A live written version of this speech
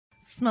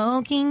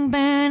Smoking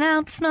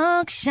Burnout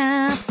Smoke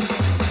Shop.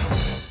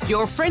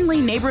 Your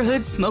friendly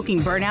neighborhood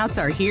smoking burnouts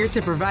are here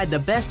to provide the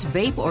best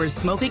vape or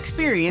smoke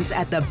experience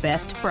at the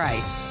best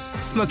price.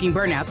 Smoking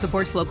Burnout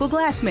supports local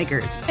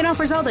glassmakers and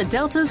offers all the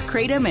Deltas,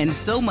 Kratom, and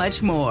so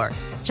much more.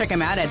 Check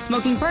them out at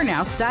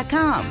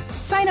smokingburnouts.com.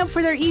 Sign up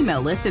for their email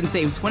list and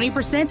save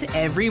 20%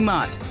 every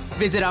month.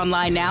 Visit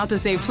online now to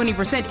save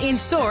 20%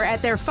 in-store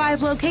at their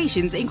 5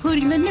 locations,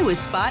 including the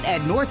newest spot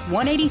at North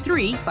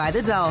 183 by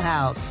the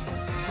Dollhouse.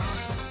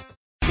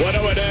 What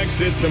up,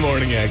 X? It's the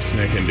Morning X,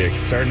 Nick and Dick.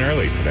 Starting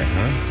early today,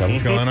 huh? Is that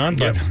what's going on?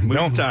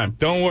 But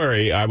don't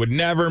worry. I would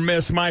never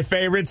miss my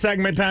favorite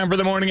segment time for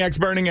the Morning X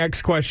Burning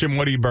X question.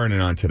 What are you burning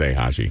on today,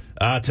 Haji?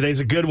 Today's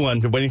a good one.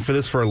 Been waiting for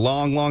this for a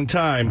long, long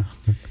time.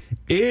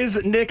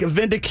 Is Nick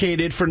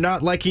vindicated for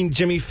not liking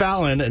Jimmy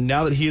Fallon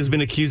now that he has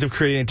been accused of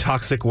creating a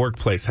toxic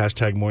workplace?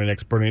 Hashtag Morning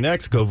X Burning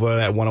X. Go vote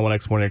at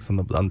 101X Morning X on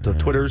the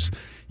Twitters.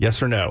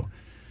 Yes or no?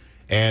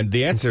 And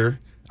the answer...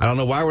 I don't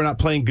know why we're not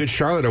playing Good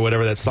Charlotte or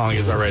whatever that song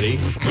is already.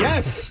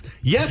 Yes,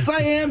 I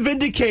am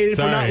vindicated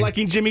for not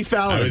liking Jimmy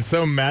Fallon. I was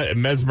so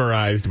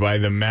mesmerized by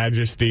the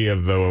majesty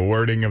of the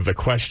wording of the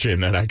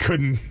question that I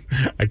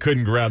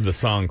couldn't grab the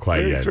song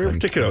quite yet. It's very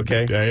particular,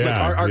 okay?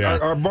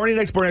 Look, our Morning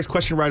X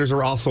question writers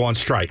are also on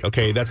strike,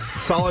 okay? That's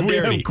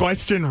solidarity. We have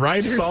question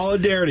writers?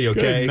 Solidarity,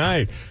 okay? Good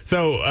night.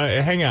 So,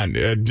 hang on.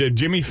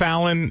 Jimmy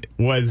Fallon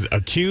was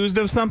accused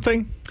of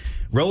something?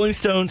 Rolling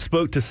Stone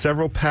spoke to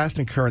several past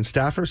and current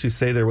staffers who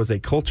say there was a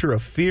culture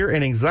of fear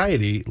and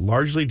anxiety,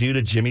 largely due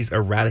to Jimmy's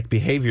erratic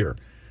behavior.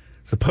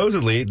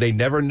 Supposedly, they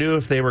never knew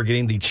if they were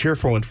getting the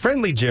cheerful and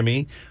friendly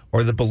Jimmy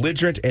or the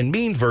belligerent and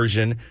mean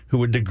version who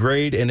would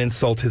degrade and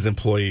insult his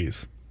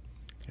employees.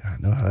 Yeah, I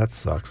know how that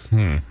sucks.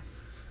 And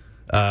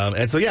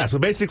so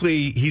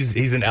basically,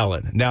 he's an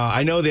Ellen. Now,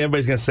 I know that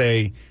everybody's going to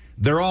say,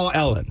 they're all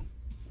Ellen.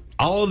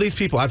 All of these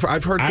people. I've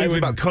heard things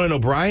about Conan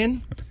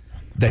O'Brien.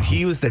 That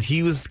he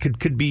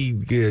could be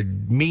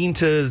mean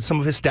to some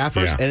of his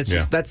staffers, and it's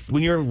just that's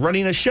when you're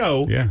running a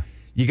show. Yeah,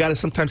 you got to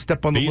sometimes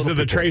step on the. These are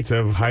the traits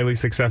of highly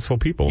successful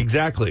people.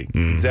 Exactly.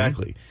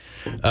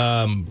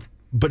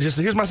 But just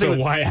here's my thing.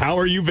 So how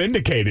are you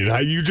vindicated?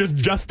 You just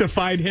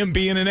justified him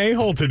being an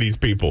a-hole to these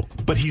people.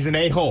 But he's an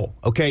a-hole.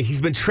 Okay, he's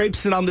been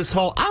traipsing on this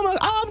whole.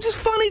 I'm just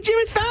funny,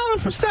 Jimmy Fallon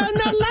from Saturday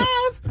Night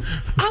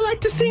Live. I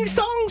like to sing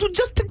songs with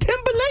Justin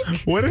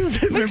Timberlake. What is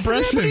this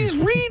impression? Celebrities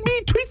read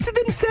me tweets of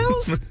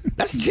themselves.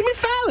 That's Jimmy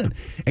Fallon.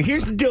 And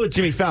here's the deal with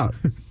Jimmy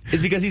Fallon.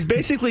 Is because he's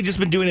basically just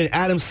been doing an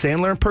Adam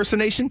Sandler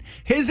impersonation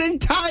his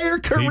entire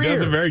career. He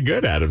does a very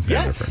good Adam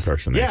Sandler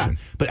impersonation. Yeah,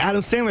 but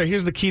Adam Sandler,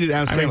 here's the key to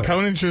Adam Sandler. I mean,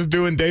 Conan's just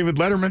doing David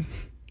Letterman.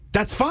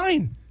 That's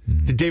fine.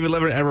 Did David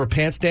Letterman ever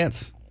pants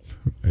dance?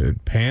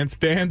 Pants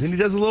dance? Then he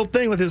does a little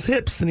thing with his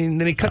hips, and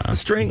then he cuts the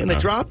string and they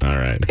drop. All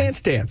right.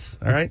 Pants dance.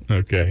 All right?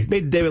 Okay. He's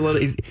made David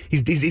Letterman.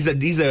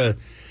 He's a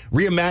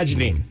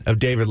reimagining of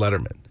David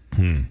Letterman.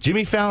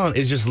 Jimmy Fallon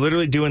is just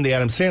literally doing the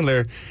Adam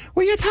Sandler,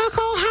 where you talk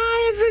all high.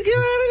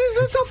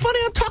 It's so funny.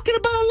 I'm talking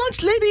about a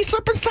lunch lady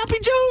slurping sloppy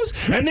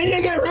joes. And then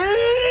you get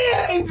really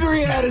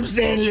angry, Adam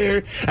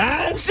Sandler.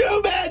 I'm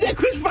so mad that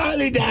Chris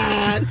Farley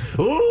died.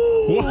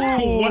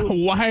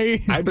 Ooh.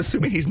 Why? I'm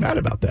assuming he's mad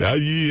about that. I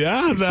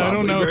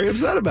don't know. He's very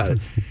upset about it.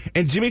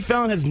 And Jimmy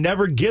Fallon has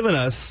never given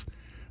us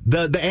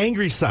the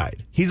angry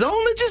side. He's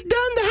only just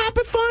done the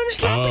happy fun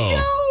sloppy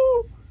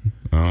Joe.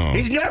 Oh.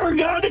 He's never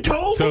gone to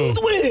Toll Booth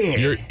with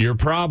him. Your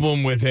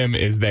problem with him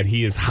is that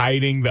he is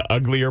hiding the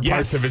uglier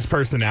parts of his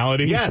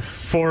personality.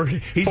 Yes, for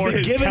his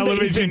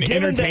television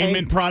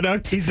entertainment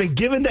product. He's been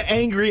given the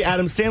angry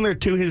Adam Sandler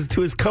to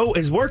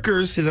his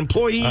workers, his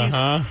employees,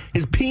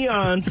 his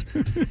peons,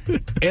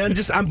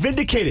 and I'm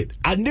vindicated.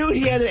 I knew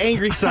he had an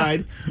angry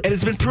side, and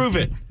it's been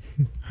proven.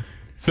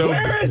 So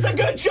where is the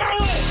good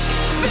Charlotte?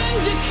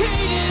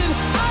 Vindicated.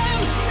 I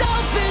am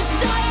selfish.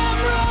 I am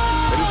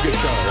wrong. That is good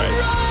Charlotte,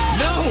 right?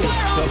 No.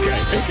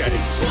 Okay.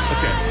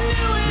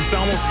 Just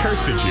almost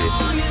cursed at you.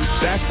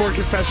 Dashboard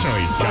confessional,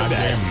 you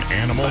goddamn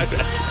animal.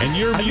 And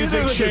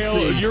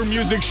your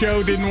music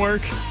show didn't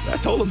work? I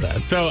told him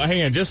that. So,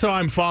 hang on. Just so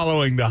I'm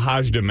following the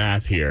Hajda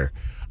math here.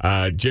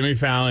 Jimmy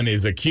Fallon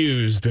is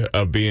accused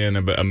of being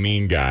a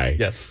mean guy.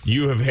 Yes.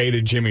 You have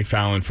hated Jimmy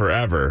Fallon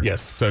forever.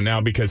 Yes. So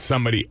now because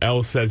somebody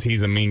else says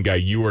he's a mean guy,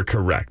 you were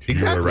correct.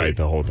 Exactly. You were right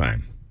the whole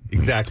time.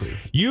 Exactly.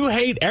 You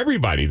hate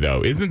everybody,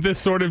 though. Isn't this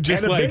sort of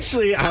just and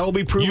eventually I will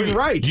be proven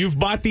right. You've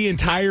bought the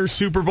entire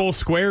Super Bowl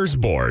Squares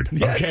board,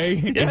 okay?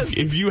 Yes.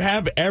 If you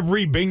have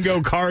every bingo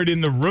card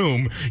in the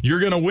room, you're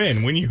going to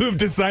win. When you have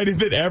decided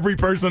that every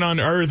person on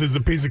earth is a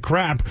piece of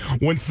crap,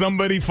 when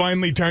somebody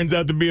finally turns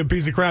out to be a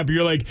piece of crap,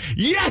 you're like,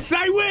 yes,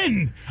 I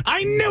win!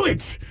 I knew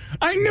it!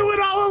 I knew it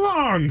all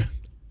along!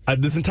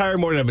 This entire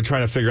morning I've been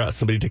trying to figure out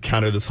somebody to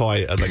counter this whole,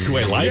 who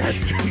I like.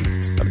 Yes.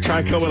 I'm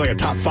trying to come up with a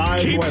top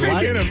 5 Keep who I like.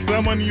 thinking of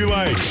someone you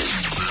like.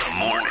 The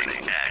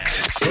Morning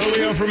X.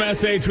 Julio from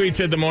SA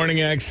tweets at The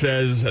Morning X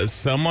says,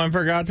 someone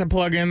forgot to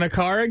plug in the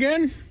car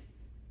again?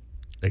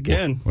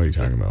 Again. What are you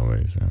talking about?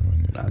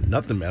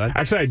 Nothing, man.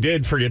 Actually, I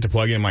did forget to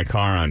plug in my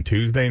car on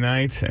Tuesday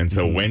night, and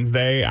so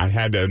Wednesday I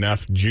had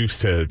enough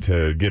juice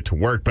to get to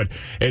work, but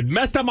it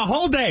messed up my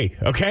whole day,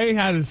 okay?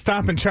 I had to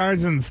stop and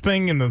charge and this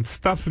thing and the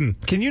stuff. And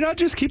Can you not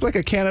just keep like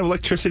a can of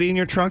electricity in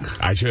your trunk?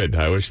 I should.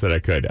 I wish that I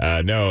could.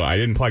 No, I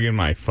didn't plug in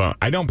my phone.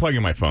 I don't plug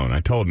in my phone.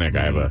 I told Nick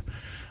I have a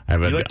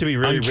you like to be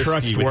really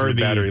risky with your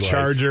battery untrustworthy life.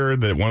 charger,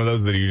 that one of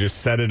those that you just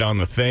set it on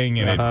the thing,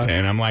 and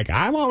and I'm like,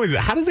 how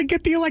does it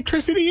get the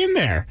electricity in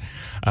there?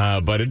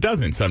 But it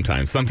doesn't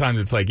sometimes. Sometimes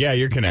it's like, yeah,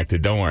 you're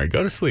connected. Don't worry.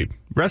 Go to sleep.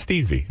 Rest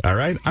easy. All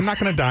right? I'm not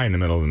going to die in the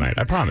middle of the night.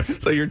 I promise.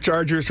 So your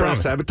charger is trying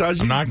to sabotage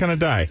you? I'm not going to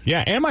die.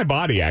 Yeah, and my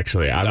body,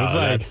 actually. I was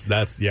like...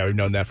 That's we've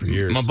known that for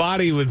years. My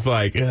body was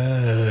like,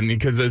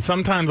 because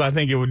sometimes I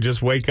think it would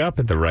just wake up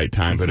at the right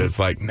time, but it's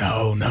like,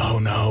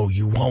 no,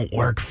 you won't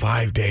work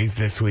 5 days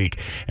this week.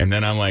 And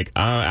then I'm like,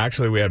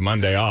 actually, we had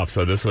Monday off,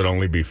 so this would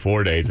only be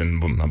 4 days. And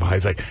my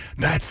body's like,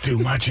 that's too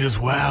much as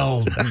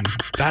well.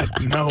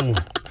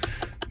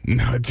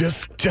 No,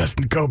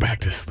 just go back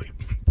to sleep.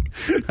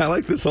 I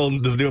like this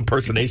new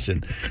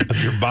impersonation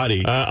of your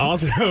body.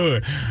 Unreliable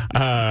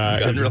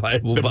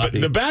body.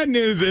 The bad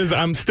news is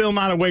I'm still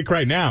not awake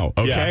right now,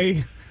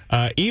 okay?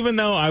 Yeah. Even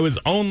though I was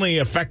only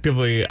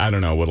effectively, I don't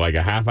know, like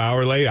a half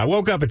hour late. I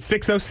woke up at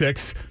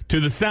 6:06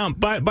 to the sound.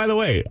 By the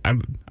way,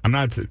 I'm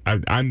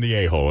the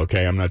a-hole,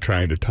 okay? I'm not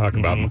trying to talk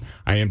about.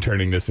 I am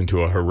turning this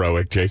into a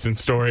heroic Jason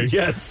story.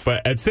 Yes.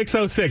 But at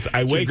 6:06,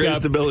 I wake up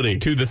stability.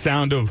 to the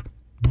sound of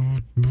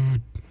boot,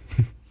 boot.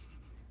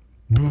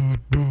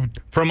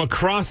 From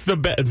across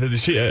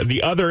the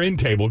other end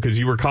table, because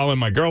you were calling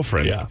my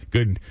girlfriend. Yeah.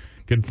 Good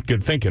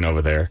thinking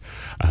over there.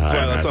 That's why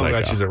I'm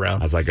glad she's around.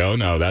 I was like, oh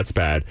no, that's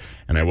bad.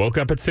 And I woke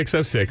up at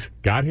 6:06,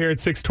 got here at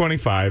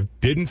 6:25,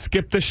 didn't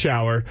skip the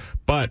shower,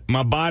 but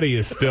my body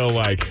is still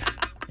like,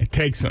 it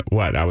takes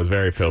what? I was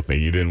very filthy.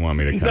 You didn't want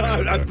me to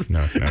come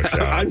no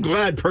shower. I'm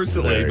glad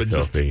personally, Very but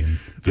filthy.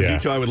 it's a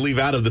detail I would leave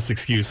out of this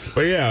excuse.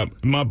 But yeah,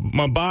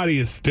 my body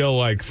is still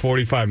like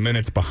 45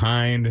 minutes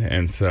behind,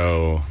 and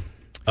so...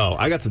 Oh,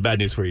 I got some bad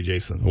news for you,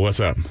 Jason. What's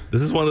up?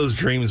 This is one of those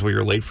dreams where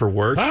you're late for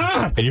work,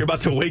 and you're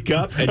about to wake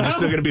up, and you're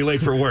still going to be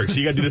late for work. So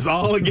you got to do this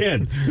all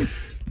again.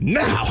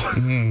 Now!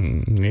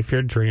 If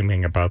you're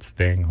dreaming about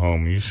staying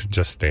home, you should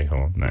just stay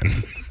home then.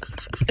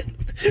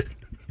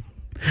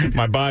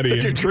 My body...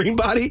 Is that your dream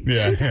body?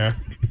 Yeah.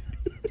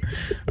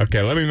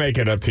 Okay, let me make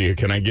it up to you.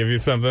 Can I give you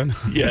something?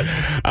 Yes.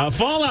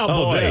 Fall Out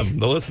Boy.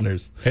 The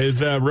listeners.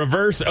 Is a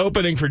reverse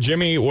opening for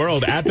Jimmy Eat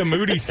World at the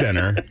Moody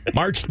Center,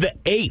 March the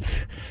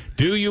 8th.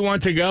 Do you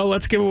want to go?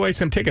 Let's give away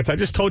some tickets. I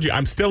just told you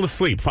I'm still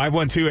asleep.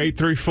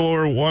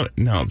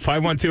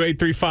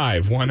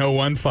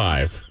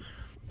 512-835-1015.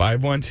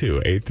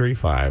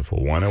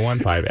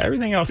 512-835-1015.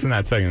 Everything else in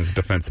that segment is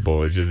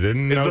defensible. It just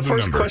didn't know the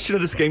first number. question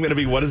of this game going to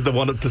be, what is the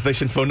one at the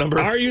station phone number?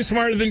 Are You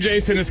Smarter Than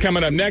Jason is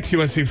coming up next. You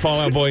want to see Fall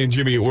Out Boy and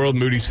Jimmy at World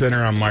Moody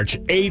Center on March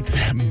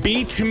 8th.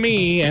 Beat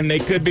me, and they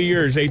could be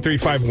yours.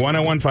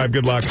 835-1015.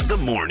 Good luck. The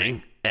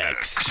Morning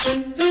X.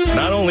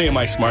 Not only am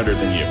I smarter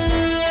than you,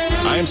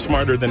 I am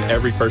smarter than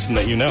every person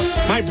that you know.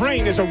 My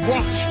brain is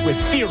awash with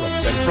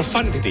theorems and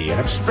profundity and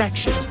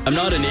abstractions. I'm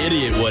not an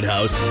idiot,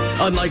 Woodhouse,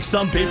 unlike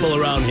some people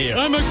around here.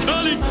 I'm a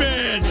college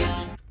man.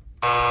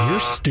 You're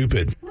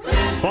stupid.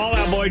 Fall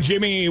Out Boy,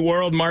 Jimmy Eat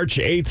World, March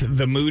 8th.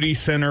 The Moody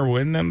Center.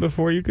 Win them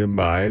before you can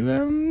buy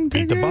them.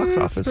 Beat the box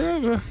office.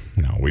 No,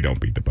 we don't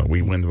beat the box.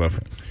 We win the box.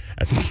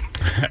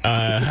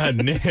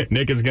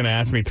 Nick is going to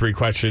ask me 3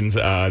 questions.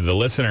 The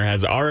listener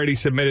has already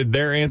submitted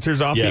their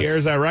answers off the air.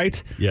 Is that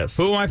right? Yes.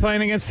 Who am I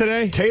playing against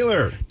today?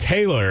 Taylor.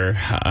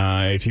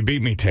 If you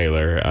beat me,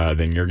 Taylor,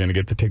 then you're going to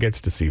get the tickets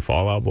to see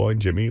Fall Out Boy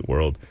and Jimmy Eat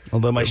World.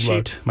 Although my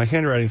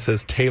handwriting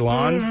says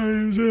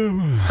Talon.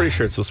 Pretty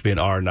sure it's supposed to be an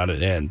R, not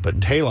an N.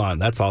 But Talon,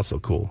 that's also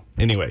cool.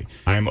 Anyway.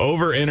 I'm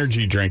over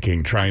energy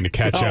drinking, trying to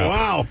catch up. Oh,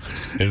 wow.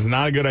 It's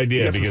not a good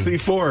idea. Yes, because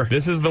C4.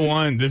 This is the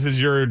one, this is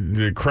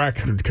the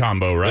crack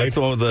combo, right? That's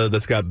the one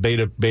that's got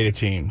beta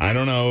team. I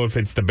don't know if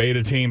it's the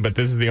beta team, but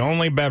this is the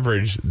only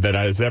beverage that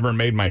has ever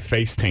made my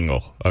face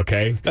tingle,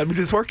 okay? That means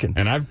it's working.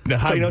 And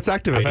That's how you know it's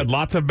activated. I've had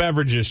lots of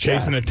beverages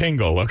chasing a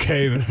tingle,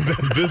 okay?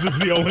 This is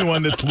the only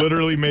one that's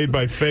literally made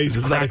my face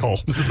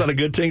crackle. This is not a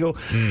good tingle?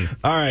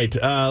 All right,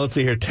 let's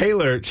see here.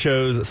 Taylor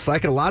chose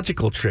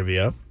psychological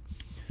trivia.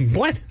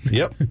 What?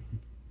 Yep.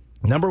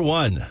 Number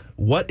 1,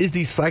 what is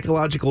the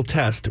psychological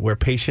test where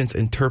patients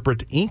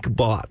interpret ink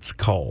blots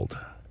called?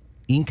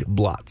 Ink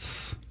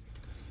blots.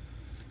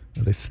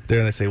 They sit there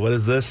and they say, what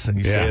is this? And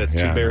you say that's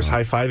two bears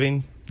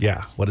high-fiving?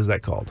 Yeah, what is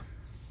that called?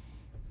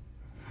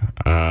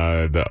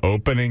 The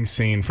opening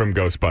scene from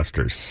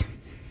Ghostbusters.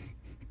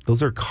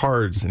 Those are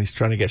cards, and he's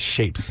trying to get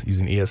shapes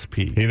using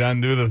ESP. He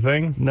doesn't do the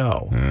thing?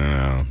 No.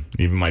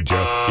 Even my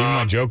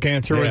joke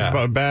answer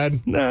was bad?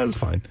 No, that's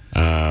fine.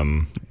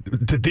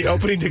 The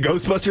opening to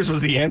Ghostbusters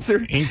was the answer?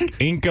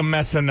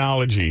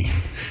 Incomessonology.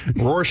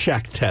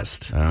 Rorschach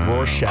test.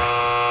 Rorschach.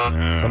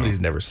 Somebody's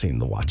never seen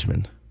The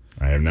Watchmen.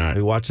 I have not.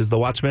 Who watches The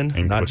Watchmen?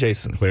 Not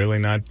Jason. Clearly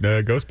not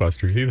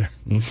Ghostbusters either.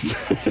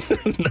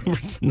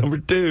 Number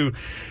 2.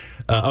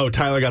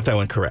 Tyler got that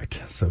one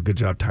correct. So good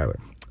job, Tyler.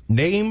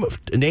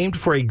 Named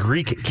for a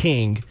Greek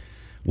king,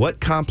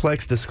 what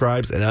complex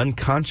describes an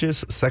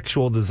unconscious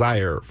sexual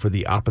desire for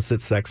the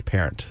opposite sex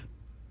parent?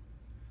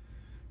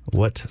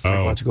 What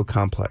psychological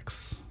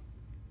complex?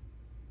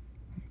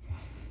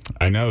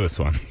 I know this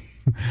one.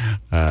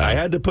 I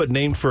had to put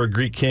named for a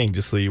Greek king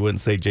just so you wouldn't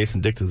say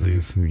Jason Dick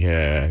disease.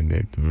 Yeah,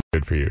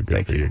 good for you.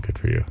 Good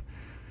for you.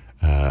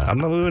 I'm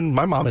not moving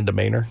my mom into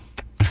Maynard.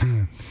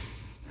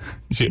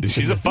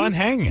 She's a fun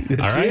hang. All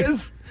right? She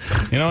is.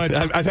 You know,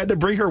 I've had to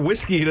bring her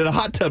whiskey to the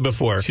hot tub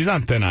before. She's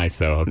on thin ice,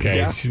 though, okay?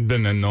 Yeah. She's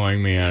been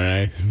annoying me, all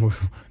right?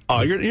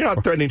 Oh, you're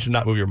not threatening to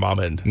not move your mom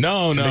in.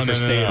 No.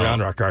 Stay in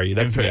Round Rock, are you?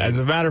 That's As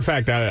a matter of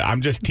fact,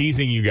 I'm just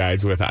teasing you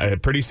guys with.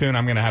 Pretty soon,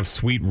 I'm going to have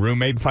sweet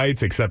roommate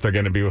fights, except they're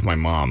going to be with my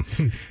mom.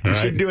 You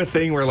should do a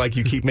thing where, like,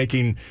 you keep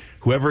making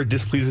whoever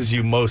displeases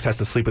you most has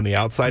to sleep in the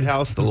outside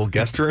house, the little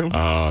guest room.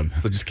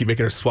 So just keep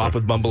making her swap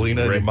with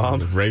Bumbleina and your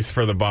mom. Race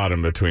for the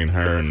bottom between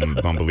her and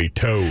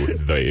Bumbleito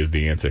is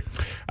the answer.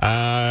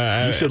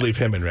 You should leave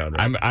him in Round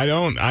Rock.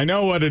 I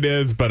know what it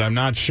is, but I'm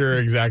not sure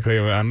exactly.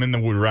 I'm in the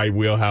right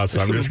wheelhouse,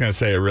 so I'm just going to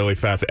say it really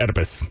fast.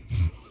 Oedipus.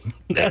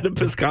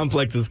 Oedipus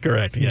complex is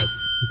correct, yes.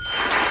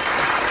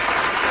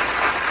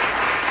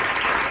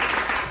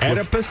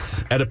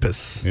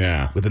 Oedipus.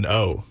 Yeah. With an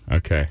O.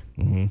 Okay.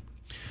 Mm-hmm.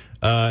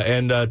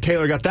 And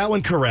Taylor got that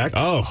one correct.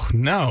 Oh,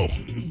 no.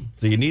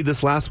 So you need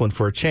this last one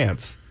for a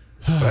chance.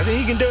 But I think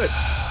you can do it.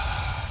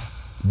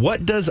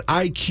 What does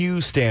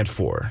IQ stand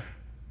for?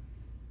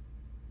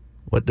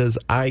 What does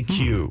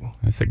IQ?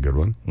 That's a good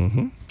one.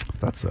 Mm-hmm.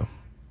 Thought so.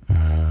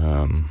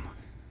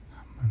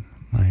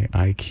 My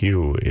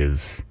IQ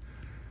is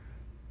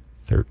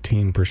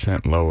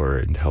 13% lower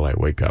until I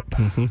wake up.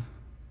 Mm-hmm.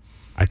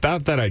 I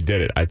thought that I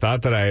did it. I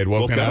thought that I had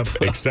woken up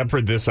except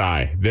for this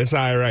eye. This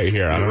eye right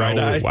here.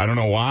 I don't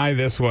know why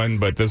this one,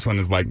 but this one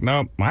is like,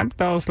 nope, I'm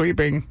still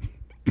sleeping.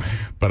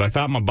 But I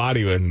thought my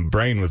body and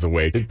brain was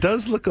awake. It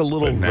does look a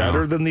little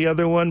redder than the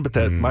other one, but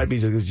that might be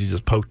because you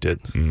just poked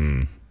it.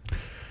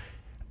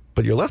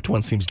 But your left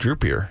one seems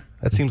droopier.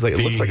 That seems like it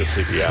looks like a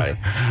sleepy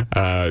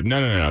eye.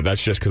 No.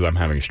 That's just because I'm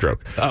having a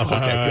stroke. Oh,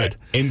 okay,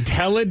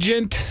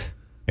 good.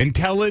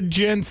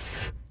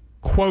 Intelligence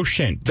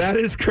quotient. That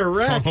is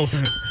correct.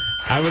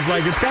 I was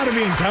like, it's got to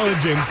be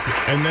intelligence,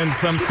 and then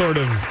some sort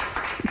of.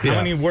 How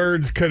many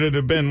words could it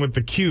have been with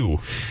the Q?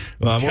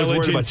 Well, I'm always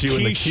worried about you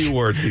and the Q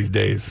words these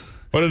days.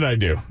 What did I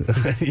do?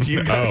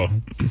 You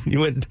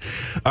went.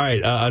 All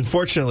right.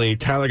 Unfortunately,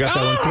 Tyler got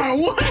that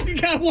one.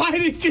 What? Why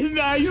did you?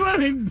 You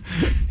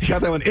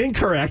got that one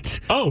incorrect.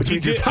 Which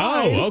means you're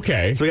tied. Oh,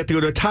 okay. So we have to go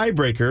to a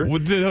tiebreaker. Well,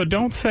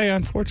 don't say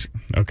unfortunate.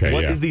 Okay.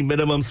 What is the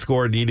minimum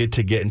score needed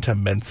to get into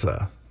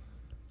Mensa?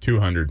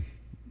 200.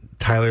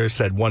 Tyler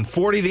said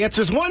 140. The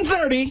answer is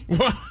 130.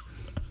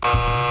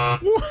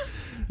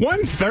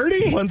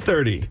 130?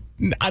 130.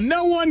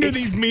 No wonder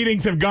these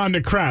meetings have gone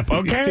to crap,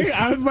 okay?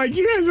 I was like,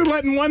 you guys are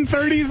letting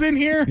 130s in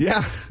here?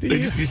 Yeah. You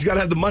just got to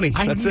have the money.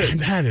 That's it.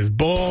 That is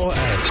bull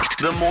ass.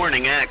 The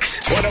Morning X.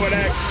 What up,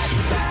 X?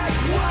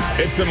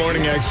 It's the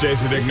Morning X.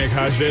 Jason Dick, Nick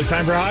Hajda. It's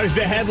time for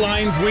Hajda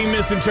Headlines. We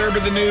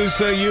misinterpret the news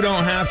so you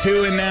don't have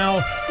to. And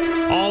now,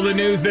 all the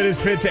news that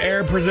is fit to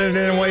air presented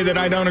in a way that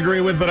I don't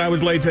agree with, but I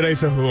was late today,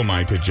 so who am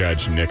I to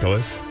judge,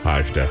 Nicholas?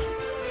 Hajda.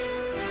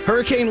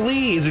 Hurricane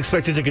Lee is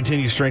expected to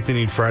continue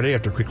strengthening Friday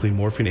after quickly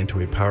morphing into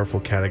a powerful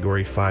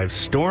Category 5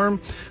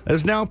 storm that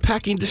is now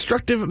packing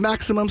destructive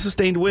maximum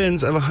sustained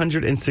winds of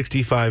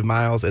 165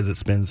 miles as it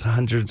spins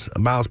hundreds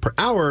of miles per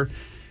hour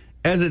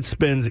as it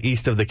spins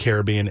east of the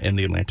Caribbean and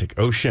the Atlantic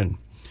Ocean.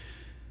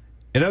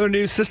 In other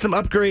news, system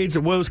upgrades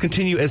woes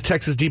continue as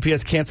Texas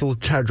DPS cancels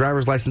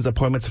driver's license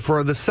appointments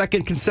for the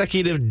second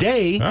consecutive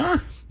day.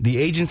 The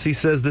agency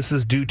says this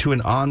is due to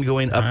an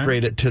ongoing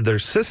upgrade to their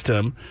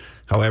system.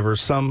 However,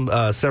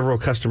 several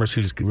customers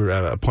whose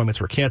appointments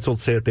were canceled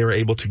say that they were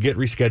able to get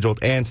rescheduled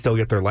and still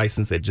get their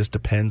license. It just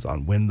depends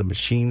on when the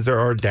machines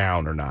are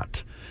down or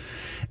not.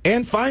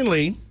 And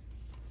finally,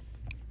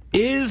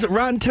 is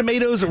Rotten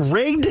Tomatoes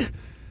rigged?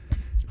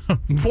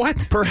 What?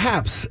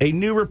 Perhaps. A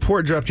new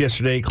report dropped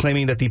yesterday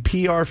claiming that the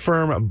PR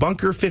firm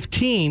Bunker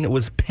 15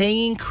 was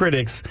paying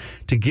critics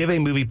to give a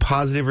movie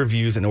positive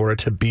reviews in order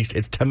to boost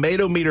its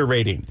tomato meter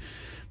rating.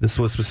 This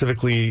was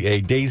specifically a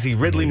Daisy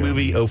Ridley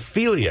movie,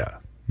 Ophelia.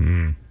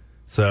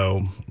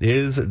 So,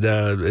 is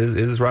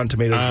Rotten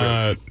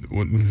Tomatoes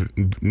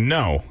rigged?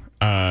 No.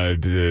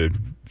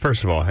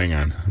 First of all, hang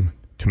on.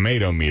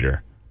 Tomato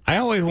meter. I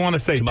always want to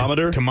say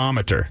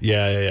thermometer.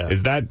 Yeah.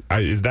 Is that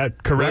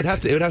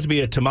correct? It would have to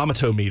be a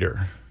tomato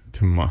meter.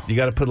 You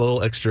got to put a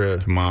little extra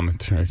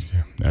thermometer.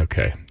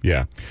 Okay,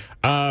 yeah.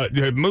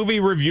 The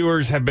movie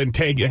reviewers have been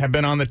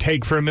on the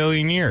take for a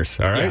million years.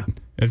 All right,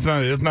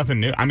 it's nothing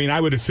new. I mean, I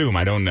would assume.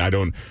 I don't.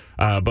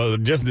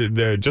 But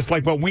just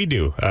like what we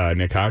do,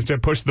 Nick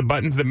Hajda, push the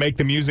buttons that make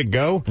the music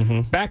go.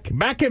 Mm-hmm.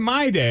 Back in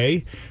my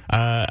day,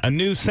 a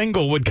new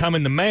single would come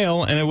in the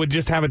mail and it would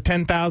just have a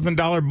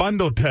 $10,000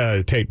 bundle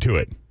taped to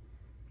it.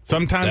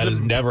 Sometimes that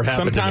has never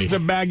happened. Sometimes to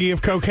me. a baggie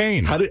of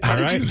cocaine. How did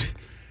you?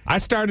 I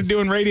started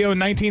doing radio in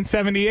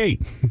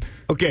 1978.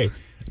 Okay.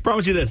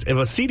 Promise you this: if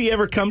a CD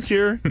ever comes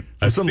here,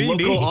 from some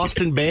CD? local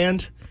Austin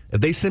band, if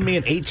they send me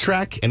an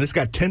 8-track and it's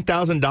got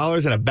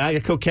 $10,000 and a bag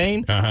of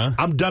cocaine,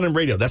 I'm done in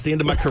radio. That's the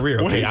end of my career.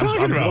 Okay, What are you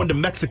talking I'm about? going to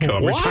Mexico.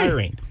 I'm Why?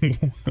 retiring.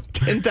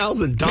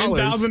 $10,000.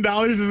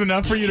 $10,000 is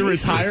enough for you to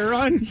retire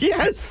on?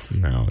 Yes.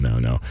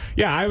 No.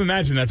 Yeah, I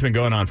imagine that's been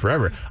going on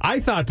forever. I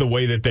thought the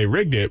way that they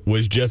rigged it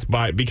was just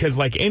because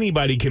like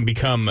anybody can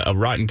become a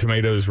Rotten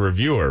Tomatoes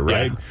reviewer,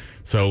 right? Yeah.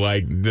 So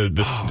like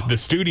the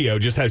studio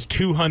just has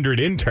 200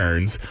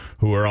 interns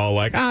who are all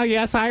like, oh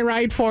yes, I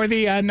write for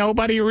the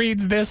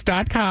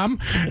nobodyreadsthis.com,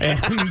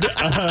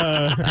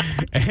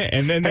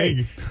 and then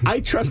they.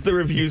 I trust the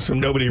reviews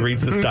from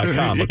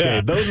nobodyreadsthis.com. Okay,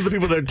 Yeah. those are the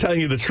people that are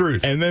telling you the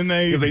truth, And then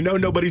because they know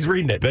nobody's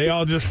reading it. They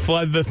all just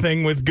flood the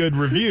thing with good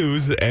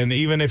reviews, and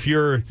even if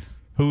you're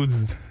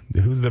who's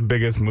the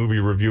biggest movie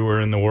reviewer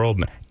in the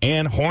world,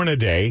 Ann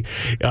Hornaday,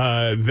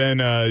 then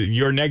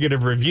your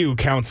negative review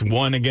counts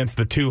 1 against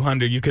the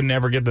 200. You can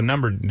never get the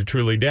number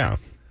truly down.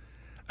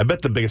 I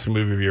bet the biggest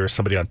movie reviewer is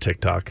somebody on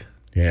TikTok.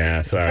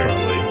 Yeah, sorry.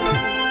 Probably.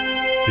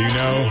 Do you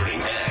know?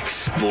 Morning X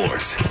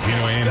Sports. Do you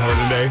know Ann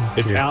Hornaday?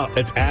 It's out.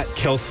 It's at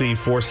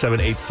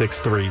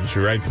Kelsey47863. She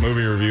writes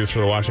movie reviews for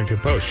the Washington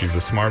Post. She's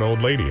a smart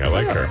old lady. I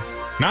like her.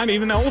 Not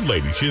even an old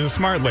lady. She's a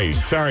smart lady.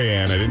 Sorry,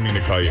 Ann. I didn't mean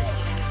to call you.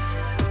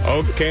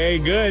 Okay,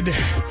 good.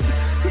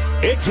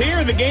 It's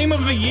here, the game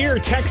of the year.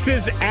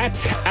 Texas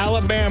at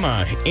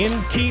Alabama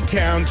in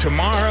T-Town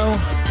tomorrow,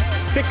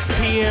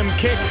 6 p.m.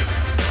 kick.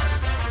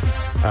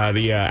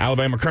 The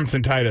Alabama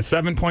Crimson Tide, a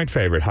 7-point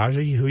favorite.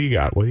 Haji, who you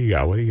got? What do you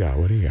got?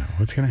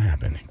 What's going to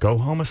happen? Go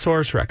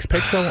Homosaurus Rex.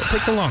 Pick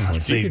the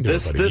Longhorns. See,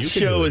 this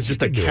show is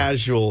just a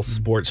casual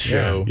sports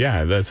show.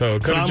 Yeah. So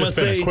it could have just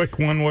been a quick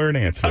one-word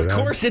answer. Of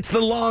course, it's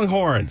the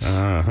Longhorns.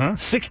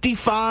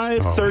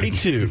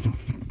 65-32.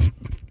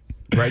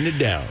 Writing it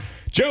down.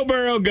 Joe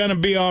Burrow gonna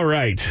be all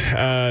right.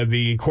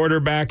 The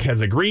quarterback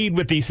has agreed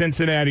with the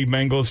Cincinnati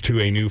Bengals to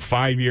a new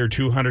 5-year,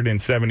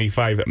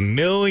 $275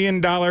 million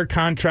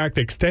contract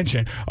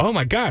extension. Oh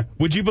my God!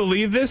 Would you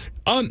believe this?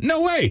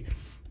 No way.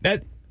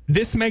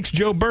 This makes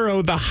Joe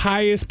Burrow the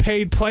highest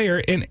paid player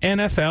in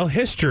NFL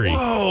history.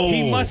 Whoa.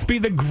 He must be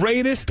the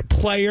greatest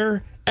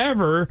player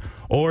ever,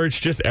 or it's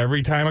just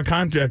every time a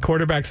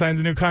quarterback signs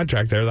a new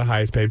contract, they're the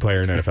highest paid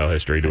player in NFL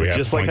history. Do we have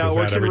just to like point how it this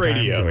works out in every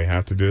radio? time? Do we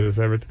have to do this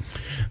every time?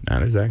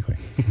 Not exactly.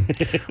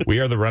 We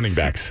are the running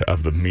backs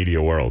of the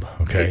media world,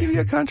 Did they okay? give you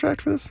a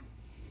contract for this?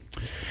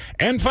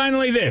 And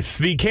finally this,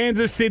 the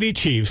Kansas City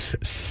Chiefs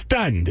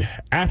stunned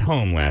at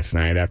home last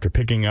night after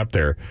picking up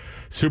their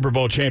Super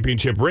Bowl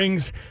championship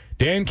rings.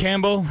 Dan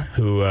Campbell,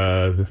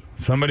 who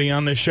somebody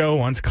on this show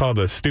once called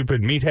a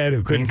stupid meathead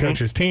who couldn't coach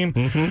his team,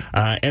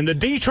 and the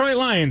Detroit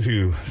Lions,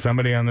 who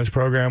somebody on this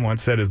program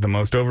once said is the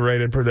most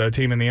overrated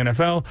team in the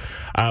NFL,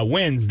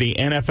 wins the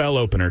NFL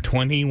opener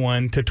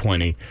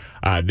 21-20.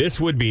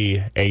 This would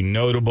be a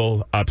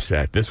notable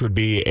upset. This would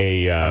be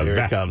a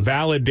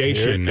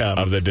validation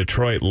of the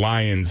Detroit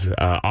Lions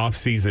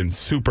offseason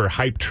super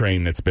hype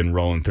train that's been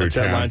rolling through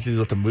town. That line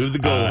seems to move the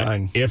goal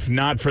line. If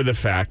not for the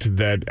fact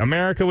that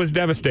America was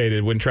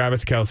devastated when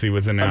Travis Kelce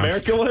was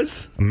announced.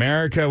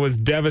 America was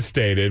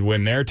devastated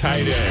when their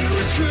tight end,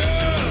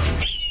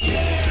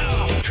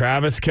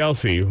 Travis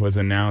Kelce, was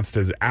announced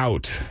as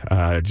out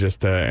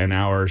just an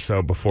hour or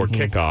so before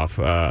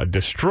kickoff,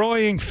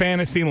 destroying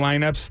fantasy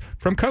lineups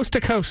from coast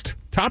to coast,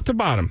 top to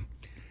bottom.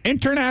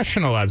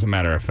 International, as a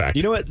matter of fact.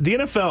 You know what? The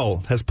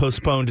NFL has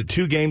postponed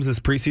 2 games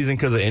this preseason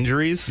because of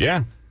injuries.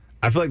 Yeah.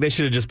 I feel like they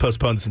should have just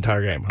postponed this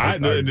entire game.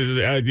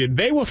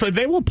 They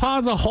will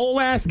pause a whole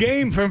ass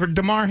game for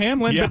Damar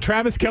Hamlin, but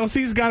Travis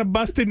Kelce's got a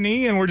busted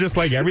knee, and we're just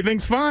like,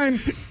 everything's fine.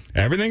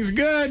 Everything's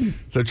good.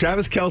 So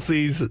Travis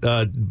Kelce's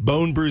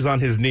bone bruise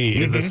on his knee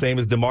is the same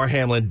as Damar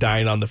Hamlin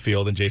dying on the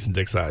field in Jason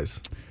Dick's eyes.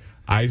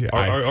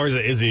 Or is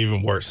it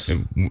even worse?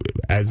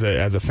 As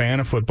a fan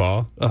of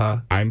football,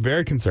 I'm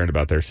very concerned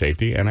about their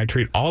safety, and I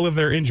treat all of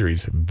their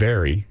injuries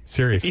very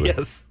seriously.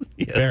 Yes.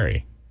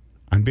 Very.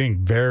 I'm being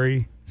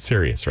very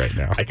serious right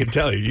now. I can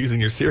tell you're using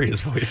your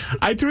serious voice.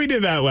 I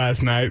tweeted that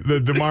last night, the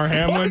Damar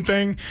Hamlin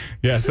thing.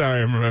 Yeah,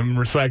 sorry, I'm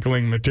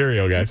recycling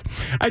material, guys.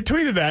 I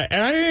tweeted that,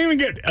 and I didn't even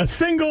get a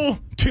single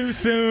too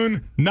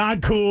soon,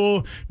 not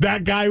cool,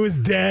 that guy was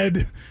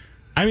dead.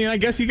 I mean, I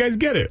guess you guys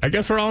get it. I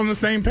guess we're all on the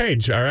same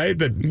page, all right?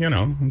 That,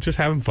 I'm just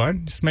having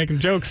fun, just making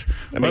jokes.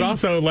 But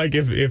also, like,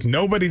 if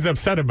nobody's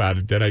upset about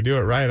it, did I do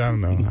it right? I don't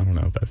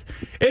know if that's...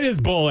 It is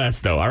bull S,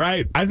 though, all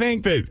right? I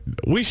think that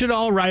we should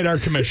all write our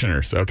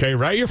commissioners, okay?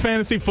 Write your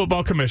fantasy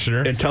football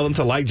commissioner. And tell them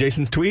to like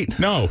Jason's tweet?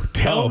 No,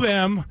 tell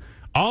them...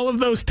 All of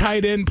those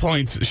tight end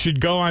points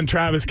should go on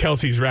Travis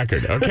Kelce's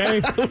record,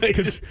 okay?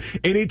 Because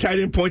any tight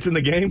end points in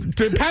the game?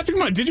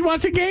 Did you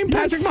watch the game?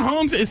 Yes. Patrick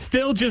Mahomes is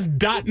still just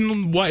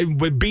dotting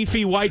with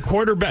beefy white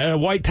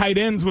white tight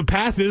ends with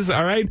passes,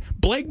 all right?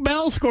 Blake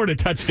Bell scored a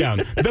touchdown.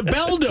 The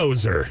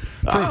Belldozer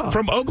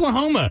from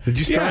Oklahoma. Did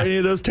you start any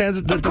of those tight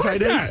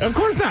ends? Of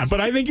course not. But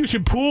I think you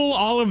should pool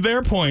all of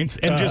their points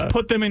and just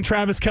put them in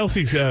Travis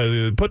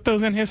Kelce's, put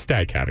those in his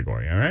stat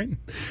category, all right?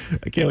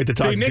 I can't wait to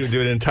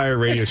do an entire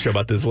radio show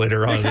about this later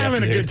later on. Nick's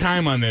having a good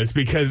time on this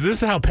because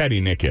this is how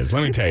petty Nick is.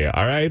 Let me tell you,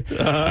 all right?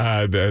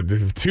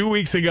 The 2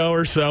 weeks ago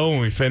or so when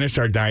we finished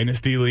our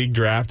Dynasty League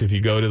draft, if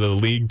you go to the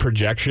league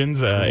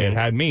projections, it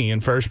had me in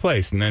first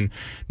place. And then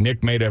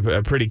Nick made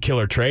a pretty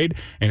killer trade,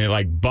 and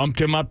it bumped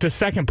him up to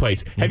second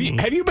place. Have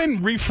you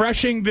been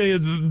refreshing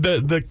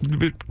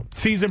the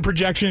season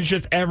projections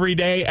just every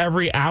day,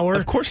 every hour?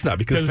 Of course not,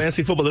 because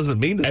fantasy football doesn't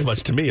mean this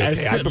much to me.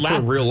 Okay? I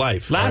prefer real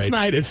life. Last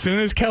night, as soon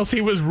as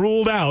Kelsey was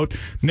ruled out,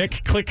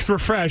 Nick clicks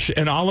refresh,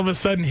 and all of a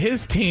sudden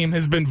his team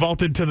has been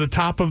vaulted to the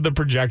top of the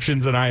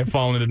projections, and I have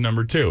fallen to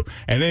number 2.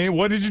 And then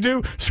what did you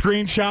do?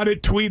 Screenshot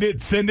it, tweet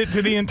it, send it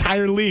to the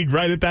entire league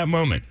right at that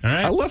moment. All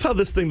right? I love how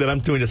this thing that I'm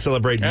doing to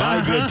celebrate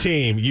my good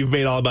team, you've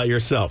made all about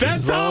yourself.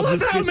 That's all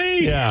about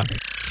me. Yeah.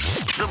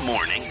 The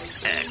Morning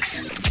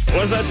X.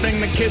 What's that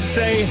thing the kids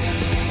say?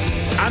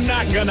 I'm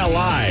not gonna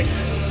lie.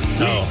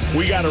 No,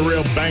 we got a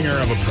real banger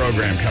of a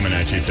program coming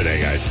at you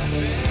today, guys.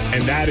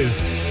 And that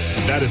is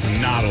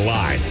not a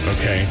lie,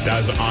 okay?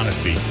 That is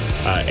honesty.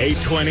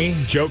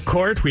 8:20, Joke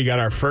Court. We got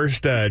our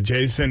first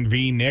Jason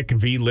v. Nick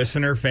v.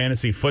 Listener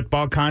Fantasy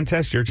Football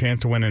Contest. Your chance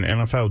to win an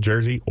NFL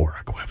jersey or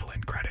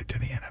equivalent credit to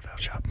the NFL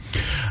shop.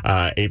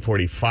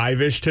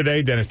 8:45-ish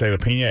today. Dennis De La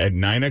Pena at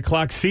 9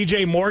 o'clock.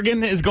 CJ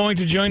Morgan is going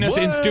to join us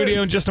in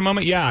studio in just a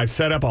moment. Yeah, I've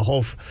set up a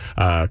whole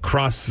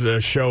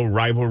cross-show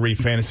rivalry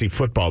fantasy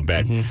football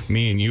bet.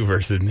 Me and you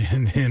versus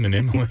him and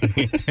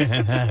Emily.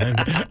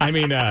 I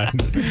mean,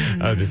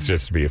 this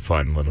just be a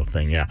fun little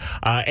thing, yeah.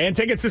 And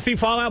tickets to see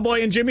Fall Out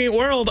Boy and Jimmy Eat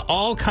World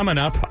all coming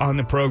up on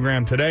the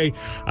program today.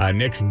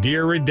 Nick's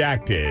Dear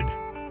Redacted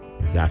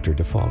is after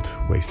default.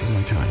 Wasting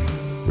my time.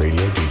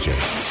 Radio DJ.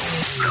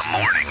 The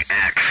Morning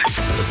X.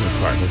 Listen to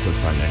this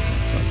part, Nick.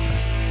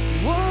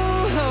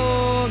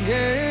 Whoa,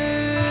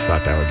 girl. Just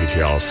thought that would get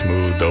you all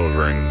smoothed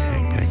over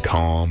and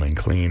calm and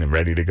clean and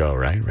ready to go,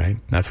 right?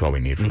 That's what we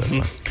need for this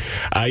one.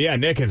 Yeah,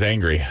 Nick is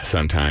angry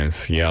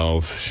sometimes.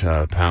 Yells,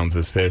 pounds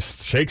his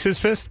fist, shakes his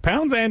fist,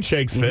 pounds and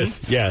shakes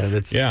fists. Yeah,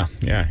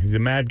 yeah. He's a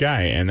mad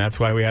guy, and that's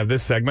why we have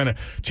this segment. A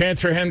chance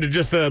for him to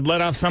just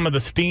let off some of the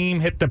steam,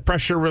 hit the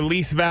pressure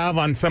release valve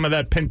on some of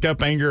that pent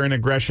up anger and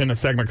aggression. A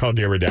segment called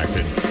Dear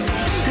Redacted.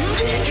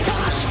 Nick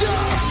Costa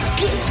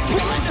gets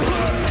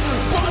butthurt,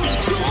 but he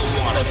don't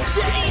want to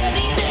say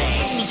any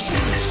names.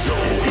 So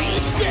he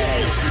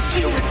says,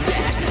 Dear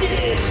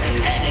Redacted,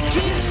 and it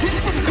keeps him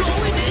from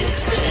going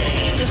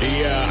insane.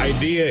 The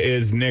idea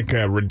is Nick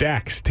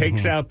redacts,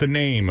 takes out the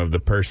name of the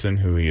person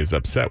who he is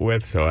upset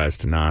with so as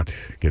to not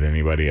get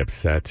anybody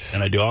upset.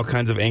 And I do all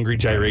kinds of angry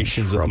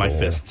gyrations with my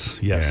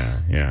fists. Yes.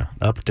 Yeah.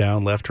 Up,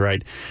 down, left,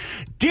 right.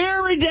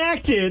 Dear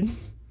Redacted,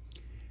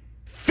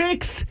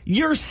 fix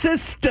your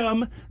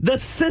system. The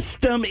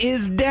system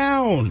is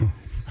down.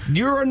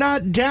 You're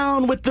not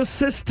down with the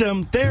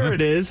system. There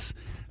it is.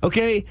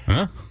 Okay?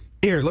 Huh?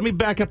 Here, let me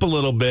back up a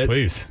little bit.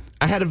 Please.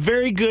 I had a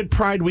very good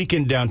Pride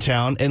weekend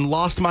downtown and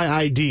lost my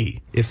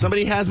ID. If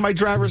somebody has my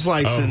driver's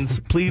license,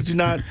 please do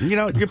not,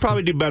 you'll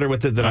probably do better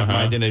with it than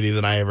my identity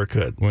than I ever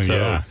could. Well,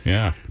 so,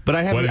 yeah. But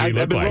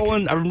I've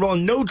been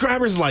rolling no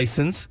driver's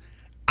license.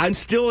 I'm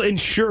still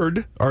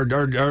insured or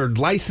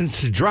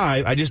licensed to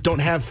drive. I just don't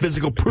have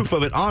physical proof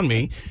of it on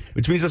me,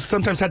 which means I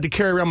sometimes had to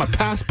carry around my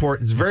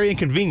passport. It's very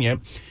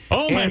inconvenient.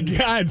 Oh, my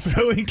God.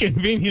 So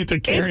inconvenient to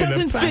carry. It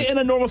doesn't fit in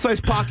a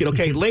normal-sized pocket.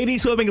 Okay,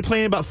 ladies who have been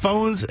complaining about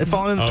phones and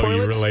falling in the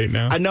toilets. You relate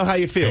now? I know how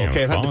you feel.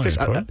 Okay, I've had to fish.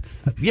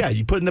 Yeah,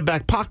 you put it in the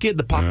back pocket.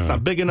 The pocket's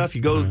not big enough.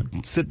 You go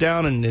sit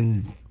down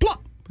and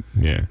plop.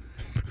 Yeah.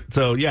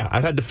 So yeah,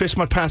 I've had to fish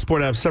my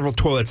passport out of several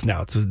toilets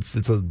now.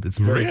 It's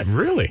very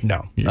really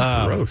no.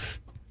 You're gross.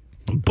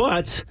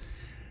 But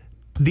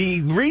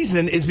the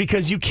reason is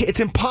because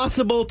it's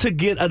impossible to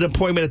get an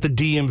appointment at the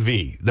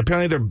DMV.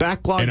 Apparently, they're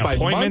backlogged by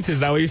months. Is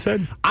that what you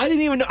said? I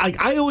didn't even know.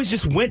 I always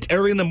just went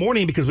early in the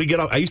morning because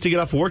I used to get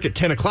off work at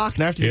 10 o'clock,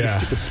 and I have to do this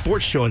stupid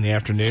sports show in the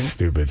afternoon.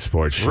 Stupid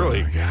sports show.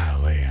 Really?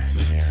 Golly.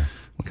 Yeah.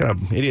 What kind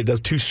of idiot does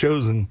 2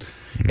 shows? And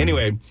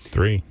anyway.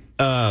 3.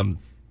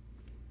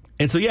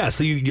 And so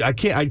I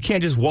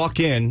can't just walk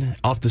in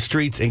off the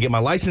streets and get my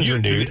license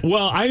renewed.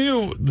 Well, I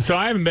knew, so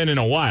I haven't been in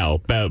a while,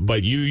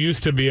 but you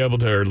used to be able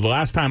to, or the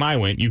last time I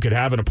went, you could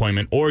have an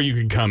appointment or you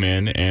could come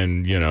in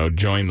and,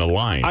 join the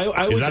line.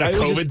 Is that a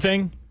COVID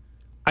thing?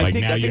 I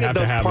think you have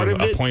to have an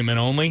appointment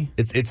only?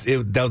 I think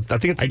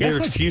it's their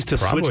excuse to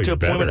switch to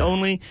appointment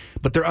only,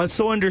 but they're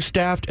so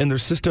understaffed and their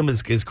system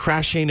is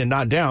crashing and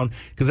not down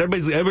because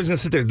everybody's going to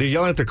sit there. They're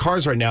yelling at their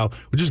cars right now.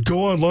 Well, just go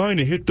online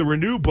and hit the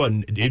renew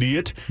button,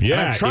 idiot. Yeah,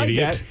 and I tried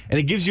that, and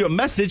it gives you a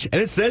message,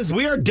 and it says,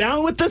 we are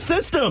down with the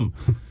system.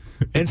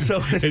 And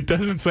so it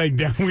doesn't say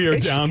we are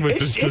down with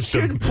the system. It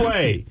should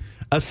play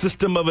a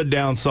System of a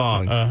Down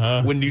song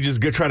when you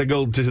just try to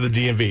go to the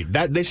DMV.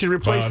 That they should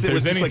replace it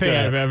with just anything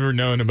I've ever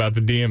known about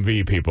the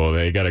DMV people,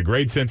 they got a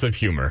great sense of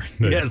humor.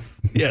 Yes.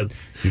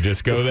 You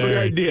just go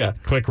there,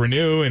 click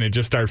renew, and it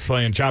just starts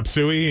playing Chop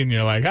Suey, and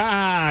you're like,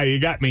 you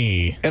got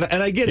me. And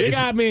I get it. You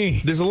got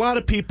me. There's a lot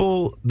of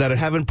people that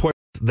have appointments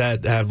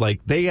that have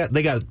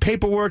they got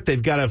paperwork.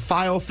 They've got to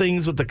file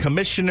things with the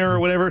commissioner or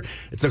whatever.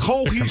 It's a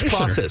whole huge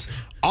process.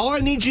 All I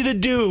need you to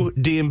do,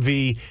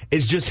 DMV,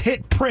 is just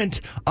hit print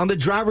on the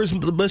driver's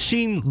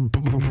machine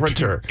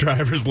printer.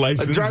 Driver's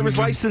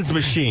license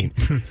machine.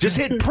 Just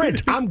hit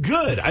print. I'm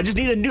good. I just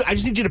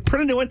need you to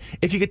print a new one.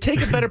 If you could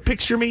take a better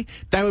picture of me,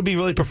 that would be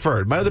really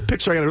preferred. My other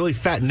picture, I got a really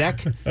fat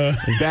neck and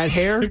bad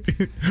hair.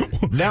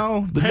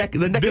 Now the neck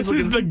this is looking...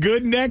 is the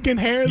good neck and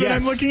hair that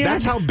I'm looking at?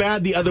 That's how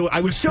bad the other one...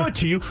 I would show it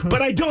to you,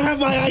 but I don't have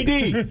my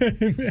ID.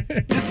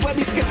 Just let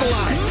me skip the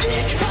line.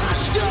 Nick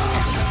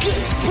Hofstra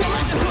gets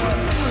butthurt,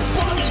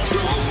 but he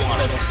don't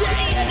want to say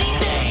any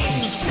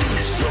names.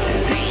 So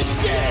he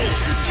says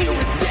to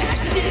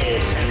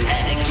redacted,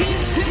 and it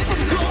keeps him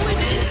from going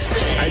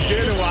insane. I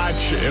did watch.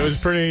 It was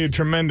pretty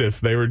tremendous.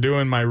 They were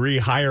doing my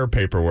rehire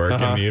paperwork,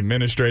 and the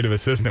administrative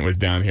assistant was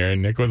down here,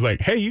 and Nick was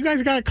like, "Hey, you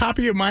guys got a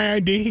copy of my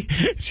ID?"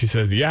 She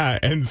says, "Yeah,"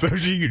 and so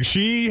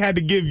she had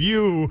to give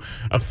you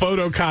a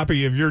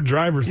photocopy of your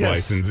driver's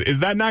license. Is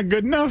that not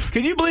good enough?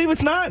 Can you believe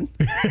it's not?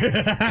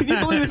 Can you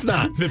believe it's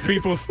not? The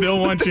people still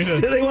want you to...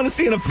 They want to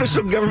see an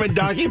official government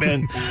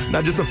document,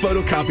 not just a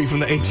photocopy from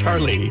the HR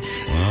lady.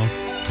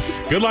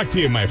 Well, good luck to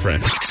you, my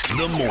friend.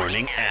 The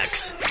Morning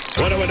X.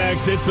 What up,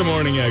 X? It's the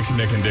Morning X,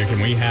 Nick and Dick,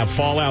 and we have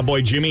Fall Out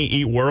Boy Jimmy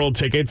Eat World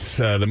tickets,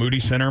 the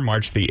Moody Center,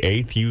 March the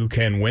 8th. You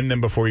can win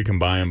them before you can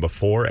buy them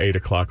before 8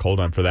 o'clock.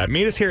 Hold on for that.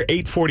 Meet us here at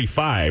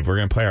 8:45. We're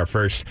going to play our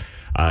first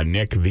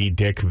Nick v.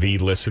 Dick v.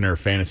 Listener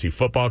Fantasy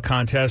Football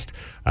Contest.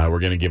 We're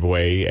going to give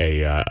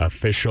away a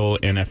official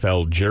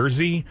NFL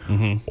jersey,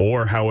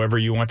 or however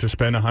you want to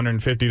spend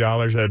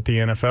 $150 at the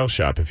NFL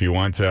shop. If you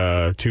want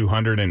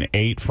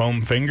 208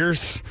 foam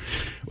fingers,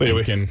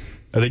 we can...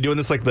 Are they doing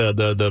this like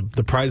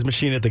the prize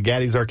machine at the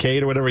Gaddy's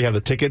Arcade or whatever? You have the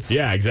tickets?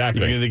 Yeah,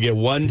 exactly. You can either get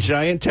one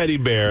giant teddy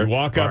bear, you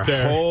walk up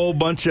there, a whole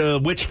bunch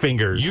of witch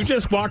fingers. You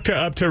just walk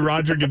up to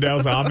Roger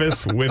Goodell's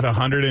office with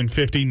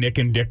 150 Nick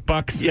and Dick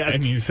bucks,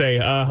 and you say,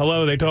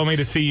 hello, they told me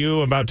to see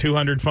you, about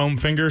 200 foam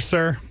fingers,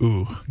 sir.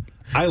 Ooh.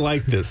 I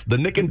like this. The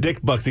Nick and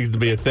Dick bucks needs to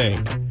be a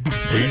thing.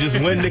 Where you just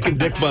win Nick and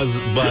Dick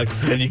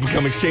bucks, and you can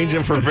come exchange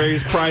them for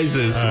various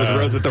prizes with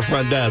Rose at the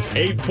front desk.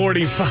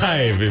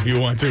 8:45 if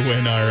you want to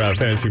win our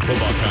fantasy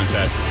football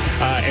contest.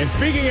 And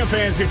speaking of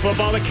fantasy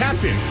football, the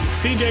captain,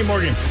 C.J.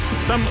 Morgan.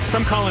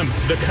 Some call him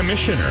the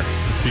commissioner.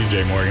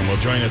 C.J. Morgan will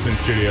join us in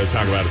studio to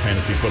talk about a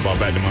fantasy football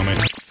bet in a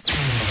moment.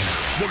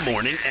 The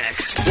Morning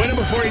X. Win it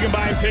before you can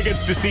buy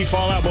tickets to see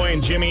Fall Out Boy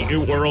and Jimmy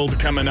Eat World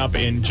coming up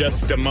in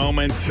just a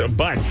moment.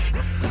 But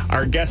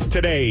our guest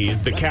today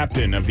is the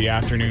captain of the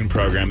afternoon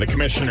program, the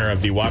commissioner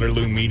of the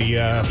Waterloo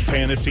Media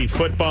Fantasy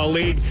Football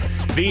League,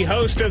 the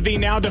host of the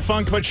now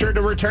defunct but sure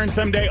to return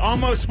someday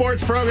Almost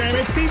Sports program.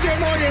 It's C.J.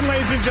 Morgan,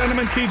 ladies and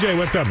gentlemen. C.J.,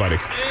 what's up, buddy?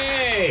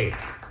 Hey!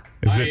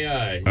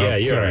 Yeah,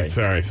 you're right.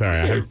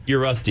 Sorry. You're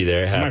rusty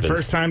there. It's my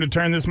first time to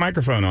turn this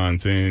microphone on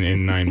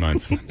in 9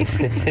 months. I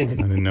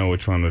didn't know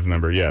which one was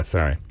number. Yeah,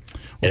 sorry.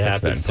 It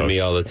happens to me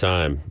all the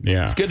time.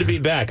 Yeah. It's good to be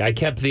back. I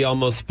kept the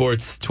Almost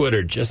Sports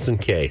Twitter just in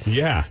case.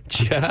 Yeah.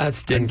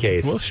 Just in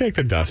case. We'll shake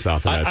the dust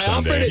off of that I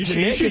someday. offered it to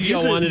Nick if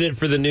y'all wanted it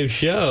for the new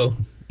show.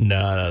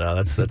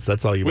 No.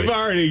 That's all you. We've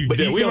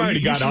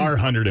already got our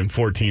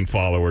 114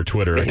 follower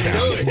Twitter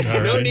accounts.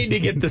 No need to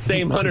get the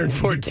same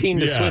 114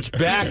 to switch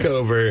back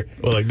over.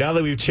 Well, like now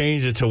that we've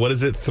changed it to what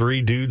is it?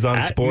 3 dudes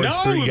on sports,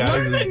 3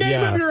 guys. Learn the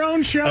name of your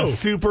own show. A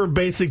super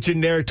basic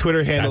generic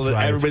Twitter handle that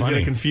everybody's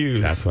going to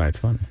confuse. That's why it's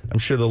funny. I'm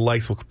sure the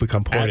likes will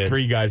become pointed. At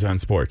 3 guys on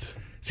sports.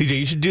 CJ,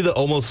 you should do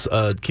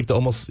the keep the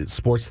almost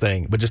sports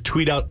thing, but just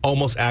tweet out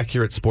almost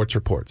accurate sports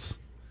reports.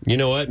 You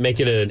know what?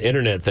 Make it an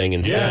internet thing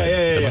instead.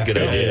 Yeah. That's a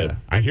good idea. Yeah.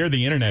 I hear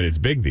the internet is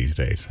big these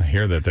days. I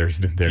hear that they're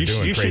doing crazy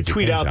things. You should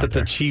tweet out that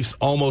there. the Chiefs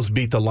almost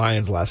beat the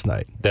Lions last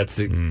night. That's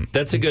a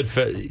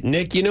good.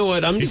 Nick, you know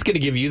what? I'm just going to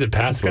give you the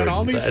password. Got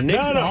all these,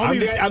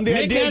 I'm the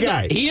idea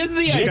guy. He is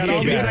the got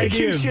all these idea guy.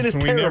 ideas. Shit is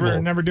we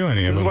terrible. never do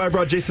any of them. This is why I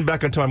brought Jason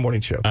back onto my morning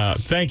show.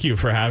 Thank you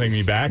for having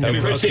me back. I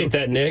appreciate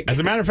that, Nick. As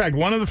a matter of fact,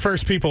 one of the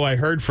first people I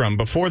heard from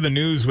before the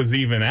news was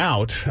even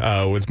out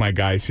was my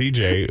guy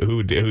CJ,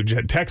 who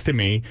texted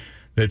me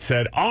that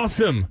said,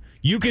 "Awesome,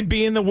 you can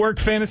be in the Work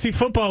Fantasy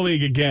Football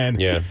League again."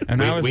 Yeah,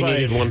 and I was we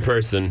needed one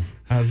person.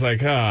 I was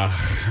like, I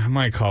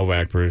might call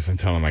back Bruce and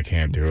tell him I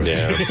can't do it.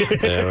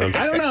 Yeah.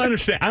 I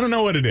don't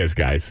know what it is,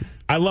 guys.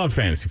 I love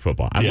fantasy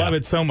football. I love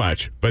it so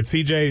much. But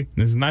CJ,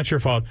 this is not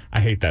your fault.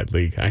 I hate that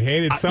league. I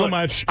hate it so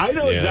much. I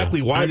know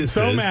exactly why I'm this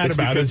so is. mad it's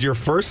about because it. your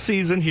first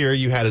season here,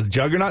 you had a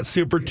juggernaut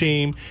super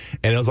team,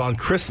 and it was on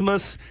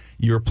Christmas.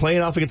 You were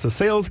playing off against a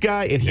sales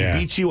guy, and he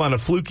beat you on a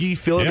fluky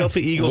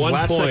Philadelphia Eagles 1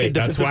 last point. second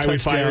defensive touchdown.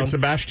 That's why we fired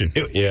Sebastian.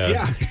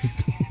 Yeah,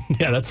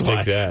 that's why.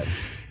 Take that.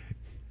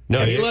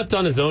 No, he left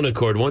on his own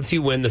accord. Once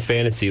you win the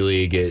fantasy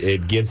league,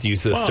 it gives you a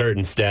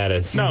certain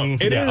status. No,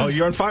 it is. Oh,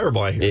 you're on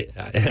Fireball, I hear.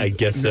 I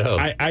guess so.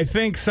 I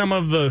think some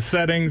of the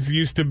settings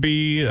used to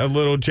be a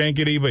little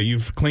jankety, but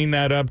you've cleaned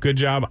that up. Good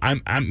job.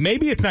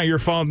 Maybe it's not your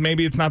fault.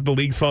 Maybe it's not the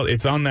league's fault.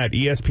 It's on that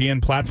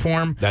ESPN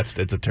platform. It's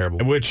a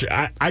terrible. Which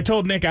I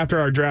told Nick after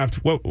our draft.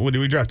 What did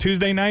we draft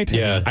Tuesday night?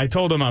 Yeah. I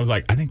told him, I was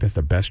like, I think that's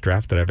the best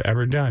draft that I've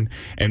ever done.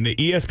 And the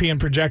ESPN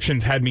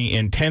projections had me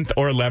in 10th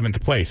or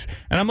 11th place.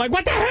 And I'm like,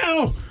 what the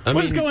hell?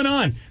 What's going going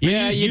on?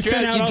 Yeah, you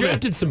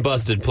drafted some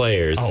busted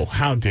players. Oh,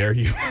 how dare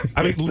you?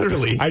 I mean,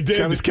 literally. I did.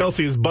 Travis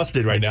Kelce is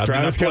busted right now.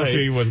 Travis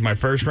Kelce was my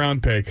first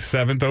round pick,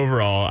 7th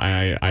overall.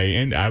 I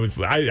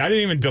didn't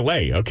even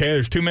delay. Okay,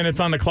 there's 2 minutes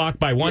on the clock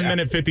by 1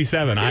 minute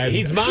 57.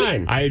 He's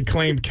mine. I had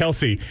claimed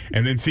Kelce,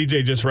 and then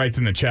CJ just writes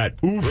in the chat,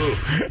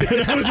 "Oof."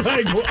 And I was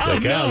like, "Oh,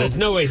 no." There's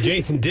no way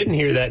Jason didn't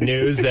hear that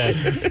news.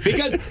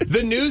 Because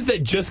the news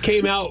that just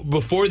came out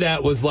before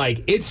that was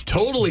like, it's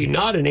totally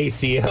not an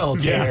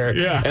ACL tear.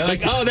 Yeah. And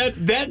like, oh,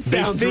 that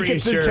sounds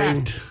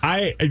reassuring.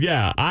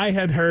 I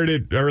had heard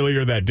it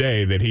earlier that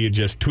day that he had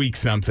just tweaked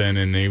something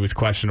and he was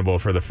questionable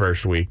for the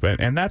first week.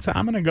 I'm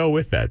going to go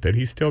with that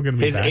he's still going to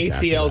be his back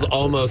ACL's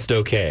almost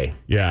okay.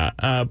 Yeah.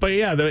 But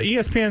yeah, the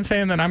ESPN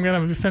saying that I'm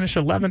going to finish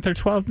 11th or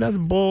 12th, that's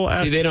bull.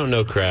 See, they don't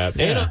know crap.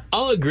 Yeah. And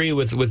I'll agree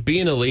with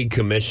being a league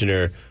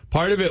commissioner.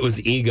 Part of it was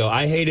ego.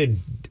 I hated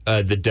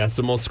the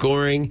decimal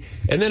scoring,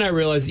 and then I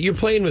realized you're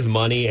playing with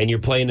money and you're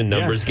playing a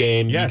numbers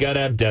game. Yes. You got to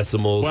have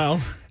decimals. Well,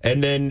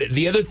 and then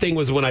the other thing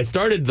was when I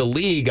started the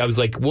league, I was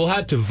like, we'll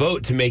have to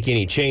vote to make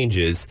any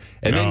changes.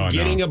 And then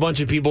getting a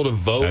bunch of people to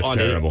vote on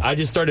terrible. it, I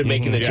just started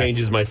making the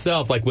changes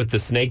myself. Like with the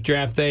snake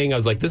draft thing, I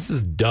was like, this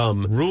is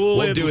dumb.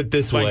 We'll do it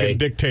this like way. Like a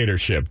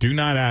dictatorship. Do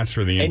not ask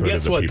for the input And guess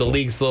of the what? people. The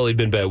league's slowly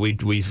been better.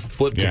 We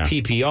flipped to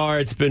PPR.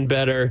 It's been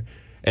better.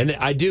 And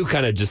I do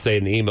kind of just say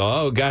in the email,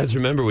 oh, guys,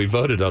 remember we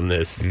voted on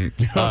this to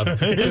pay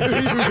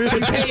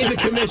the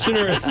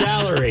commissioner a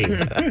salary.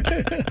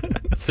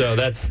 So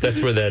that's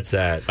where that's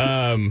at.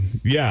 I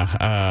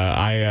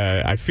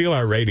feel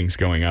our ratings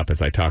going up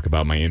as I talk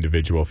about my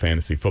individual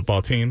fantasy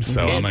football teams,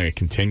 so I'm going to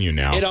continue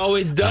now. It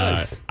always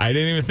does. I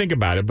didn't even think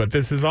about it, but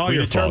this is all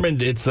your fault. We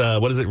determined it's,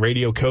 what is it,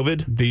 Radio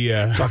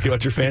COVID? Talking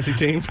about your fantasy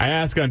team? I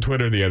asked on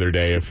Twitter the other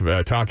day if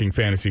talking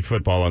fantasy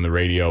football on the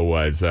radio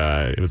was,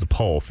 it was a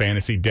poll,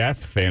 fantasy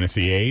death,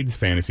 fantasy AIDS,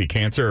 fantasy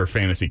cancer, or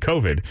fantasy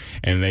COVID,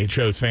 and they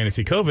chose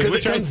fantasy COVID, because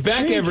which it comes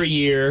back every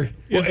year.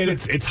 Well, and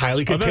it's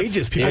highly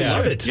contagious. People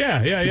love it.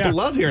 Yeah. People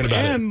love hearing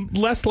about it. And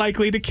less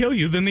likely to kill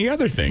you than the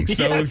other things.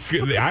 So I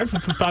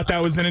thought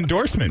that was an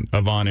endorsement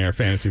of on-air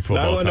fantasy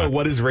football. I want to know,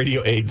 what is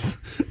Radio AIDS?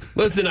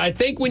 Listen, I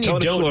think when you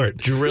don't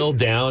drill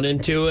down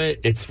into it,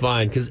 it's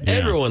fine, because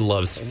everyone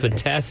loves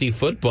fantasy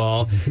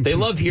football. They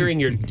love hearing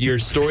your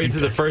stories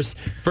of the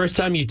first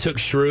time you took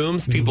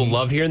shrooms. People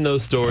love hearing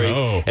those stories.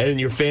 Oh. And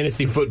your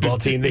fantasy football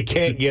team, they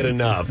can't get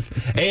enough.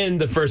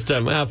 And the first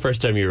time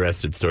you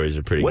arrested stories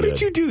are pretty good. What did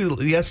you do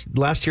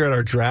last year at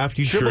our draft?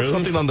 You dribbled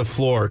something on the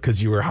floor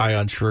because you were high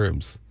on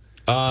shrooms.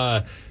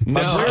 No.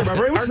 My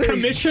brain was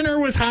commissioner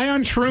was high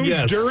on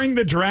shrooms during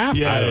the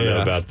draft. I don't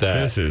know about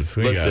that.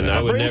 Listen,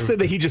 my brain said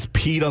that he just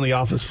peed on the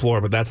office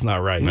floor, but that's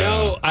not right.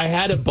 No, I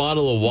had a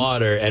bottle of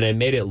water and I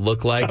made it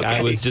look like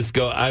I was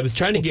I was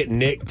trying to get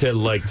Nick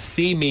to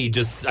see me.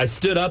 I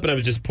stood up and I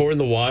was just pouring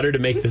the water to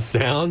make the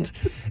sound,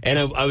 and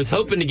I was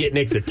hoping to get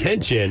Nick's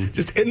attention.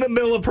 Just in the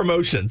middle of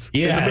promotions.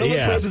 Yeah, in the middle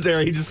of promotions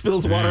area, he just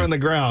spills water on the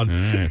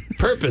ground.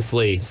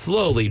 Purposely,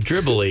 slowly,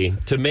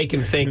 dribbly, to make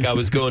him think I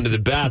was going to the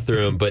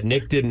bathroom, but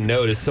Nick didn't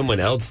notice, someone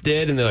else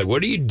did, and they're like,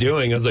 "What are you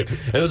doing?" I was like,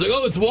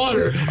 "Oh, it's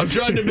water. I'm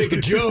trying to make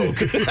a joke."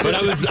 But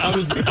I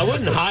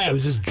wasn't high. I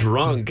was just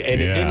drunk, and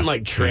it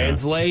didn't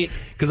translate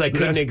because I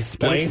couldn't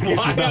explain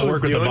why I was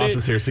work with the doing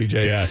bosses here,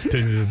 CJ. Yeah,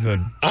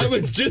 I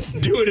was just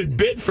doing a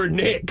bit for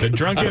Nick. The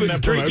drunk in the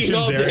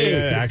promotions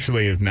area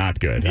actually is not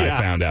good.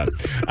 I found out.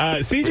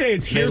 CJ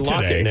is here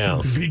today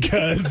now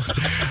because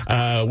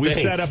we've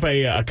set up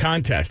a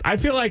contest. I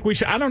feel like we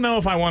should. I don't know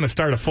if I want to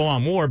start a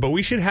full-on war, but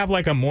we should have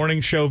like a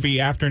morning show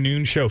v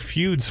afternoon show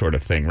feud sort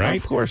of thing, right?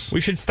 Of course. We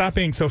should stop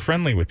being so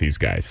friendly with these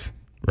guys,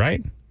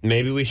 right?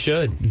 Maybe we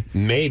should.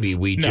 Maybe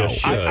we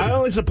just should. I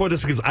only support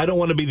this because I don't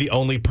want to be the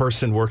only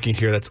person working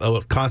here that's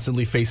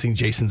constantly facing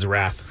Jason's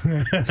wrath.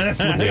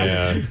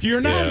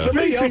 You're not.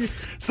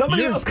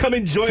 Somebody else come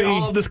enjoy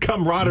all of this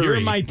camaraderie.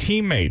 You're my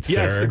teammates.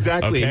 Yes, sir.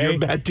 exactly. Okay? You're a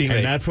bad teammate.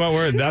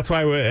 And that's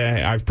why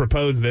I've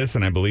proposed this,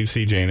 and I believe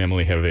CJ and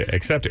Emily have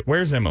accepted.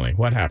 Where's Emily?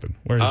 What happened?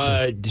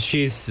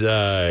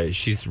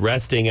 She's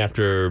resting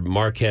after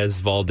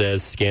Marquez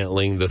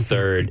Valdez-Scantling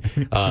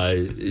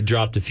III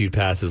dropped a few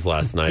passes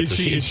last night.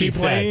 Is she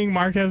playing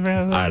Marquez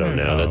Valdez? I don't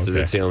know.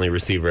 That's the only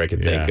receiver I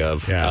can think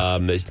of. Yeah.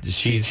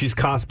 She's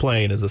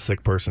cosplaying as a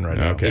sick person right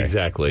now. Okay.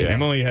 Exactly.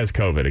 Emily has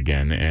COVID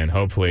again, and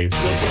hopefully.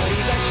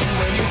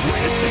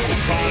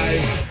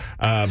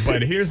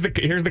 But here's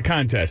the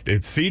contest.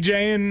 It's CJ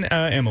and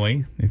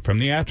Emily from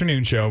the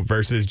afternoon show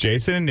versus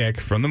Jason and Nick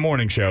from the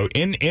morning show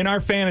in our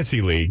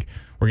fantasy league.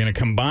 We're going to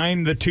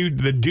combine the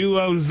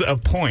duos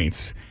of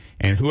points,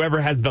 and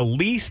whoever has the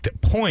least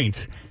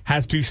points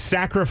has to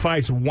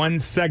sacrifice one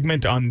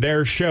segment on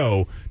their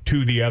show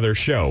to the other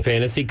show.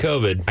 Fantasy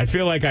COVID. I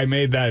feel like I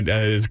made that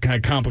as kind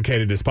of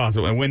complicated as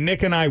possible. And when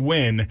Nick and I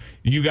win,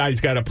 you guys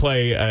got to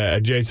play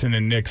a Jason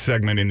and Nick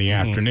segment in the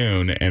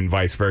afternoon, and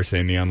vice versa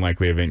in the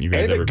unlikely event you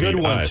guys ever beat us. And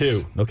a good one,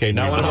 too. Okay,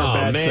 not one of our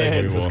bad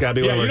segments. It's got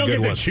to be one of our good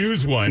ones. You don't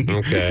get to choose one.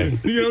 Okay.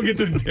 You don't get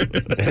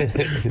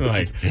to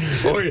like.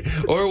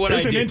 Or what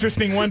There's an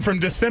interesting one from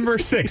December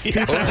 6th,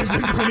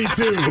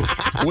 2022.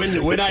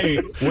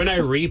 When I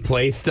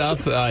replay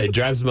stuff,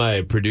 drives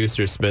my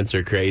producer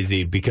Spencer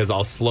crazy because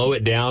I'll slow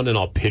it down and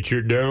I'll pitch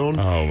it down.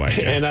 Oh my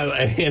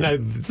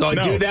god! So I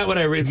do that when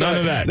I read. None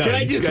of that.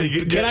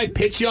 Can I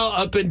pitch y'all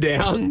up and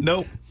down?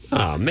 Nope.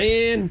 Oh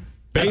man.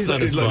 That's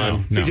not as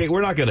fun. No. CJ,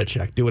 we're not going to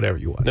check. Do whatever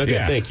you want. Okay,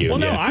 thank you. Well,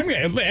 no,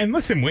 and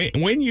listen,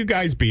 when you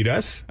guys beat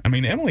us, I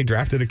mean, Emily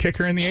drafted a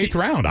kicker in the 8th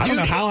round. I don't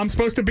know how I'm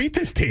supposed to beat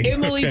this team.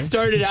 Emily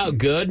started out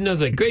good, and I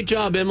was like, great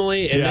job,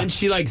 Emily. And then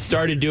she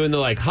started doing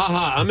the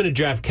haha, I'm going to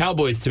draft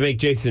Cowboys to make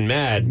Jason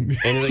mad.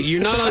 And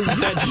you're not on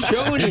that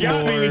show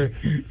anymore.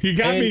 He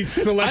got me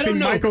selecting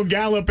Michael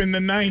Gallup in the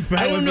 9th.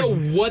 I don't know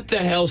what the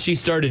hell she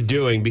started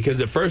doing because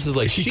at first it was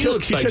like she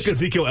took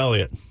Ezekiel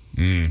Elliott.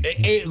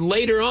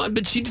 Later on,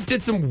 but she just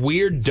did some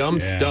weird,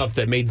 dumb stuff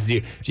that made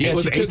zero. She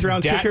was an 8th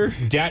round kicker.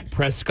 Dak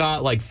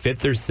Prescott,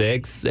 5th or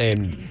 6th,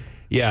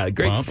 and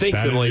great.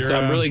 Thanks, Emily. So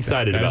I'm really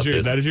excited about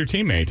this. That is your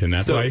teammate, and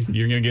that's why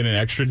you're going to get an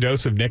extra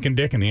dose of Nick and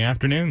Dick in the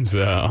afternoons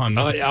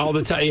all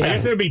the time. Yeah. I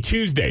guess it'll be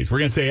Tuesdays. We're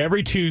going to say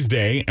every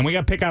Tuesday, and we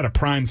got to pick out a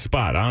prime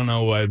spot. I don't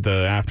know what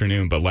the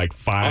afternoon, but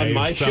 5 on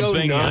my show,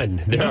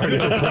 none. There are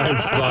no prime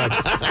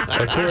spots,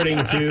 according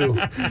to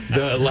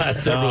the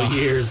last several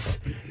years.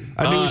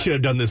 I knew we should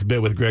have done this bit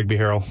with Greg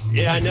Beharrell.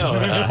 Yeah, I know.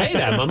 Hey,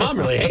 Dad, my mom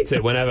really hates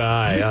it whenever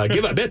I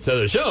give up bits of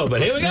the show,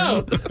 but here we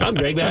go. I'm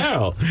Greg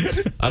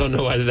Beharrell. I don't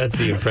know why that's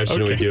the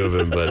impression we do of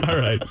him, but all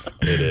right,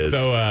 it is.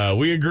 So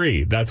we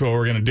agree. That's what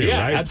we're going to do,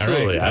 right?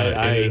 Absolutely. Right.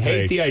 I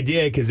hate the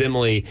idea because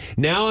Emily,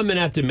 now I'm going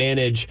to have to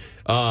manage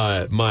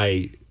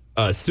my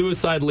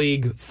Suicide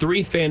League,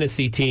 3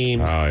 fantasy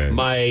teams,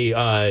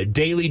 my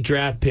daily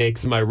draft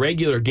picks, my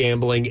regular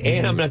gambling,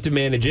 and I'm going to have to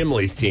manage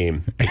Emily's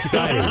team.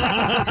 Exciting.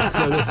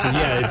 So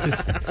it's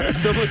just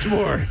so much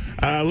more.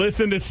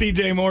 Listen to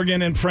CJ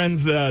Morgan and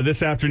friends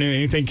this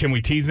afternoon. Can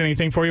we tease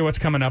anything for you? What's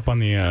coming up on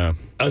the...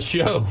 A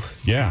show.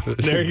 Yeah.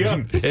 There you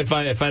go. If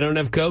I don't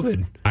have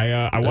COVID.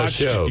 I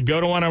watched... Go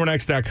to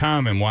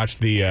oneovernext.com and watch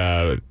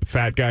the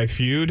Fat Guy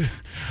Feud.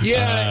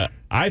 Yeah.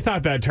 I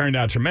thought that turned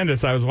out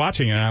tremendous. I was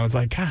watching it, and I was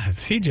like, God,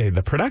 CJ,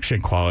 the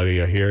production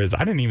quality here is... I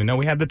didn't even know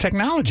we had the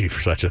technology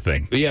for such a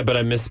thing. Yeah, but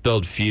I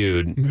misspelled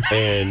feud.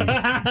 And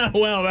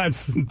well,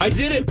 that's... I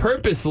did it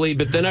purposely,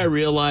 but then I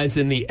realized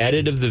in the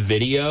edit of the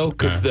video,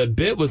 because the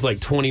bit was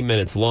 20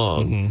 minutes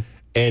long,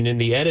 and in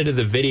the edit of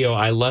the video,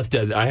 I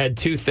had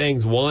 2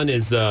 things. One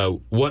is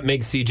what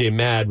makes CJ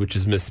mad, which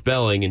is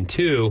misspelling, and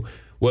 2...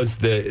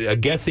 was a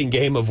guessing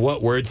game of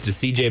what words does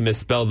CJ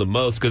misspell the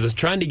most, because I was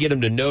trying to get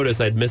him to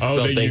notice I'd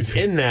misspelled things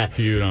in that,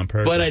 on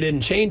purpose. But I didn't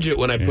change it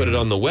when I put it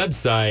on the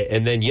website,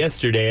 and then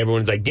yesterday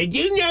everyone's like, did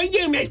you know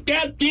you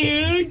misspelled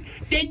dude?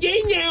 Did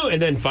you know? And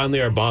then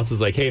finally our boss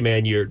was like, hey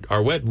man,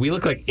 we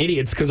look like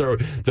idiots because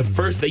the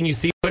first thing you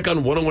see click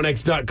on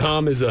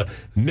 101x.com is a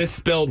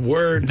misspelled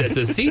word that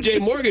says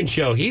CJ Morgan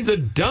Show. He's a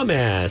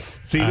dumbass.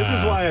 See, this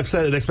is why I've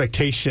set an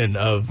expectation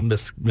of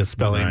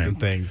misspellings and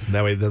things.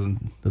 That way it doesn't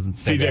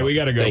stand CJ, out. we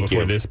got to go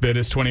before this bit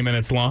is 20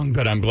 minutes long,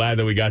 but I'm glad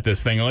that we got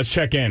this thing. Let's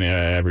check in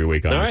every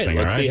week on this thing.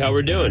 Let's see how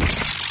we're doing.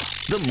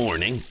 The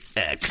Morning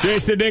X.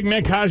 Jason, Dick,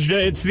 Nick,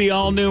 Hajda, it's the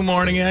all-new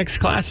Morning X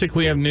Classic.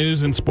 We have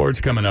news and sports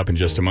coming up in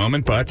just a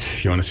moment, but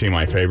if you want to see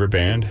my favorite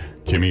band,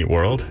 Jimmy Eat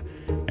World,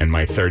 and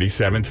my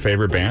 37th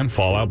favorite band,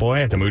 Fall Out Boy,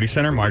 at the Moody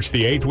Center, March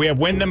the 8th. We have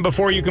Win Them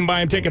Before You Can Buy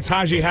Them tickets.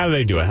 Haji, how do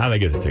they do it? How do they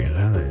get the tickets?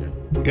 How do they do it?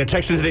 You got to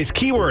text in today's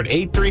keyword,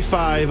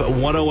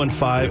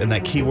 835-1015, and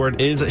that keyword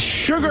is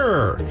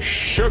sugar.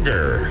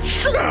 Sugar.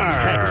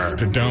 Text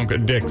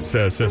Dick's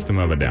System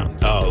of a Down.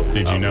 Oh.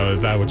 Did you know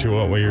that what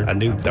you're... I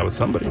knew that was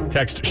somebody.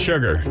 Text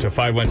sugar to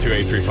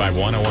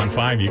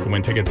 512-835-1015. You can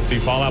win tickets to see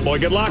Fall Out Boy.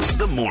 Good luck.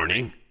 The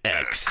Morning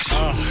X.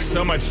 Oh,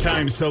 so much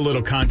time, so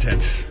little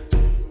content.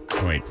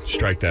 Wait,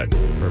 strike that.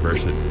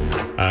 Reverse it.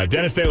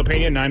 Dennis De La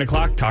Pena, 9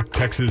 o'clock. Talk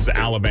Texas,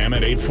 Alabama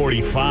at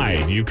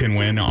 8:45. You can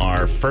win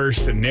our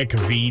first Nick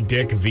v.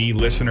 Dick v.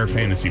 Listener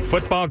Fantasy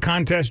Football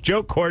Contest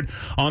joke court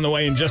on the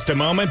way in just a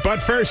moment.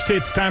 But first,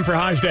 it's time for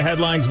Hajda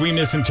Headlines. We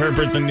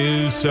misinterpret the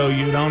news so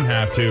you don't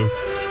have to.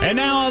 And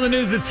now all the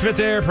news that's fit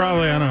to air,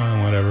 probably, I don't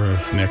know, whatever.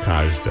 It's Nick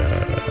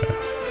Hajda.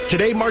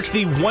 Today marks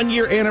the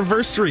 1-year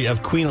anniversary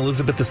of Queen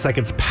Elizabeth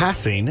II's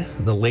passing,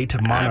 the late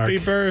monarch.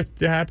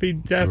 Happy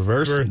death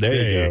birthday.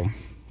 There you go.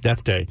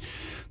 Death Day.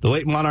 The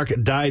late monarch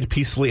died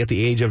peacefully at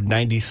the age of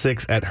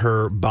 96 at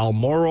her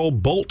Balmoral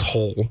bolt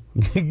hole.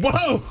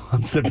 Whoa!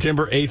 On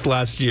September 8th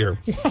last year.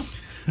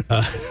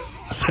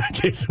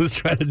 Jason was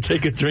trying to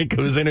take a drink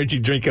of his energy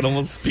drink and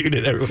almost spewed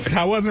it everywhere.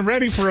 I wasn't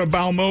ready for a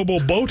Balmoral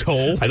boat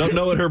hole. I don't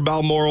know what her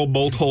Balmoral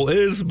bolt hole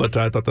is, but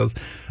I thought that was...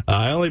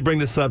 I only bring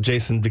this up,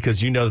 Jason,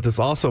 because you know that this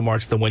also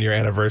marks the 1-year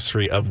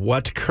anniversary of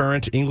what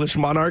current English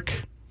monarch?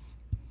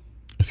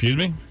 Excuse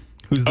me?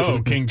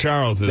 King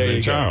Charles is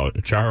in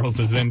charge. Charles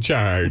is in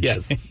charge.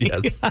 Yes.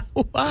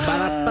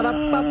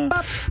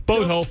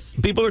 Boat hole.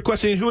 People are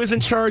questioning who is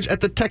in charge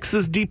at the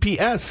Texas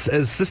DPS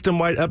as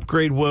system-wide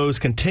upgrade woes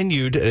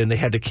continued, and they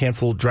had to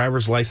cancel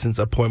driver's license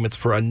appointments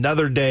for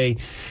another day.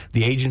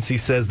 The agency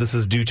says this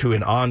is due to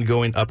an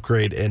ongoing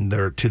upgrade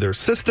to their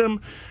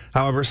system.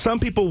 However, some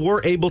people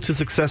were able to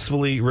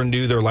successfully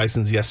renew their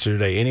license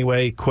yesterday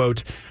anyway.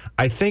 Quote,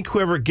 I think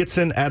whoever gets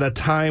in at a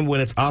time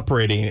when it's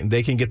operating,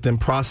 they can get them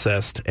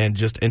processed and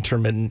just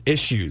intermittent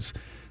issues,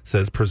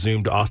 says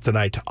presumed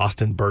Austinite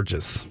Austin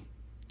Burgess,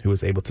 who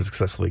was able to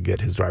successfully get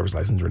his driver's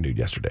license renewed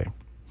yesterday.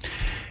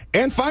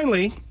 And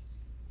finally,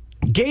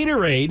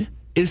 Gatorade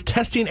is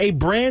testing a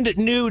brand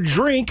new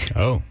drink.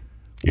 Oh.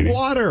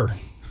 Water.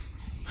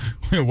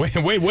 Wait,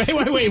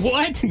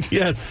 what?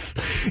 Yes.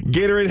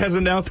 Gatorade has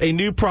announced a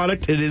new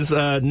product. It is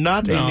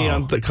not a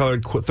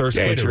neon-colored thirst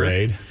quencher.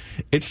 Gatorade.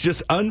 It's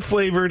just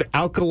unflavored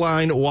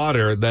alkaline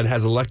water that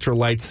has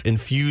electrolytes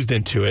infused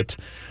into it.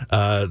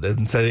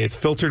 It's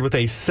filtered with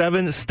a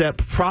 7-step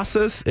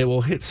process. It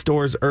will hit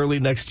stores early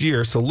next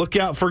year, so look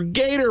out for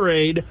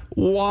Gatorade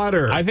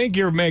water. I think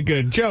you're making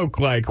a joke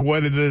like,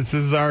 what is this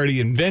is already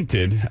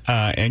invented.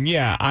 And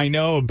yeah, I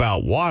know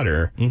about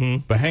water,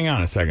 but hang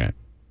on a second.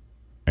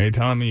 Are you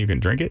telling me you can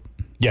drink it?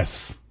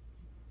 Yes.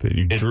 But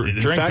you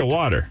drink fact, the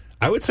water.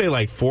 I would say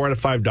like 4 out of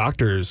 5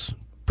 doctors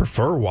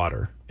prefer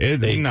water.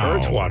 They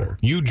encourage water.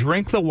 You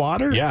drink the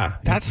water? Yeah.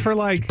 That's for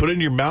like... Put it in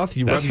your mouth.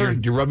 You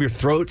rub your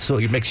throat so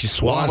it makes you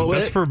swallow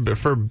it. That's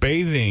for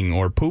bathing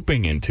or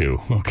pooping into,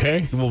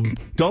 okay? Well,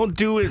 don't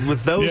do it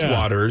with those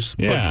waters.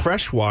 Yeah. But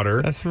fresh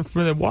water. That's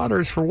for the water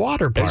is for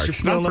water parks.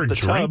 It's not for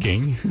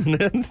drinking.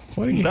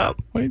 What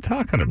are you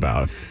talking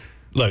about?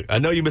 Look, I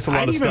know you missed a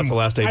lot of stuff the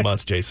last 8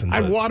 months, Jason. I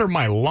water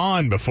my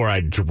lawn before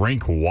I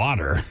drink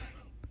water.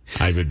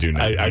 I would do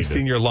not. I've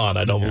seen your lawn.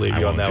 I don't believe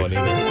you on that one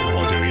either. I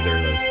won't do either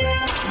of those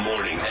things.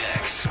 Morning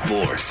X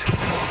Sports.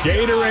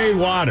 Gatorade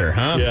water,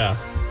 huh? Yeah.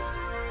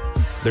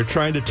 They're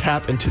trying to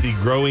tap into the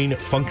growing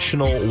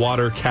functional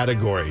water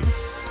category,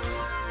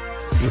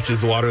 which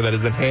is water that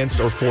is enhanced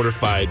or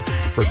fortified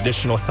for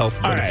additional health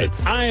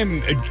benefits. All right. I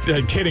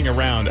am kidding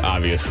around,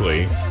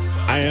 obviously.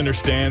 I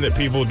understand that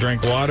people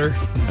drink water.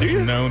 It's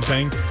a known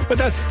thing. But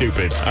that's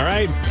stupid, all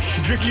right?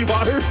 Drinking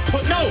water?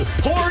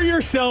 Pour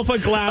yourself a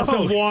glass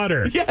of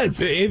water. Yes.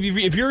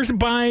 If you're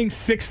buying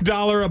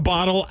 $6 a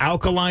bottle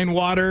alkaline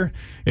water,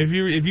 if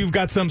you've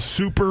got some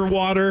super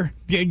water,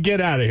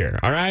 get out of here,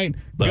 all right?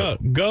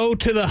 Go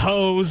to the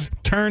hose,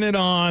 turn it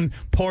on,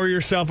 pour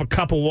yourself a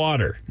cup of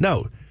water.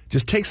 No.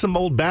 Just take some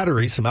old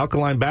batteries, some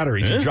alkaline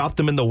batteries, you drop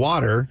them in the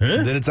water,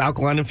 and then it's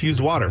alkaline-infused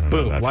water.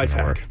 Boom, life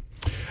hack.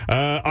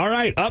 All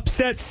right,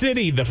 Upset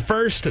City, the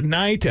first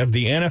night of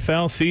the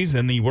NFL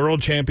season, the world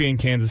champion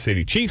Kansas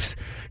City Chiefs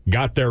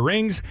got their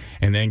rings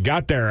and then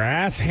got their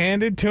ass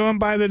handed to them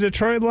by the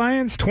Detroit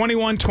Lions.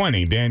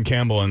 21-20. Dan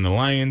Campbell and the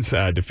Lions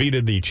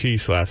defeated the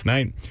Chiefs last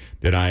night.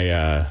 Did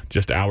I,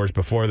 just hours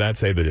before that,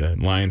 say the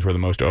Lions were the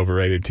most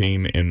overrated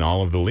team in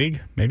all of the league?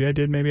 Maybe I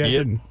did, maybe I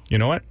didn't. You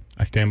know what?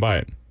 I stand by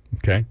it,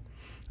 okay?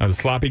 That was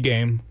a sloppy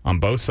game on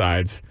both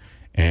sides.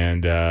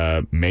 And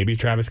maybe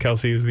Travis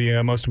Kelce is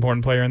the most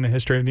important player in the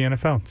history of the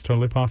NFL. It's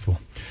totally possible.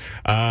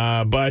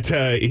 But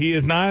he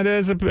is not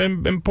as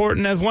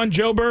important as one.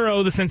 Joe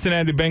Burrow. The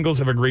Cincinnati Bengals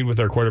have agreed with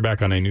their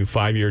quarterback on a new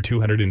 5-year,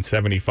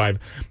 $275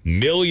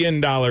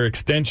 million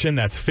extension.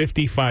 That's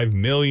 $55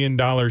 million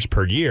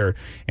per year.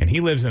 And he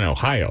lives in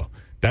Ohio.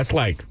 That's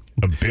like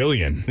 $1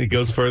 billion. It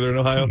goes further in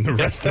Ohio. The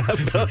rest of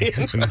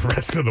the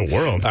rest of the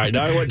world. All right,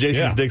 now I want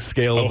Jason's Dick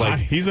scale of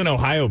he's an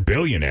Ohio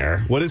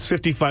billionaire. What is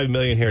 $55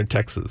 million here in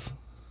Texas?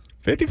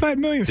 $55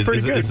 million is pretty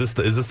good. Is this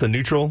the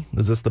neutral?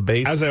 Is this the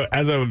base? As a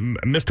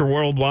Mr.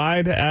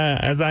 Worldwide,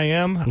 as I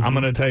am, I'm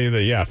going to tell you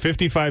that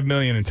 $55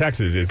 million in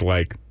Texas is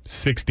like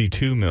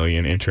 $62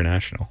 million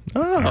international.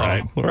 Oh, all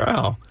right.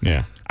 Wow.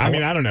 Yeah. I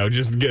mean, I don't know.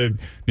 Just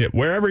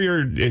wherever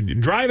you're,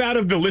 drive out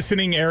of the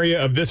listening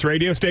area of this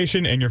radio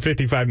station, and your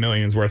 $55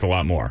 million is worth a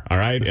lot more. All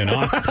right, in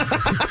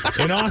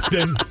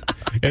Austin,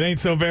 it ain't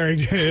so very.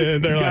 They're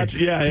gotcha. like,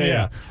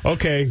 yeah.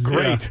 Okay,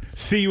 great. Yeah.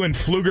 See you in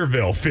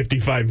Pflugerville,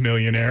 $55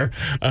 millionaire.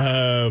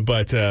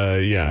 But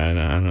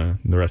and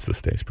the rest of the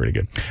state's pretty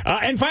good.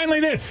 And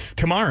finally,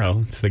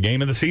 tomorrow, it's the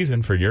game of the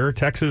season for your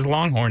Texas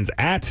Longhorns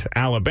at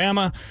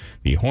Alabama.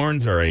 The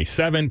Horns are a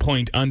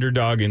 7-point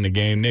underdog in the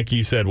game. Nick,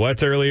 you said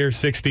what earlier?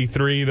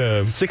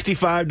 65-32.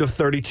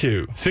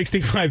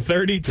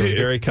 65-32.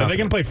 Very confident. Are they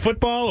going to play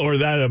football or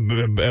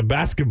that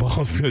basketball?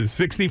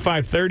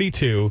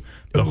 65-32.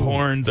 The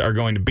Horns are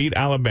going to beat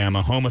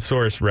Alabama,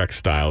 Homosaurus Rex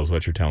style, is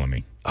what you're telling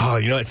me. Oh,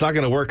 it's not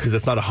going to work because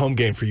it's not a home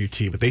game for UT,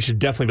 but they should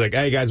definitely be like,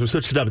 hey, guys, we're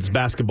switching it up. It's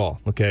basketball,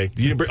 okay?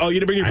 You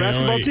didn't bring your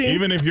basketball team?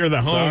 Even if you're the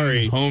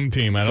home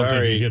team, I don't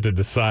think you get to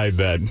decide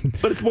that.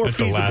 But it's more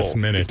feasible. The last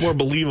minute. It's more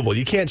believable.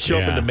 You can't show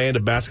up and demand a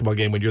basketball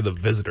game when you're the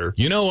visitor.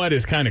 You know what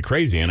is kind of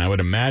crazy, and I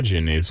would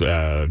imagine is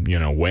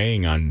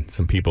weighing on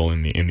some people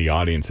in the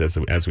audience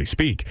as we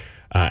speak.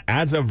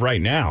 As of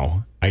right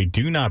now, I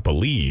do not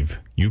believe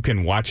you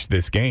can watch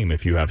this game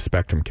if you have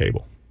Spectrum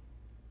cable.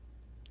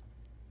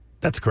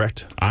 That's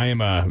correct. I am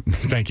a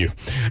thank you.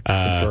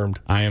 Confirmed.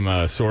 I am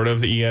a sort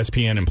of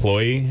ESPN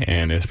employee,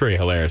 and it's pretty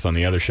hilarious. On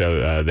the other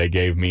show, they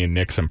gave me and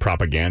Nick some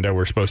propaganda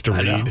we're supposed to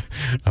read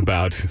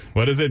about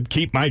what is it?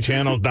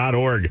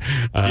 KeepMyChannels.org.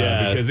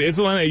 Because it's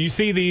one that you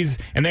see these,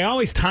 and they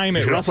always time it.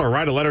 You can also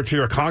write a letter to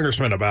your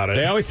congressman about it.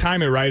 They always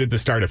time it right at the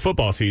start of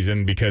football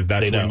season because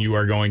that's when you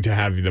are going to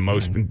have the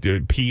most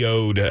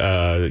PO'd,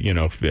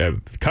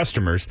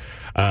 customers.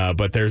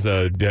 But there's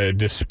a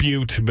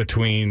dispute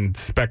between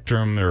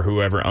Spectrum or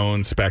whoever owns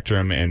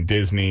Spectrum and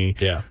Disney,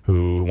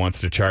 who wants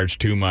to charge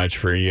too much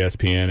for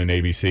ESPN and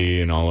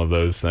ABC and all of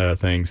those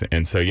things.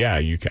 And so,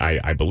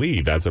 I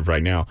believe as of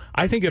right now,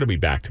 I think it'll be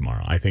back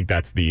tomorrow. I think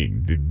that's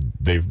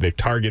they've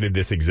targeted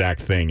this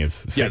exact thing as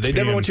 6 they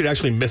never want you to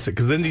actually miss it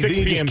because then you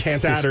just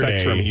cancel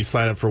Spectrum and you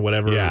sign up for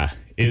whatever.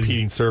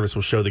 Competing service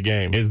will show the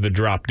game. Is the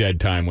drop dead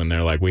time when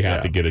they're like, we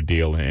have to get a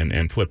deal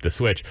and flip the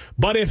switch.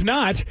 But if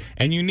not,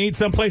 and you need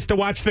someplace to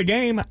watch the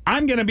game,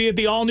 I'm going to be at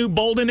the all-new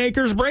Bolden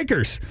Acres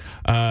Breakers.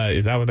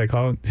 Is that what they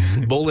call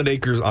it? Bolden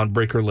Acres on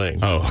Breaker Lane.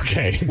 Oh,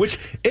 okay. Which,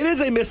 it is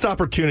a missed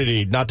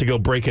opportunity not to go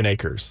Breaking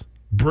Acres.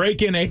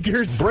 Breaking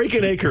Acres?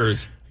 Breaking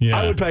Acres. Yeah.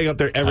 I would pay up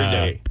there every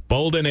day.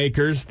 Bolden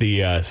Acres,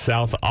 the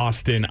South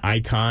Austin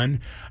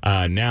icon,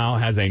 now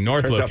has a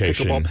north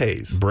location. Pickleball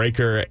pays.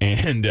 Breaker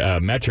and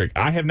Metric.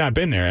 I have not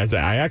been there, as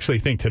I actually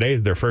think today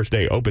is their first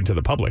day open to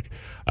the public.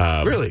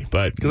 Really?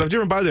 But because I've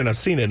driven by there and I've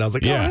seen it, and I was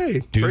like,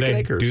 hey, Breaking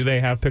Acres. Do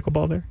they have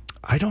pickleball there?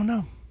 I don't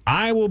know.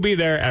 I will be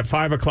there at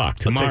 5 o'clock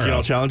tomorrow. Take you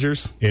all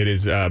challengers? It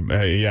is,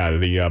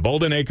 the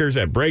Bolden Acres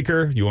at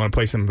Breaker. You want to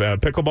play some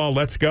pickleball?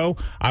 Let's go.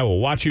 I will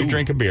watch you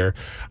drink a beer.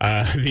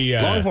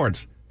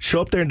 Longhorns. Show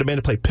up there and demand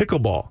to play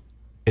pickleball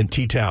in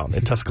T-Town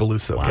in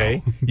Tuscaloosa,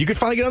 okay? You could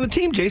finally get on the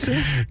team,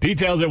 Jason.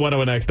 Details at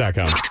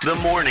 101x.com. The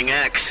Morning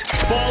X.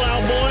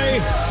 Fallout Boy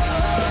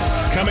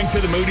coming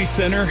to the Moody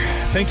Center.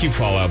 Thank you,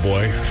 Fallout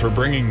Boy, for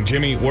bringing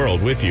Jimmy Eat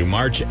World with you.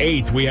 March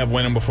 8th, we have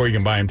Win 'em Before You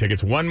Can Buy 'em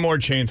tickets. One more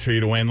chance for you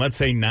to win. Let's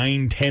say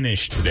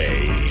 9:10-ish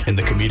today. In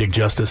the comedic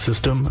justice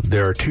system,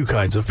 there are two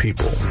kinds of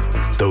people.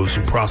 Those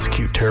who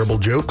prosecute terrible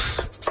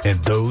jokes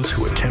and those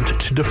who attempt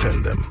to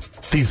defend them.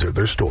 These are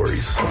their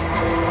stories.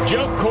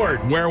 Joke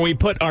Court, where we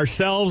put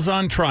ourselves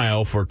on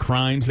trial for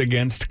crimes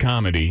against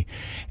comedy.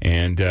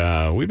 And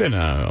we've been,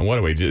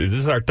 is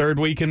this our third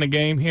week in the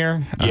game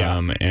here?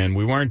 Yeah. And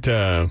we weren't,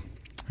 I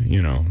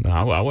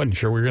wasn't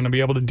sure we were going to be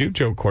able to do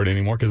Joke Court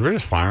anymore because we're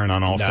just firing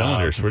on all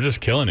cylinders. We're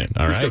just killing it,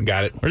 all right? Still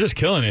got it. We're just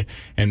killing it.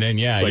 And then,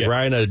 it's like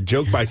riding a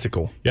joke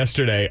bicycle.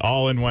 Yesterday,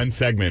 all in one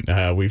segment,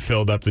 we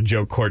filled up the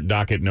Joke Court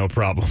docket, no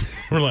problem.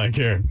 We're like,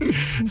 here.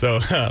 So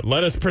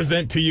let us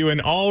present to you an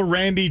all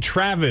Randy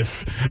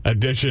Travis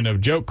edition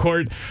of Joke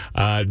Court.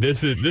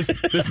 This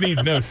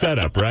needs no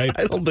setup, right?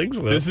 I don't think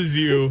so. This is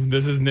you.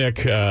 This is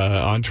Nick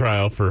on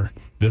trial for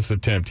this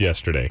attempt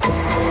yesterday.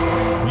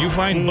 You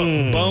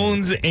find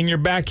bones in your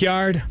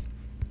backyard?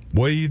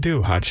 What do you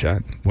do,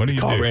 Hotshot? What do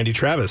you Call do? Randy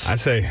Travis. I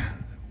say,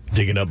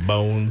 digging up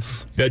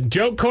bones. The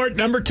Joke Court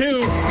number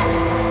 2.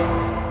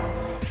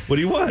 What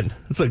do you want?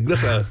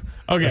 That's a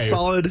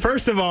solid.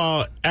 First of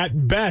all,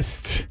 at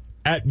best,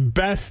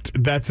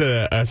 that's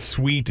a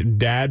sweet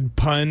dad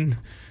pun.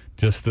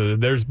 Just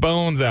there's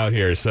bones out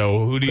here,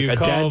 so who do you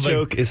call? A dad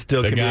joke is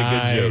still can be a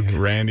good joke.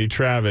 Randy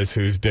Travis,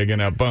 who's digging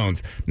up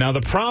bones. Now,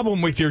 the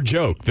problem with your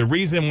joke, the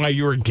reason why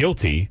you were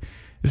guilty,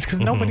 is because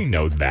nobody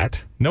knows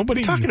that.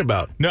 Nobody. What are you talking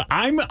about? No,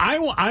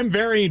 I'm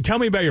very. Tell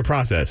me about your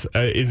process.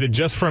 Is it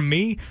just from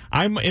me?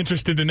 I'm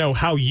interested to know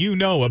how you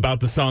know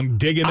about the song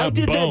 "Digging Up Bones."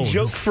 I did that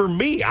joke for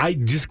me. I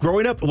just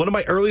growing up. One of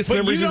my earliest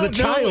memories as a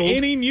child.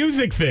 Any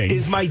music things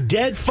is my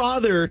dead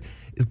father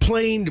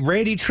playing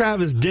Randy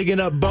Travis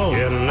 "Digging Up Bones."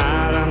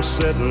 Tonight I'm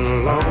sitting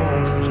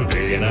alone,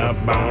 digging up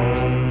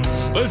bones.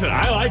 Listen,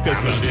 I like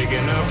this song.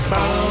 Digging up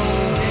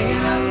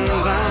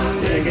bones,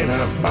 I'm digging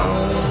up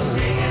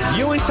bones.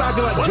 You always talk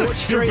about George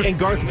Strait and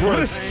Garth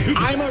Brooks.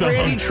 I'm a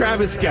Randy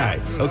Travis guy.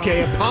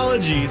 Okay,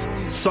 apologies.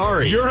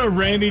 Sorry. You're a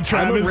Randy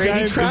Travis guy? I'm a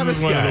Randy Travis this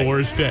is guy. one of the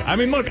worst days. I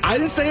mean, look. I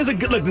didn't say it's a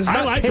good look. This is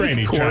not like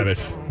Randy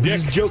Travis.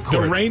 This is Joke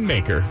Court. The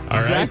Rainmaker. All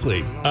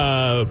exactly.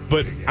 Right?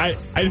 But I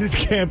just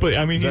can't believe.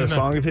 I mean, is that a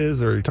song of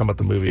his, or are you talking about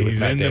the movie?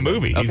 He's in the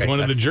movie. He's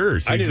one of the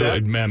jurors. I knew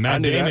that.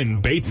 Matt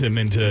Damon baits him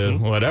into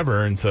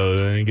whatever, and so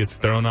then he gets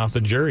thrown off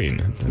the jury.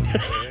 And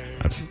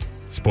that's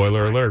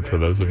spoiler alert for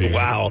those of you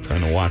trying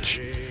to watch.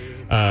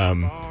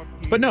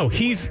 But no,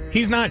 he's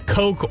not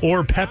Coke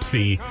or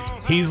Pepsi.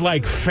 He's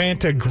like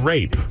Fanta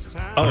grape.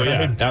 Oh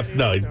yeah,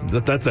 no,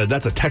 that's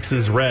a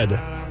Texas Red.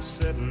 It's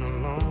a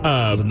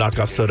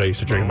knockoff soda I used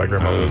to drink at my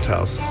grandmother's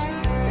house.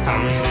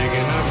 I'm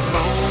digging up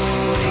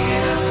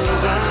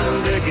bones.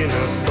 I'm digging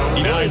up bones.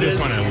 You know, I just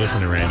want to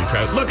listen to Randy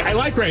Travis. Look, I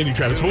like Randy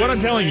Travis, but what I'm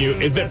telling you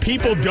is that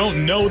people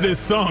don't know this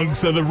song,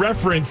 so the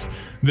reference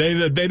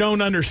They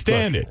don't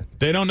understand it.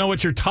 They don't know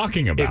what you're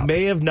talking about. It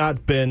may have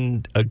not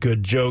been a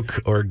good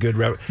joke or a good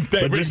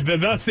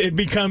thus it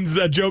becomes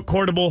a joke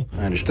quotable.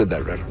 I understood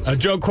that reference. A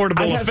joke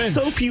quotable I have offense.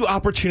 so few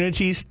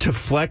opportunities to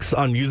flex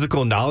on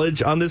musical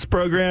knowledge on this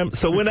program.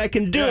 So when I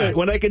can do it,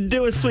 when I can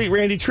do a sweet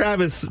Randy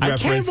Travis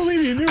reference, I can't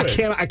believe you knew it.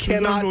 I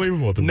cannot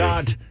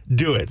not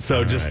do it.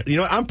 So just you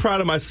know, I'm proud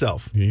of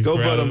myself. Go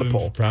vote on the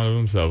poll. Proud of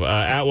himself.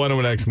 At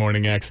 101X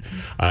Morning X,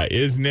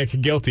 is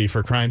Nick guilty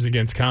for crimes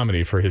against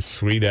comedy for his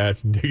sweet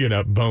ass digging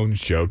up bones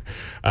joke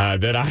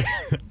that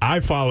I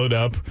followed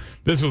up?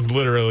 This was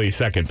literally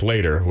seconds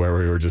later, where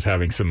we were just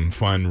having some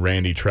fun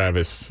Randy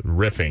Travis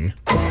riffing.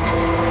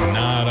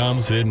 Tonight I'm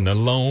sitting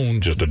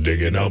alone, just a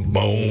digging up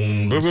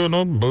bones. Digging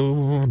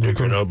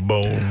up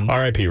bones.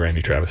 R.I.P.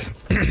 Randy Travis.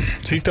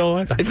 Is he still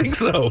alive? I think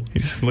so.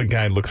 The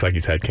guy looks like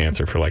he's had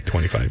cancer for like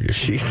 25 years.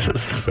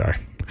 Jesus. Sorry.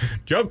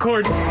 Joke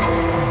cord.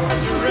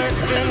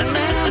 Resurrecting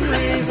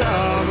memories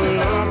of a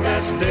love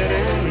that's dead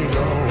and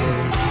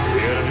gone.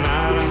 Here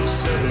tonight I'm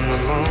sitting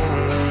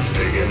alone,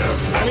 digging up.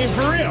 I mean,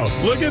 for real.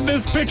 Look at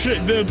this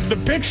picture. The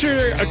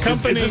picture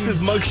accompanying. Is this his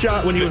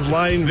mugshot when he was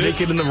lying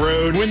naked in the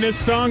road? When this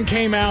song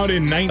came out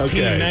in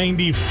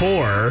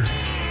 1994,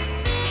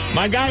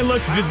 my guy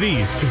looks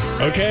diseased.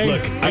 Okay.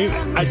 Look,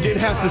 I did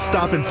have to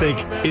stop and think: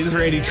 is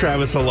Randy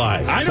Travis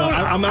alive? I don't.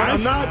 I'm not.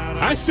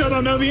 I still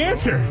don't know the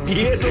answer.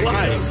 He is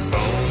alive.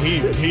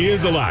 He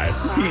is alive.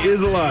 He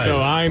is alive.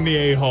 So I'm the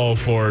a-hole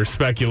for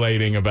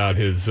speculating about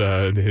his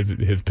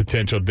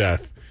potential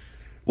death.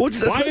 Well,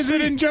 why is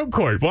it in joke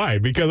court? Why?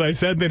 Because I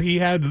said that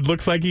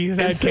looks like he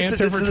had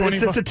cancer for 25 years.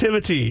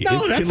 Sensitivity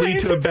can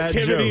lead to a bad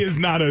joke. Insensitivity is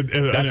not a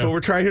that's what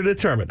we're trying to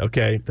determine,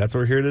 okay? That's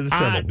what we're here to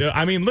determine.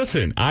 I mean,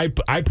 listen, I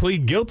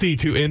plead guilty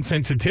to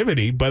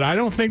insensitivity, but I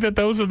don't think that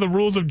those are the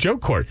rules of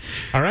joke court.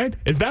 All right?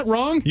 Is that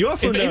wrong? You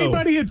also if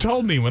anybody had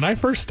told me when I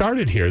first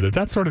started here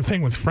that sort of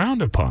thing was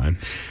frowned upon.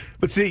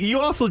 But see, you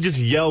also just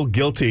yell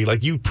guilty.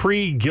 Like you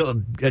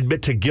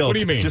admit to guilt. What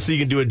do you mean? Just so you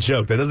can do a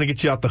joke. That doesn't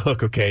get you off the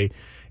hook, okay?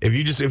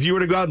 If you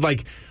were to go out and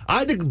like,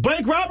 I did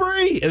bank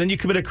robbery, and then you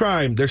commit a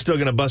crime, they're still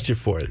going to bust you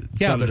for it.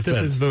 It's yeah, but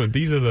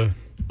these are the...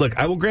 Look,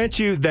 I will grant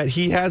you that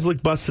he has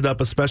looked busted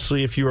up,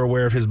 especially if you are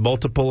aware of his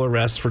multiple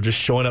arrests for just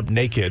showing up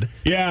naked.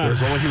 Yeah.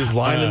 There's one where he was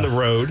lying in the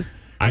road.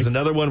 There's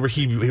another one where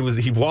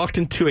he walked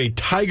into a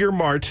Tiger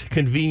Mart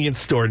convenience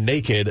store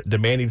naked,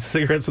 demanding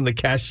cigarettes from the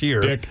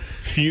cashier. Dick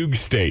Fugue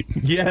state.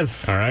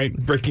 Yes. All right.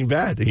 Breaking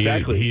Bad.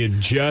 Exactly. He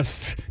had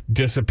just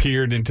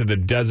disappeared into the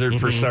desert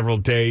for several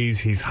days.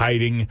 He's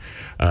hiding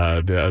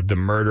the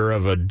murder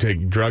of a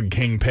drug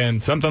kingpin,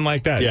 something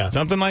like that. Yeah.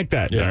 Something like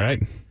that. Yeah. All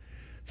right.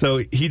 So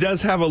he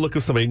does have a look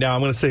of somebody. Now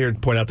I'm going to sit here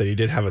and point out that he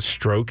did have a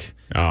stroke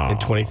in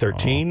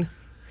 2013.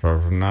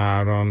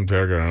 Not on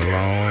digging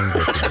alone,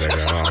 just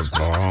digging up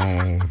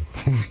bone.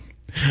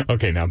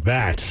 Okay, now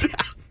that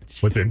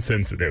was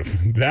insensitive.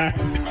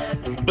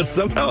 But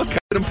somehow a kind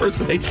of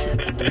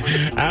impersonation.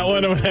 At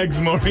 101X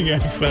Morning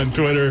X on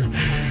Twitter.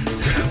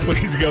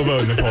 Please go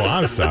vote in the poll.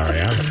 I'm sorry.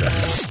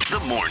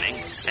 The Morning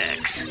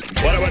X.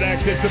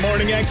 101X, it's the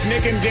Morning X.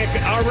 Nick and Dick.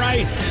 All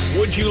right.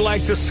 Would you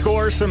like to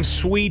score some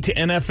sweet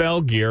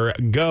NFL gear?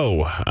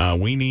 Go.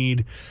 We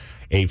need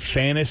a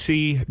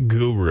fantasy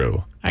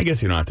guru. I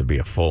guess you don't have to be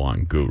a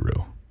full-on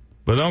guru.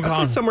 But don't call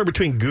us somewhere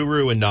between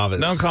guru and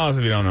novice. Don't call us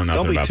if you don't know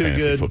nothing about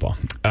fantasy football.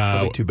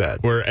 Don't be too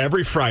bad. We're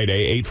every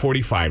Friday,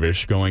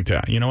 8:45-ish, going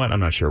to... You know what? I'm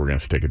not sure we're going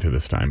to stick it to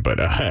this time.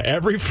 But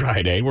every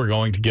Friday, we're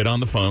going to get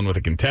on the phone with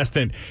a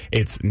contestant.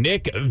 It's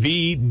Nick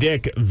v.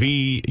 Dick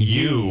v.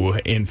 you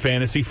in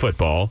fantasy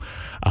football.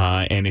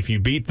 And if you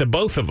beat the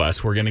both of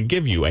us, we're going to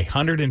give you a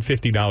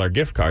 $150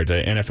 gift card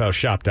to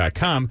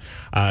NFLshop.com.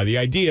 The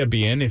idea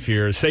being, if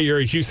you're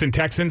a Houston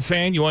Texans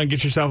fan, you want to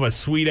get yourself a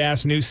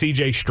sweet-ass new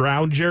C.J.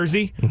 Stroud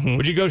jersey,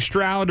 would you go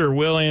Stroud or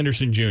Will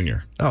Anderson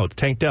Jr.? Oh, it's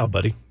Tank Dell,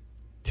 buddy.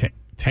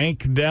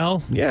 Tank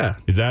Dell? Yeah.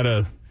 Is that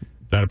a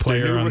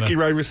player? The new rookie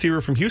wide receiver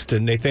from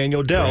Houston,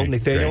 Nathaniel Dell.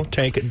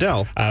 Tank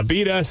Dell.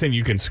 Beat us, and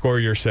you can score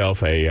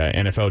yourself a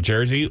NFL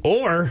jersey.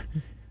 Or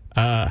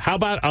how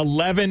about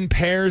 11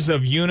 pairs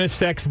of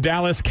unisex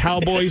Dallas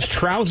Cowboys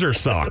trouser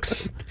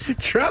socks?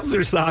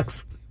 Trouser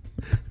socks?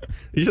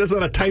 You sure that's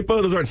not a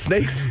typo? Those aren't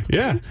snakes?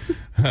 Yeah.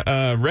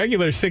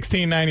 Regular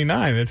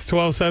 $16.99. It's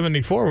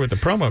 $12.74 with the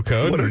promo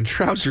code. What are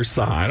trouser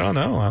socks? I don't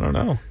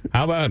know.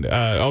 How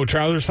about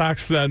trouser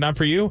socks? Not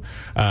for you.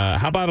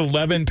 How about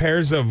 11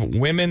 pairs of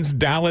women's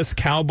Dallas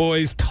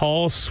Cowboys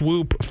tall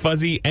swoop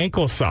fuzzy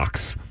ankle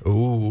socks?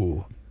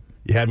 Ooh.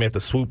 You had me at the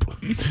swoop.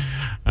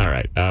 All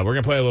right. We're going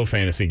to play a little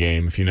fantasy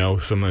game. If you know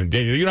some, you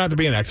don't have to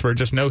be an expert.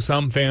 Just know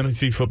some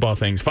fantasy football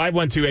things.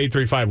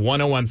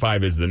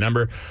 512-835-1015 is the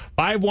number.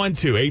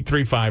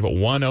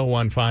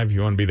 512-835-1015 if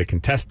you want to be the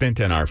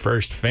contestant in our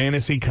first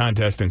fantasy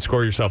contest and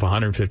score yourself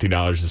 $150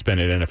 to spend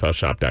at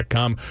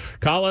NFLshop.com.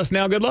 Call us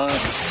now. Good luck.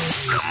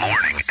 The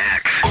Morning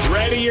X.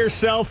 Ready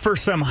yourself for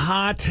some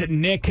hot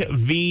Nick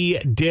v.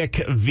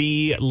 Dick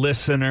v.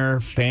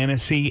 listener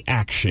fantasy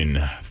action.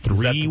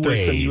 Three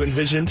ways you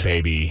envisioned,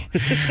 baby.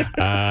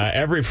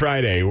 Every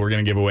Friday, we're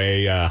going to give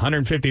away a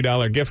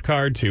 $150 gift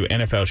card to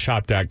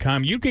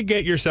NFLShop.com. You could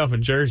get yourself a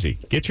jersey.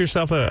 Get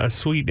yourself a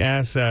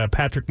sweet-ass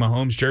Patrick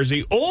Mahomes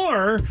jersey,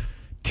 or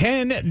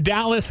 10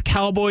 Dallas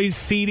Cowboys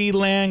CD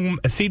Lamb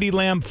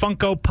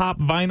Funko Pop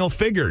vinyl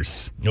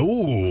figures.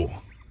 Ooh.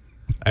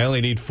 I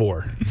only need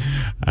 4.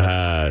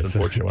 That's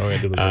unfortunate. Why don't we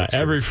do the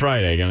every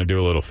Friday, going to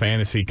do a little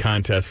fantasy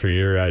contest for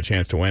your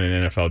chance to win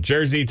an NFL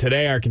jersey.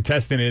 Today, our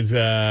contestant is,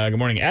 good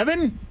morning,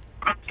 Evan.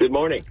 Good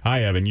morning.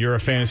 Hi, Evan. You're a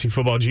fantasy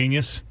football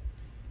genius?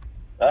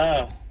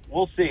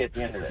 We'll see at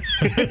the end of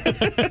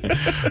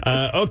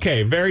this.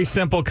 Okay, very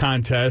simple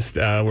contest.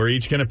 We're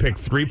each going to pick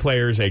 3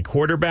 players, a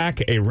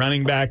quarterback, a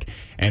running back,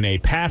 and a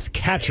pass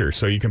catcher.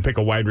 So you can pick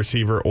a wide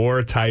receiver or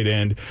a tight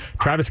end.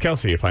 Travis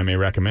Kelce, if I may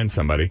recommend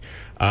somebody.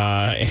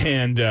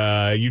 And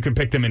you can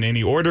pick them in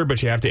any order,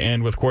 but you have to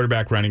end with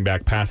quarterback, running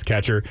back, pass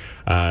catcher.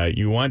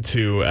 You want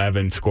to,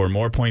 Evan, score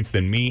more points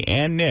than me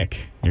and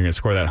Nick. You're going to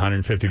score that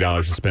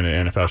 $150 to spend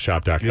at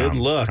NFLShop.com. Good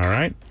luck. All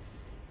right?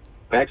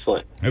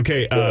 Excellent.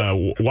 Okay,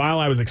 while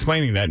I was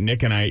explaining that,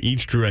 Nick and I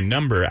each drew a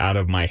number out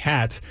of my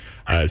hat.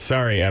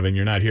 Sorry, Evan,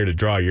 you're not here to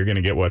draw. You're going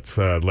to get what's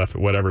left,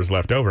 whatever's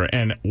left over.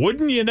 And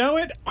wouldn't you know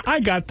it, I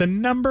got the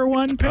number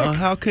 1 pick. Oh,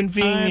 how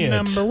convenient.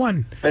 I'm number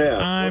 1. Yeah,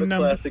 I'm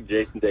classic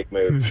Jason Dick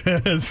move.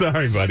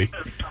 Sorry, buddy.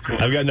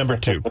 I've got number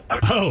 2.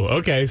 Oh,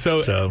 okay.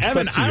 So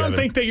Evan, I don't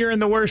think that you're in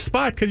the worst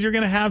spot because you're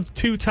going to have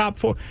 2 top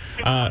 4.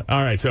 All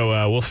right,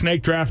 so we'll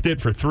snake draft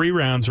it for 3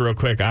 rounds real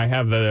quick. I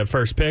have the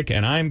first pick,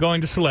 and I'm going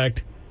to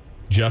select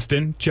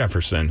Justin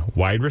Jefferson,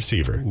 wide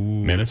receiver,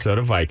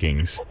 Minnesota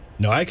Vikings.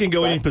 No, I can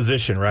go any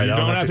position, right? You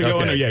don't have to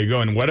go in. Yeah, you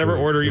go in whatever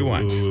order you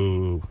want.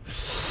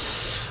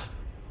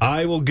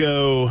 I will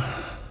go.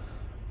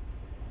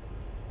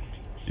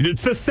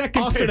 It's the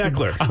second Austin pick.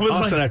 Eckler. I was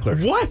Austin like,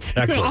 Eckler. What?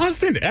 Eckler.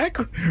 Austin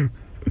Eckler?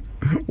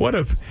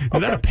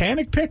 Is that a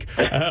panic pick?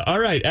 All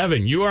right,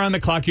 Evan, you are on the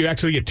clock. You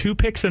actually get 2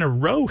 picks in a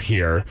row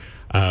here.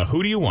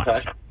 Who do you want?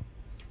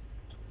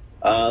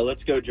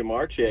 Let's go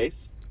Jamar Chase.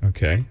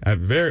 Okay,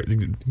 very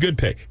good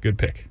pick. Good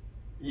pick.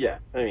 Yeah,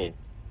 I mean,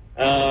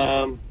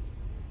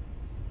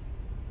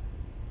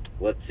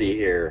 let's see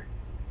here.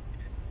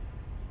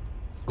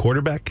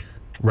 Quarterback,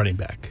 running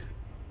back.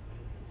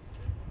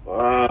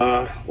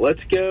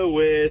 Let's go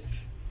with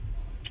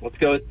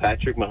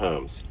Patrick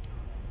Mahomes.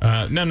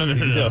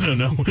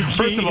 No.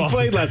 First of all, he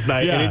played last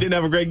night and he didn't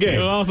have a great game. It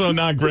was also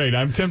not great.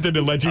 I'm tempted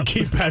to let you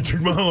keep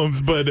Patrick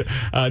Mahomes,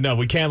 but no,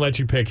 we can't let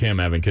you pick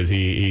him, Evan, because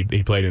he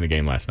played in the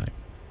game last night.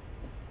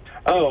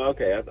 Oh,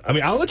 okay. I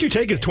mean, I'll let you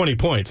take his 20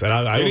 points.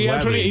 And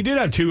he did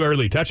have 2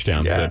 early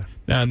touchdowns. Yeah.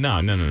 But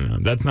no.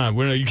 That's not.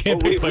 You can't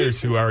pick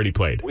players who already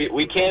played.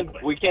 We can't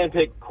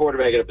pick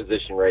quarterback at a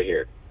position right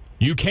here.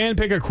 You can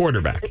pick a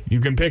quarterback. You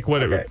can pick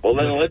whatever. Okay. Well,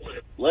 then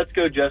let's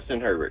go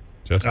Justin Herbert.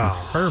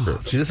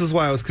 Herbert. See, this is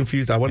why I was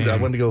confused. I wanted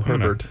to go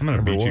Herbert. I'm going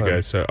to beat you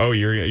guys. So,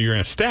 you're in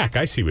a stack.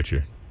 I see what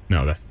you're.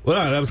 No, that. Well,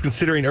 I was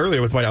considering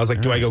earlier with I was like,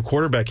 do I go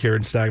quarterback here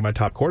and snag my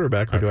top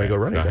quarterback, or do I go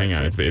running back? Hang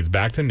on, it's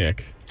back to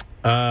Nick.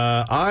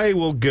 I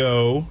will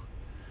go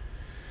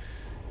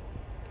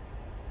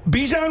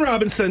Bijan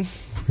Robinson.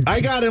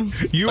 I got him.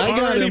 You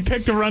already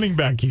picked a running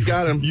back. You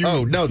got him.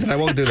 Oh, no, then I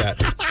won't do that.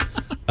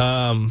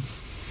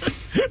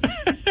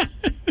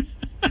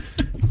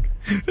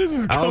 This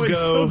is going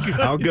so good.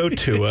 I'll go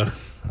Tua.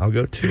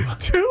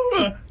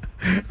 Tua?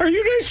 Are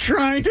you guys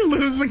trying to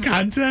lose the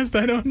contest?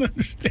 I don't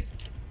understand.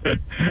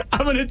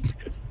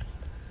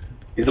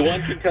 He's the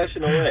 1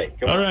 concussion away.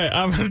 Come on. All right,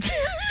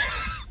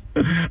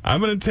 I'm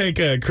gonna take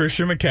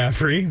Christian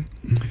McCaffrey,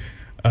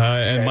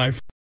 and my.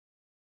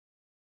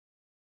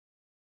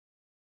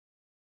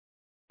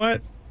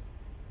 What?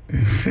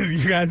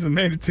 You guys have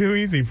made it too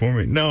easy for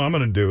me. No, I'm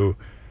gonna do.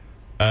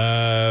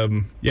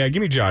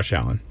 Give me Josh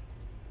Allen.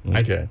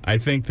 Okay. I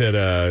think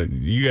that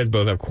you guys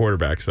both have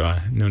quarterbacks, so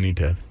no need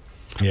to.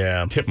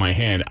 Tip my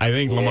hand. I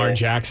think Lamar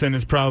Jackson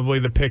is probably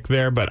the pick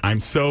there, but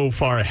I'm so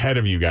far ahead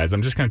of you guys.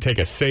 I'm just going to take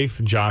a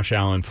safe Josh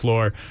Allen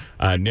floor.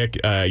 Nick,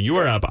 you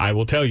are up. I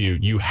will tell you,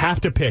 you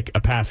have to pick a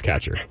pass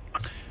catcher.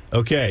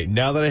 Okay,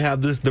 now that I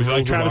have the rules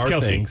like Travis of our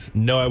Kelce? things,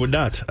 no, I would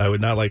not. I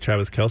would not like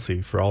Travis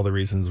Kelce for all the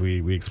reasons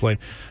we explained.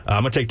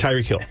 I'm going to take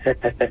Tyreek Hill.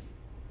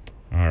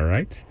 All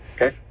right.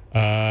 Okay.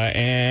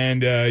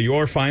 And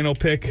your final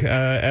pick,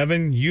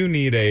 Evan, you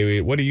need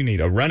what do you need?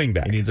 A running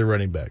back. He needs a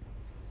running back.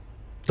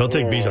 Don't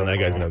take Bijan. That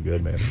guy's no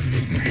good, man.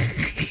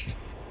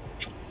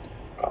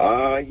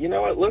 You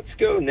know what? Let's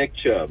go Nick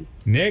Chubb.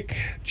 Nick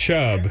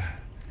Chubb.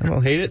 I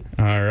don't hate it.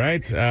 All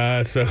right.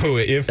 So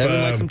if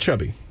Evan likes him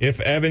chubby. If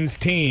Evan's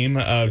team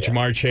of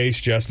Jamar Chase,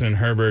 Justin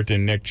Herbert,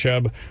 and Nick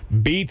Chubb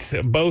beats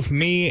both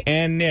me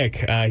and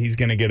Nick, he's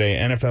going to get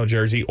an NFL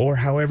jersey or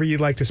however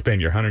you'd like to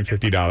spend your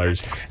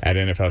 $150 at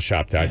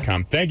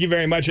NFLShop.com. Thank you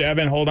very much,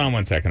 Evan. Hold on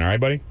 1 second. All right,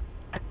 buddy?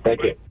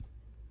 Thank you.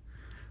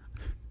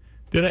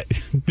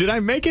 Did I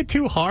make it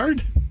too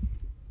hard?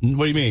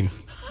 What do you mean?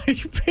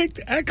 You picked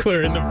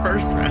Eckler in the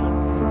first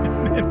round.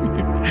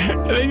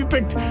 And then you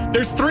picked.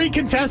 There's 3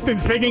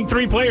 contestants picking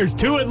 3 players.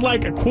 2 is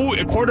like a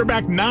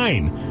quarterback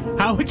 9.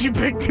 How would you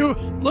pick 2?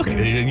 Look,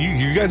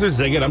 you guys are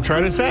zigging. I'm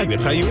trying to sag.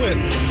 That's how you win.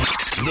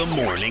 The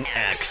Morning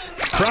X.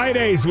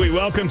 Fridays, we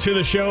welcome to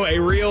the show a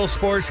real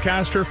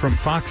sportscaster from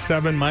Fox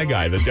 7, my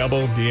guy, the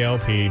double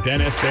DLP,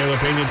 Dennis De La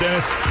Pena.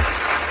 Dennis,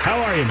 how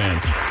are you, man?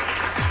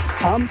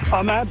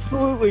 I'm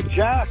absolutely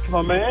jacked,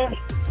 my man.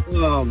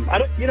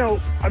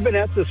 I've been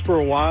at this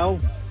for a while,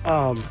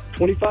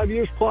 25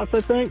 years plus,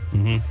 I think.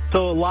 Mm-hmm.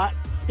 So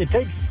it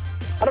takes,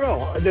 I don't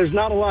know, there's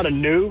not a lot of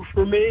new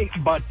for me,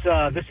 but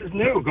this is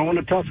new. Going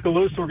to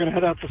Tuscaloosa, we're going to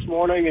head out this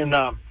morning and,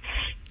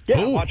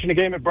 watching the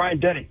game at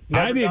Bryant-Denny.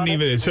 I didn't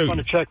even. So want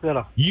to check that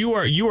out. You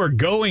are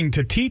going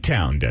to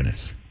T-Town,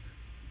 Dennis.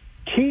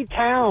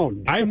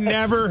 T-Town. I've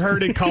never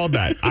heard it called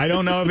that. I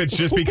don't know if it's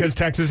just because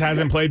Texas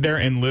hasn't played there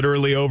in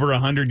literally over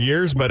 100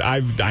 years, but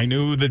I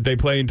knew that they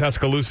play in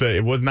Tuscaloosa.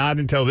 It was not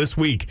until this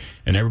week,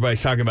 and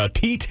everybody's talking about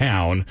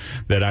T-Town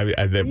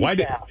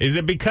why is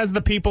it because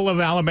the people of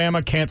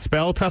Alabama can't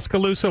spell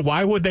Tuscaloosa?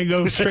 Why would they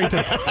go straight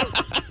to?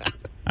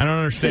 I don't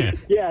understand.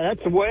 Yeah,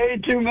 that's way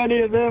too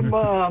many of them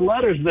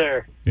letters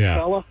there,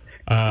 fella.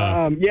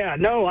 I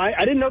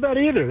didn't know that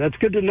either. That's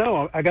good to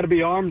know. I got to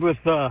be armed with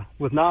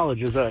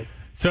knowledge as I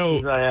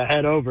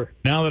head over.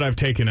 Now that I've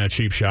taken a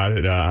cheap shot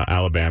at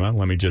Alabama,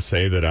 let me just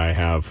say that I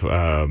have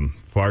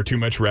far too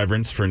much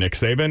reverence for Nick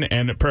Saban,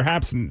 and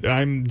perhaps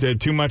I'm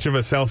too much of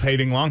a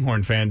self-hating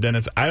Longhorn fan,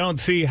 Dennis. I don't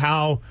see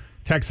how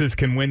Texas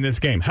can win this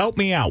game. Help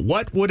me out.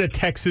 What would a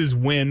Texas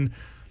win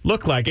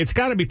look like? It's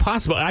got to be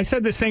possible. I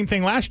said the same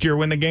thing last year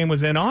when the game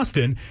was in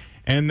Austin,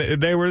 and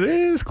they were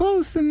this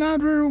close and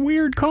not a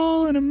weird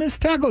call and a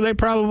missed tackle. They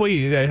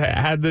probably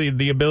had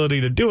the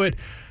ability to do it.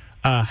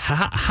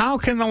 How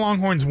can the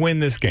Longhorns win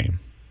this game?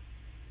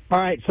 All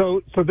right,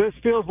 so this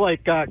feels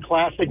like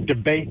classic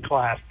debate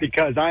class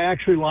because I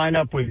actually line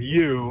up with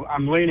you.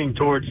 I'm leaning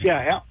towards,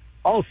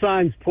 all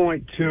signs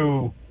point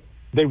to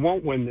they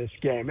won't win this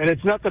game. And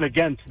it's nothing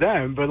against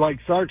them, but like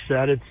Sark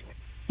said, it's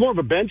more of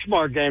a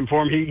benchmark game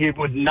for him. He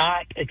would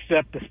not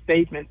accept a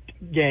statement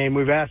game.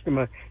 We've asked him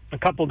a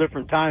couple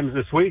different times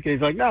this week, and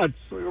he's like, no,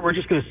 we're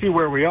just going to see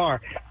where we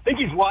are. I think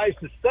he's wise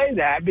to say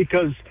that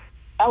because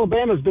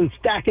Alabama's been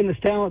stacking this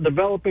talent,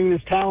 developing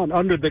this talent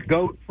under the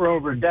GOAT for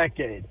over a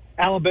decade.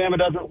 Alabama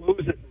doesn't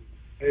lose it.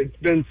 It's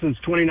been since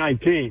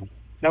 2019.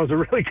 That was a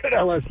really good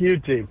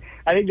LSU team.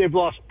 I think they've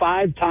lost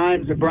 5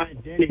 times at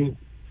Bryant-Denny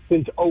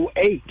since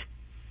 2008.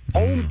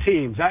 Home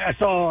teams. I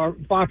saw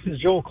Fox's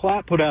Joel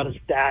Klatt put out a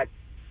stat.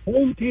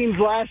 Home teams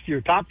last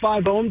year, top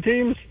 5 home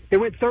teams, it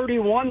went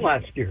 31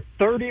 last year.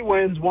 30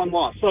 wins, 1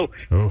 loss. So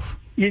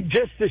it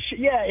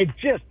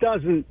just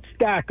doesn't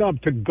stack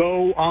up to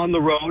go on the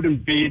road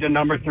and beat a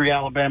number 3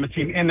 Alabama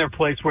team in their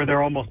place where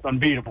they're almost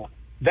unbeatable.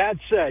 That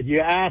said, you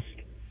asked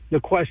the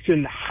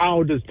question,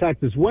 how does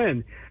Texas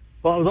win?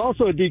 Well, I was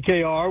also a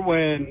DKR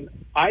when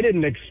I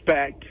didn't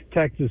expect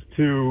Texas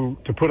to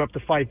put up the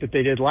fight that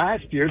they did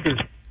last year because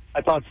I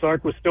thought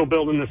Sark was still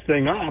building this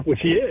thing up, which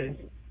he is.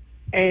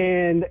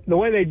 And the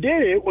way they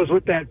did it was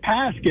with that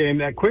pass game,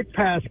 that quick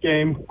pass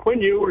game.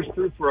 Quinn Ewers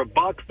threw for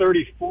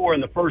 $134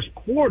 in the first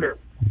quarter.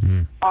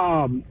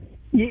 Mm-hmm.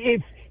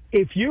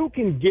 If you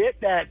can get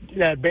that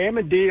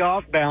Bama D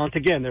off balance,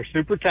 again, they're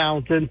super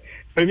talented,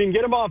 but if you can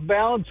get them off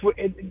balance,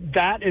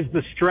 that is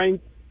the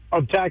strength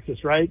of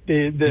Texas, right?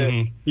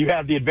 You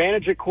have the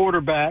advantage at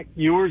quarterback.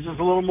 Ewers is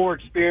a little more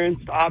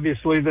experienced,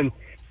 obviously, than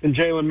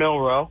Jalen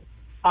Milroe.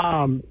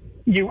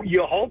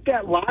 You hope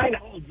that line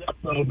holds up,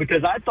 though,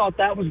 because I thought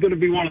that was going to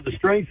be one of the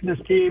strengths of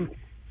this team,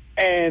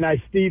 and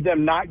I see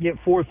them not get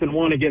 4th and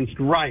 1 against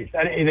Rice.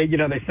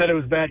 They said it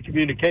was bad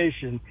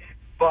communication,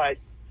 but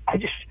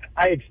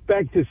I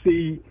expect to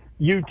see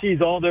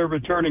UT's all their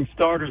returning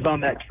starters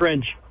on that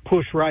trench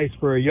push Rice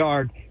for a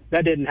yard.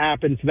 That didn't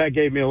happen, so that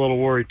gave me a little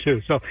worry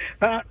too. So,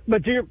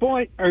 but to your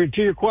point or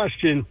to your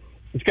question,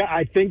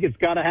 I think it's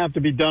got to have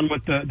to be done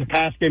with the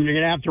pass game. You're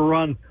going to have to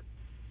run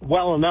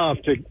well enough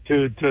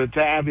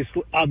to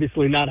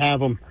obviously not have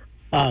them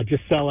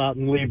just sell out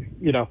and leave,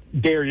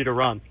 dare you to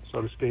run,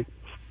 so to speak.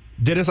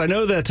 Dennis, I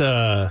know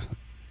that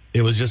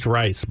it was just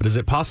Rice, but is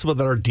it possible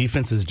that our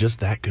defense is just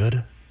that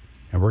good?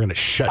 And we're going to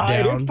shut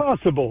down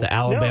the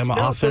Alabama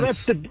offense?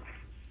 So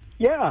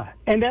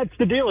and that's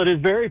the deal. It is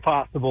very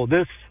possible.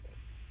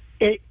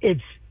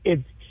 It's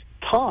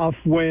tough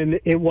when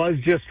it was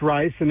just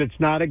Rice, and it's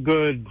not a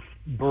good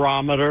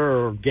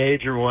barometer or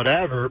gauge or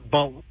whatever,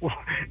 but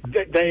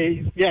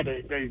they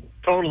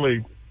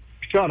totally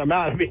shut him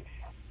out. I mean,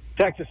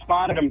 Texas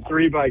spotted him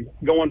 3 by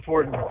going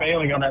for it and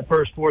failing on that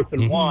first 4th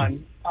and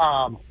 1.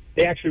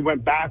 They actually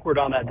went backward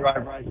on that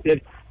drive. Rice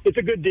did. It's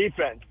a good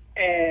defense.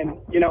 And,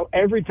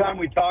 every time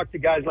we talk to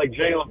guys like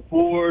Jalen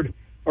Ford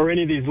or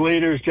any of these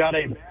leaders,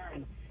 Jahdae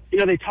Barron,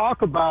 they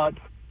talk about,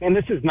 and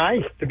this is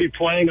nice to be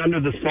playing under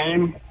the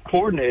same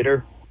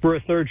coordinator for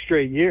a 3rd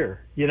straight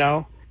year,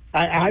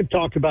 I've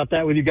talked about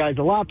that with you guys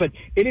a lot, but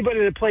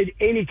anybody that played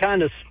any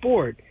kind of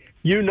sport,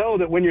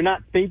 that when you're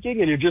not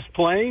thinking and you're just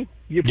playing,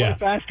 you play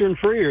faster and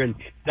freer. And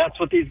that's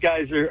what these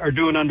guys are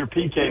doing under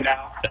PK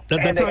now.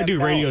 That's how I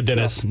do radio,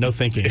 Dennis. No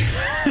thinking.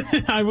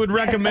 I would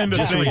recommend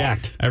just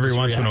react every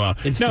once in a while.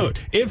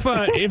 Instinct.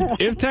 No,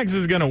 if Texas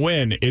is going to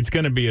win, it's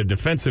going to be a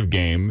defensive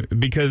game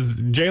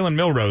because Jalen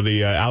Milroe,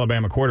 the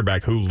Alabama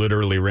quarterback who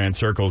literally ran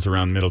circles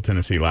around Middle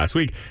Tennessee last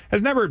week,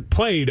 has never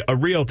played a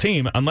real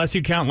team unless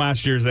you count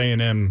last year's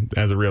A&M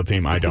as a real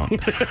team. I don't.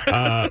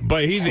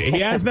 But he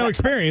has no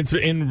experience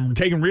in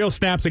taking real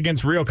snaps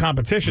against real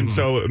competition,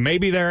 so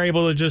maybe they're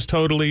able to just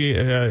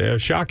totally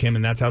shock him,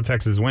 and that's how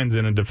Texas wins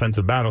in a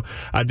defensive battle.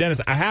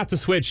 Dennis, I have to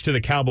switch to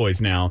the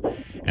Cowboys now,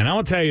 and I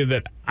will tell you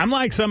that I'm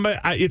like somebody.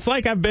 It's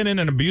like I've been in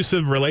an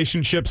abusive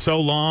relationship so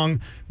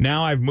long.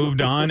 Now I've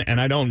moved on, and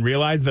I don't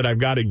realize that I've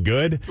got it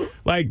good.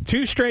 Like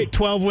 2 straight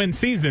 12-win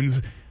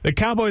seasons. The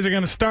Cowboys are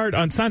going to start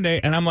on Sunday,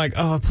 and I'm like,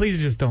 oh,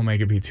 please just don't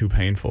make it be too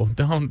painful.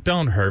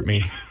 Don't hurt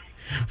me.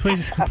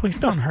 Please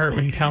don't hurt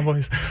me,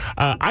 Cowboys.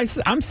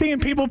 I'm seeing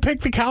people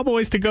pick the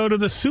Cowboys to go to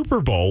the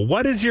Super Bowl.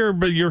 What is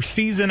your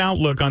season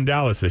outlook on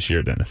Dallas this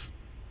year, Dennis?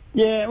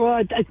 Yeah, well,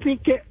 I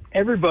think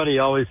everybody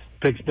always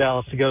picks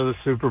Dallas to go to the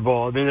Super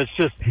Bowl. I mean, it's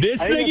just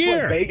this is the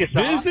year.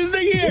 This is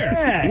the year.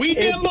 Yeah, we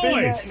get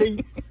boys.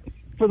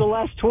 For the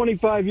last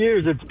 25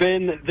 years, it's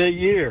been the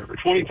year.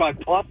 25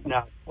 plus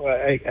now.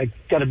 I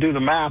got to do the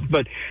math,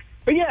 but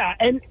yeah,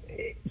 and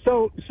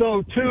so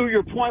to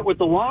your point with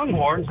the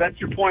Longhorns, that's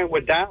your point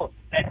with Dallas.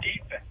 That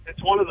defense,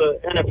 it's one of the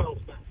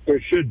NFL's best, or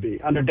it should be,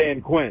 under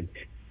Dan Quinn.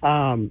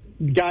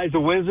 Guy's a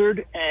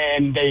wizard,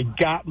 and they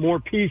got more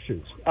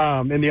pieces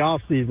in the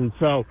offseason.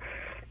 So,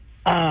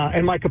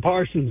 and Micah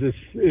Parsons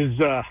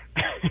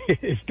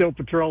is still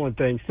patrolling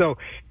things. So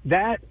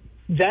that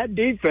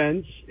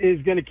defense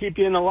is going to keep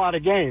you in a lot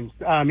of games,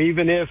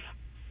 even if,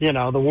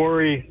 the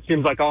worry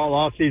seems like all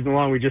offseason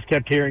long we just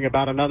kept hearing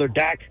about another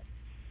Dak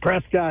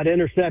Prescott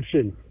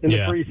interception in the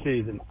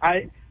preseason.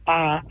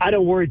 I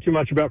don't worry too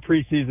much about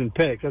preseason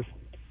picks.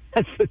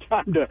 That's the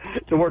time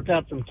to work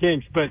out some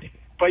kinks.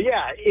 But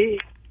yeah,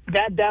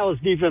 that Dallas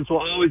defense will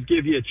always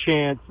give you a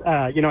chance.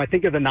 I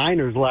think of the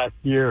Niners last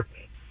year.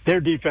 Their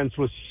defense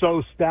was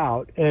so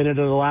stout, and it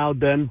allowed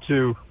them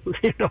to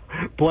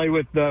play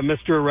with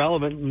Mr.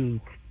 Irrelevant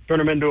and turn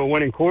him into a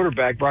winning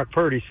quarterback, Brock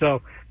Purdy.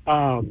 So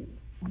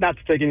not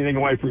to take anything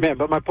away from him,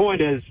 but my point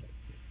is,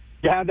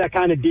 you have that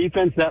kind of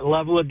defense, that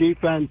level of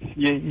defense,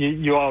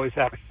 you always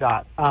have a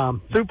shot.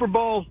 Super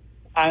Bowl,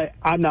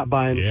 I'm not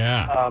buying.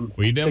 Yeah,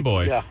 we them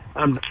boys. Yeah,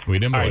 we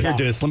them boys. All right, here,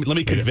 Dennis, let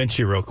me convince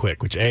you real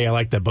quick, which, I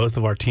like that both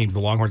of our teams, the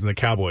Longhorns and the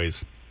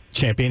Cowboys,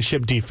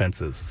 championship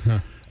defenses.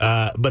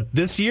 But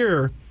this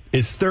year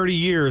is 30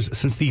 years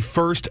since the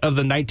first of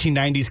the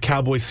 1990s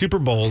Cowboys Super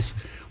Bowls.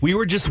 We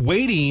were just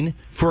waiting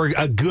for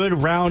a good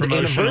round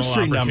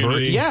anniversary number.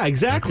 Yeah,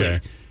 exactly.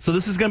 Okay. So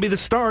this is going to be the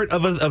start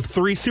of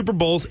 3 Super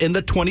Bowls in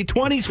the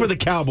 2020s for the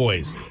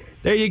Cowboys.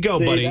 There you go,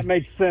 buddy. That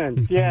makes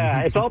sense.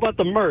 Yeah, it's all about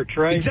the merch,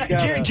 right? Exactly.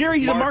 Jerry,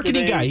 he's a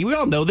marketing guy. We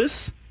all know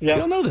this. Yeah.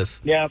 We all know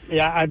this. Yeah.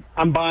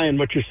 I'm buying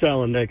what you're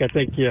selling, Nick. I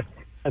think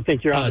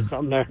you're on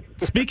something there.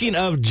 Speaking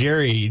of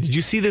Jerry, did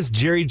you see this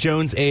Jerry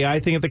Jones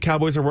AI thing that the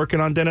Cowboys are working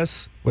on,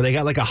 Dennis? Where they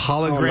got like a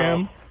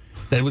hologram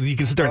that you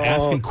can sit there and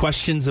ask him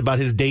questions about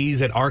his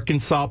days at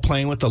Arkansas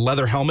playing with the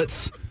leather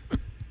helmets.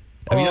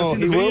 Have you not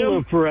seen the video? He will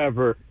live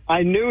forever.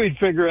 I knew he'd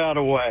figure out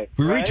a way.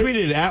 We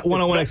retweeted it at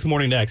 101X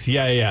Morning X.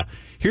 Yeah.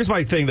 Here's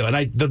my thing, though,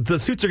 and the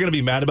suits are going to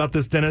be mad about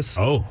this, Dennis.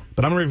 Oh.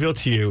 But I'm going to reveal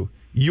to you,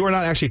 you are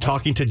not actually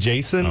talking to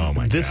Jason. Oh,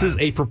 my This God. is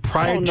a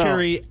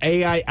proprietary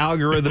AI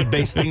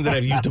algorithm-based thing that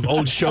I've used of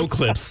old show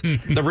clips.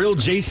 The real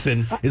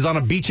Jason is on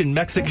a beach in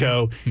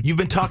Mexico. You've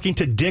been talking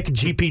to Dick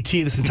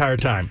GPT this entire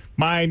time.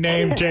 My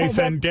name,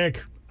 Jason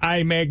Dick.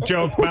 I make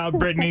joke about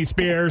Britney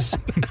Spears.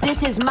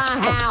 This is my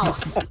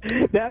house.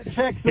 That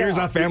checks Here's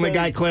out our Family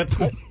Guy clip.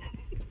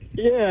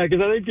 Yeah,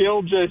 because I think the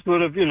old Jason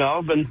would have,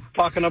 been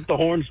talking up the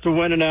horns to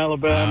win in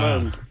Alabama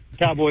and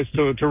Cowboys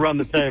to run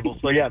the table.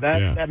 So,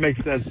 that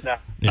makes sense now.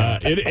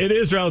 It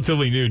is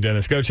relatively new,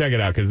 Dennis. Go check it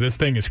out because this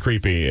thing is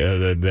creepy.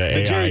 The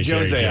AI, Jerry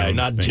Jones AI, Jones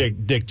not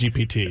thing. Dick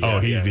GPT. Oh,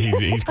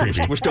 he's creepy.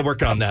 We're still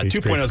working on that.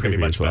 2.0 is going to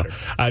be much better.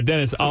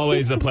 Dennis,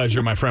 always a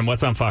pleasure, my friend.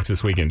 What's on Fox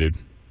this weekend, dude?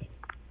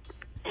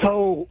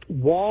 So,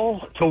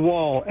 wall to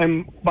wall.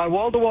 And by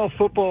wall to wall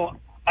football,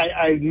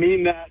 I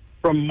mean that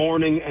from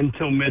morning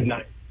until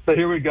midnight. So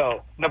here we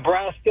go.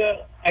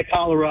 Nebraska at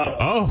Colorado.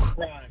 Oh.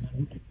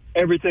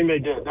 Everything they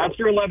did. That's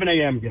your 11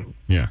 a.m. game.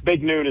 Yeah.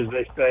 Big noon, as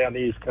they say on the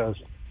East Coast.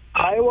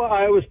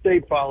 Iowa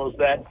State follows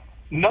that.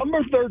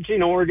 Number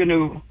 13 Oregon,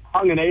 who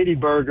hung an 80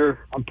 burger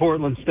on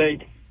Portland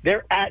State,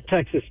 they're at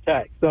Texas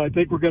Tech. So I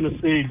think we're going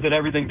to see that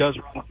everything does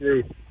run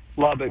through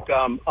Lubbock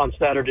on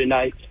Saturday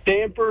night.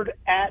 Stanford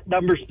at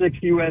number 6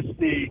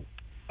 USC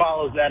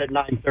follows that at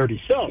 9:30.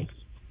 So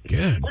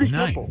good. Pretty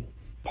simple.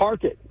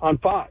 Park it on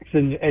Fox,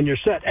 and you're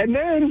set. And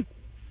then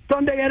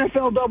Sunday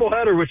NFL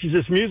doubleheader, which is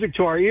just music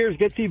to our ears,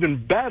 gets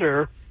even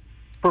better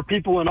for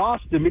people in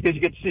Austin because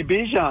you get to see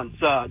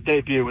Bijan's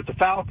debut with the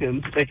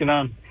Falcons taking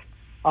on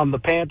the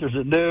Panthers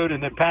at noon,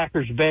 and then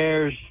Packers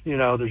Bears.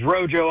 There's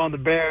Rojo on the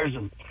Bears,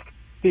 and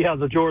see how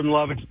the Jordan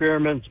Love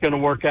experiment's going to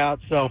work out.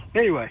 So,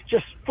 anyway,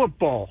 just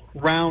football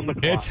round the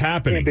clock. It's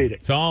happening. Can't beat it.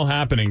 It's all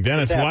happening.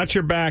 Dennis, watch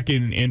your back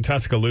in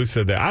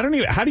Tuscaloosa. There. I don't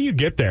even. How do you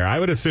get there? I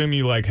would assume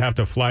you like have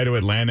to fly to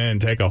Atlanta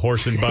and take a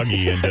horse and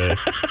buggy into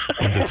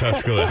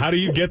Tuscaloosa. How do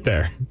you get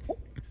there?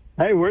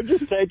 Hey, we're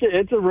just taking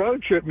it's a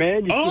road trip,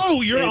 man.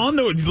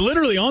 You're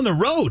literally on the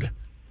road.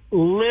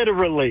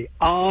 Literally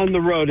on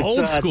the road. It's,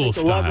 Old school it's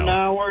 11 style.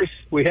 hours.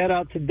 We head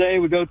out today.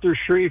 We go through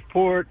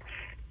Shreveport.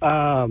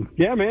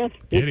 Yeah, man.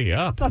 Giddy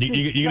up.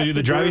 You gonna do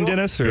the driving,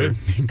 Dennis, or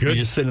Good. you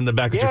just sit in the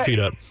back with your feet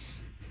up?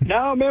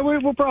 No, man,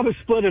 we'll probably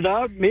split it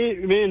up.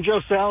 Me and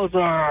Joe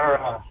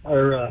Salazar,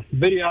 our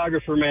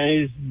videographer, man,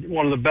 he's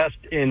one of the best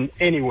in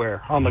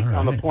anywhere on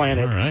the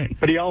planet. All right.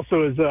 But he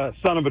also is a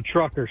son of a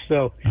trucker,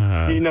 so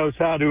he knows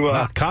how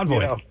to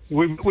convoy.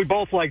 We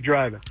both like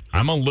driving.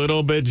 I'm a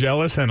little bit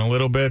jealous and a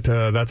little bit,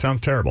 that sounds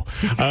terrible.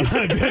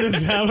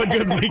 Dennis, have a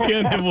good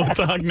weekend, and we'll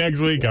talk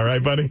next week. All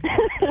right, buddy?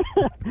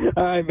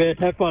 All right, man.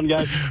 Have fun,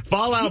 guys.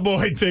 Fall Out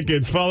Boy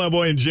tickets. Fall Out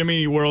Boy and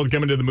Jimmy World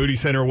coming to the Moody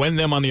Center. Win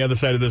them on the other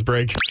side of this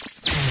break.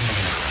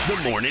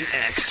 The Morning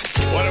X.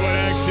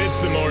 101X,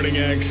 it's the Morning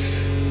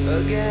X.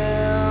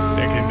 Again.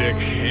 Nick and Dick.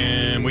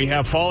 And we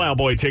have Fall Out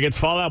Boy tickets.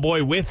 Fall Out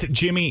Boy with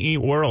Jimmy Eat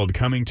World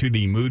coming to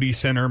the Moody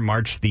Center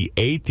March the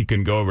 8th. You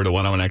can go over to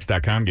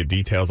 101x.com, get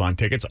details on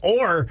tickets,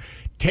 or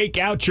take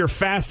out your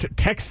fast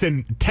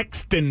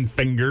texting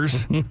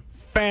fingers.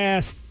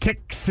 Fast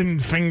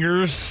texting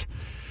fingers.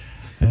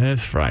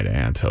 It's Friday.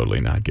 I'm totally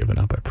not giving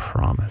up, I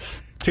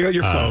promise. Take out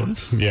your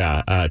phones.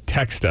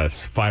 Text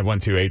us,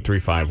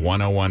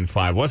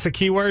 512-835-1015. What's the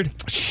keyword?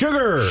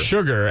 Sugar.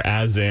 Sugar,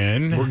 as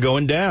in? We're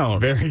going down.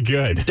 Very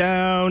good.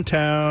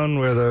 Downtown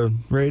where the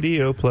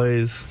radio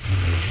plays.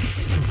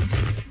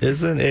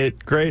 Isn't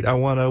it great? I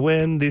want to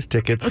win these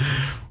tickets.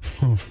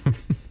 Good.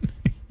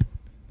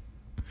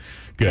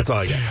 That's all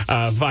I got.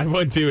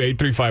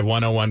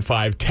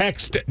 512-835-1015.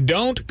 Text,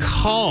 don't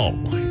call.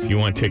 If you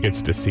want tickets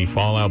to see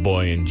Fall Out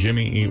Boy and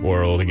Jimmy Eat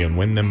World, again,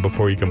 win them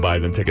before you can buy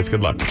them tickets.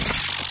 Good luck.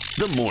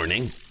 The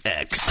Morning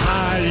X.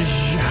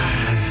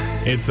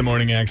 It's the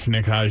Morning X.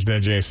 Nick Hajda,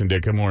 Jason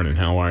Dick. Good morning.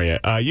 How are you?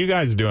 You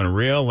guys are doing a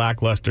real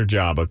lackluster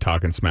job of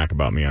talking smack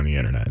about me on the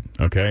internet,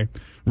 okay?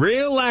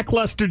 Real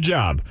lackluster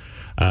job.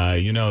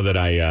 You know that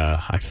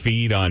I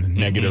feed on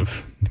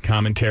negative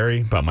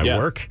commentary about my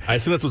work. I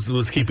assume that's what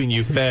was keeping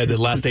you fed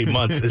the last 8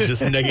 months. It's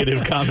just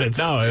negative comments.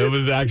 No, it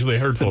was actually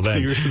hurtful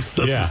then. You were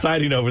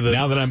subsiding over the...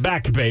 Now that I'm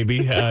back,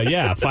 baby.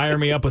 Fire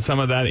me up with some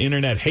of that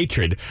internet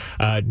hatred.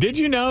 Did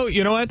you know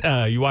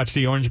what? You watched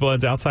the Orange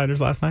Bloods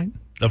Outsiders last night?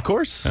 Of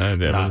course.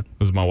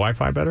 Was my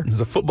Wi-Fi better?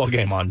 There's a football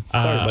game on.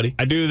 Sorry, buddy.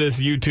 I do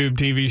this YouTube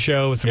TV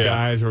show with some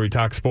guys where we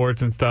talk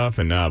sports and stuff.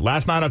 And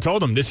last night I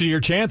told them, this is your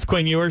chance,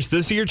 Quinn Ewers.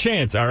 This is your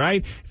chance, all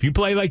right? If you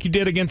play like you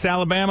did against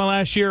Alabama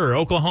last year or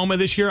Oklahoma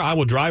this year, I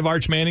will drive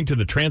Arch Manning to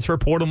the transfer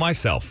portal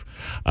myself.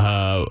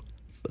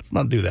 Let's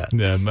not do that.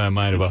 Yeah, I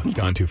might have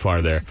gone too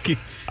far there. Keep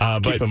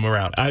him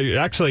around.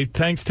 Actually,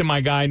 thanks to my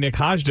guy, Nick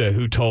Hajda,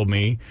 who told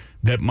me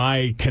that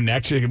my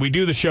connection, we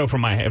do the show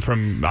from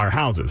our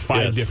houses,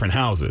 5 different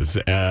houses.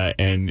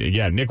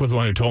 Nick was the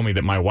one who told me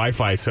that my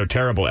Wi-Fi is so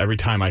terrible. Every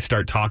time I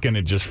start talking,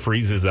 it just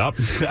freezes up.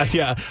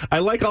 Yeah. I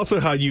like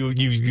also how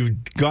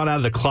you've gone out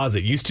of the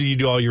closet. Used to you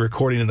do all your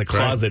recording in the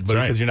closet,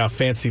 but because you're now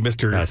fancy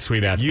Mr.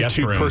 Sweet-ass guest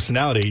YouTube room.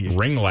 personality.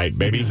 Ring light,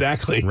 baby.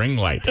 Exactly. Ring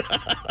light.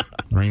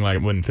 Ring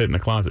light wouldn't fit in the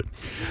closet.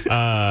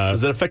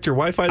 Does that affect your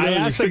Wi-Fi? I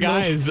asked the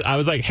guys, I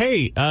was like,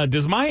 hey,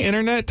 does my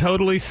internet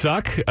totally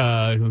suck?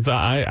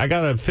 I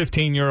got a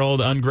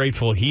 15-year-old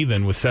ungrateful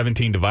heathen with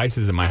 17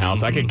 devices in my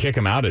house. I could kick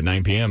him out at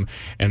 9 p.m.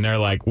 And they're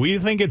like, we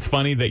think it's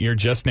funny that you're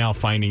just now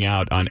finding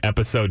out on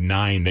episode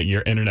 9 that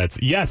your internet's,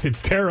 yes,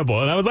 it's terrible.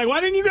 And I was like,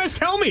 why didn't you guys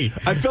tell me?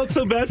 I felt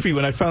so bad for you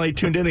when I finally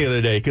tuned in the other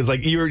day because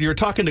like you were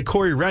talking to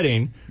Corey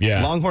Redding,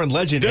 Longhorn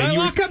legend. Did and I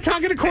walk up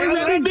talking to Corey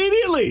Redding?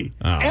 Immediately.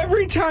 Oh.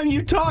 Every time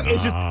you talk,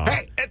 it's just...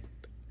 Hey,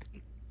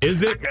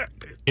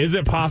 Is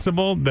it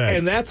possible that...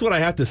 And that's what I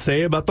have to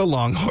say about the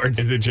Longhorns.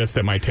 Is it just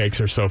that my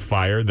takes are so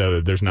fire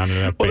that there's not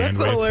enough bandwidth? Well, that's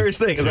the hilarious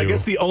thing. Is I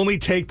guess the only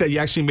take that you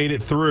actually made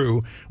it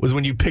through was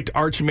when you picked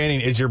Arch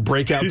Manning as your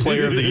breakout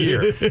player of the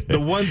year. The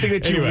one thing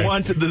that you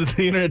want the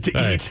internet to eat.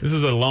 Right. This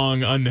is a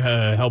long,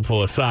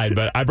 unhelpful aside,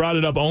 but I brought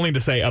it up only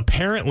to say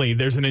apparently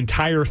there's an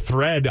entire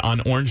thread on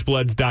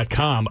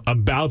orangebloods.com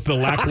about the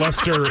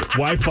lackluster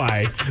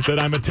Wi-Fi that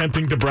I'm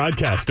attempting to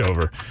broadcast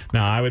over.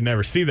 Now, I would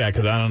never see that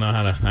because I don't know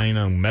how to,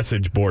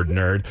 message board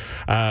nerd.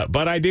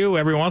 But I do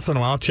every once in a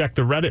while check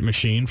the Reddit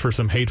machine for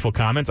some hateful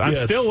comments. I'm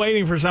still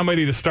waiting for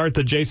somebody to start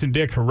the Jason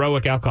Dick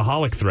heroic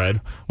alcoholic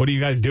thread. What are you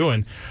guys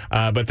doing?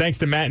 But thanks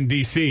to Matt in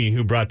D.C.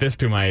 who brought this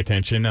to my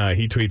attention.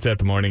 He tweets at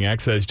the Morning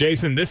X, says,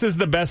 Jason, this is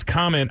the best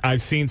comment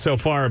I've seen so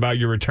far about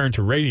your return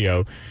to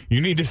radio.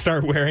 You need to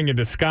start wearing a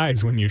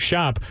disguise when you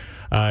shop.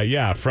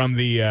 From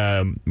the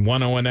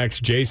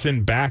 101X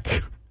Jason back...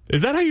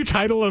 Is that how you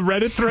title a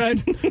Reddit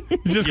thread?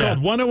 It's just called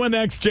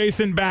 101X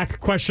Jason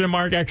back ? One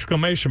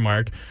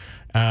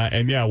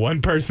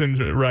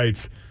person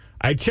writes,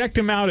 I checked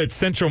him out at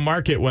Central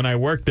Market when I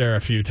worked there a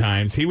few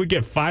times. He would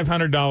get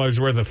 $500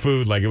 worth of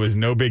food like it was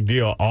no big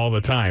deal all the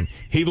time.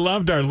 He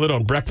loved our little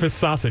breakfast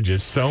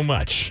sausages so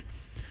much.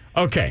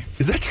 Okay.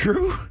 Is that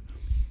true?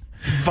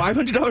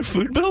 $500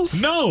 food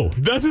bills? No,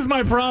 this is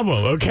my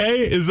problem,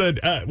 okay? Is that,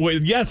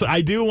 yes,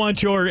 I do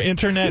want your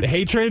internet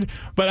hatred,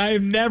 but I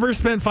have never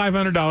spent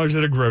 $500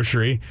 at a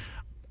grocery.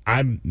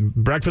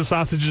 Breakfast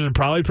sausages are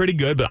probably pretty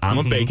good, but I'm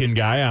a bacon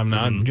guy. I'm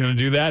not going to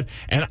do that.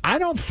 And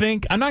I'm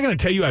not going to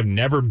tell you I've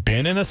never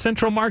been in a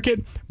Central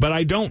Market, but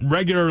I don't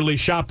regularly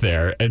shop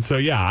there. And so,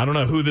 yeah, I don't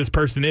know who this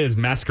person is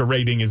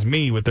masquerading as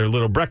me with their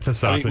little breakfast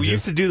sausages. I mean, we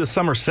used to do the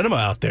summer cinema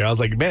out there. I was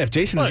like, man, if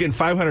Jason's getting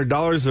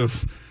 $500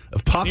 of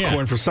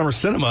popcorn for summer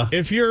cinema.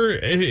 I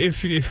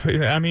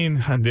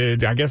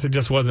guess it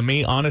just wasn't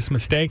me. Honest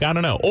mistake. I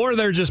don't know. Or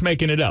they're just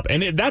making it up.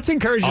 And that's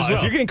encouraged as well.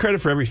 If you're getting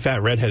credit for every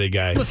fat redheaded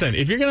guy. Listen,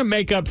 if you're going to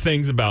make up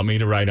things about me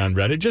to write on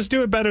Reddit, just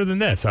do it better than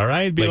this, all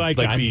right?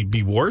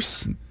 Be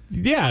worse?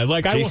 Yeah,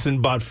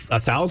 Jason bought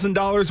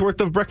 $1,000 worth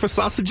of breakfast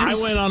sausages. I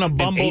went on a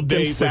Bumble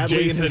date with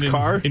Jason in his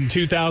car in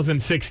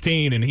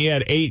 2016, and he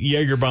had 8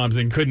 Jaeger bombs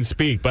and couldn't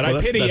speak. But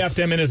I pity effed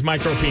him in his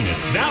micro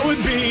penis. That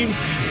would be.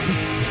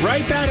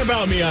 Write that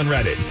about me on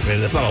Reddit. I mean,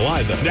 that's not a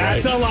lie, though.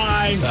 That's a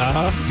lie.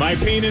 My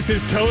penis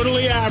is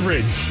totally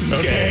average.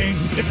 Okay.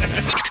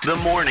 The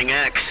Morning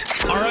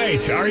X. All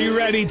right. Are you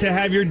ready to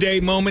have your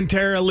day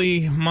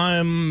momentarily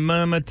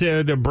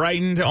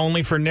brightened,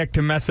 only for Nick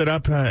to mess it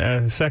up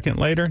a second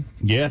later?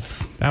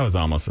 Yes. That was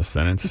almost a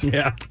sentence.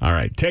 Yeah. All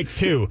right. Take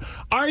 2.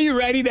 Are you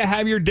ready to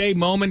have your day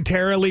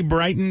momentarily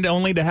brightened,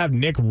 only to have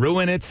Nick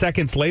ruin it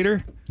seconds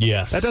later?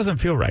 Yes. That doesn't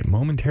feel right.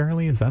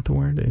 Momentarily? Is that the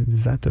word?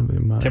 Is that the...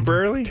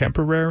 Temporarily?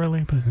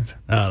 Temporarily? I don't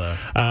know.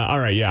 All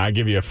right, yeah, I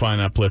give you a fun,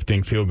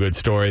 uplifting, feel-good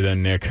story,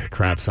 then Nick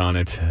craps on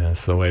it.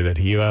 That's the way that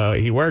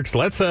he works.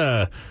 Let's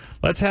have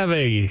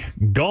a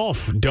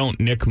golf Don't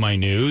Nick My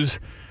News.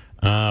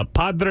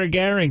 Padraig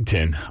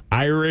Harrington,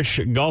 Irish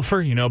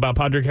golfer. You know about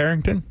Padraig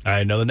Harrington?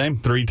 I know the name.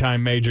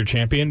 3-time major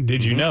champion.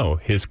 Did you know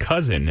his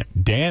cousin,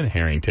 Dan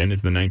Harrington,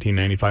 is the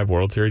 1995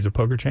 World Series of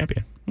Poker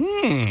champion?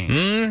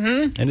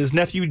 And his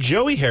nephew,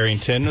 Joey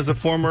Harrington, is a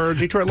former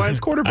Detroit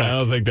Lions quarterback. I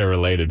don't think they're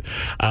related.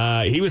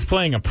 He was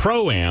playing a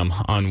Pro-Am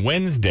on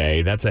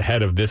Wednesday. That's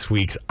ahead of this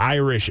week's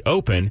Irish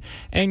Open.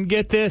 And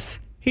get this.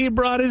 He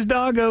brought his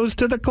doggos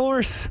to the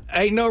course.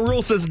 Ain't no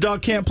rule says the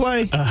dog can't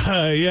play.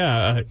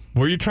 Yeah.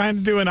 Were you trying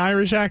to do an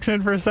Irish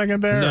accent for a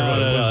second there? No,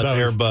 that's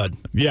Air Bud.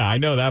 Yeah, I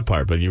know that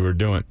part, but you were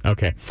doing...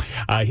 Okay.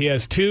 He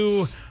has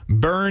 2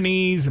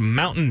 Bernese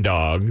mountain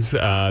dogs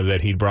that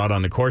he brought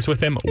on the course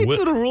with him. Ain't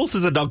no rule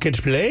says a dog can't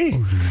play.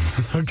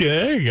 Okay,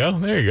 there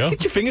you go.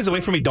 Get your fingers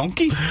away from me,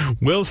 donkey.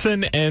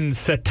 Wilson and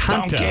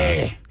Setanta.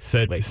 Donkey.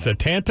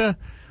 Setanta?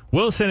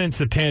 Wilson and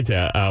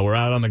Setanta were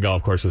out on the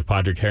golf course with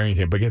Padraig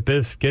Harrington, but get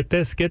this,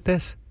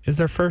 is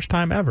their first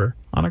time ever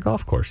on a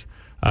golf course.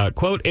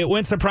 Quote, it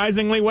went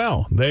surprisingly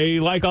well. They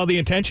like all the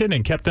attention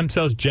and kept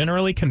themselves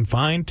generally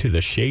confined to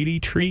the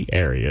shady tree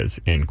areas,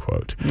 end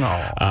quote.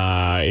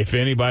 If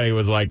anybody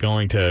was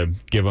going to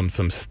give them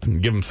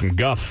some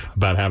guff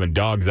about having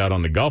dogs out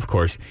on the golf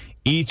course,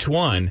 each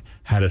one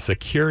had a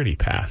security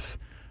pass.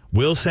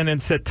 Wilson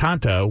and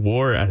Setanta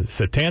wore a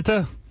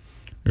Setanta?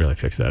 Really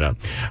fix that up.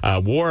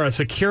 Wore a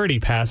security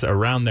pass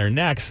around their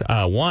necks.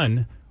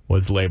 One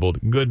was labeled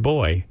good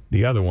boy.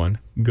 The other one,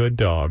 good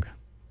dog.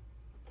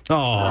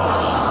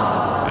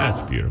 Oh,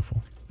 that's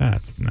beautiful.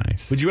 That's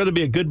nice. Would you rather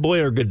be a good boy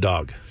or a good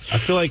dog? I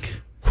feel like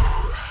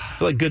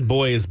good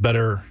boy is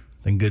better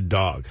than good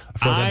dog. I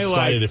feel like I'm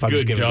excited if I'm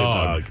just giving good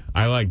dog.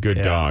 I like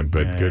good dog,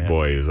 but good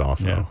boy is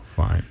also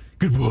fine.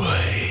 Good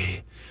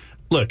boy.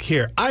 Look,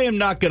 here, I am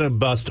not going to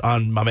bust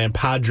on my man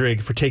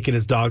Padraig for taking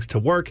his dogs to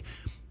work.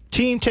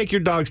 Team, take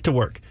your dogs to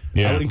work.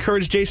 Yeah. I would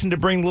encourage Jason to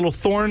bring little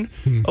Thorn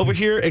over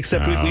here,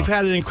 except we've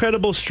had an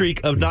incredible streak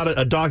of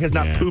a dog has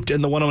not pooped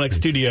in the 101X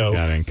studio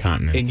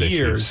in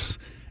years.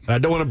 And I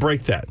don't want to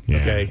break that,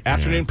 okay?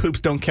 Afternoon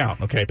poops don't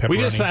count, okay, Pepperoni? We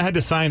just had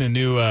to sign a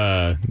new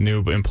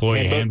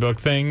employee handbook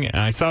thing.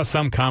 I saw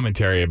some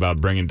commentary about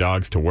bringing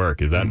dogs to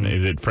work. Is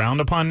it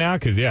frowned upon now?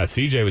 Because,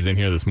 CJ was in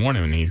here this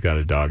morning and he's got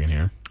his dog in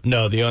here.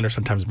 No, the owner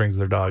sometimes brings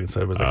their dog, and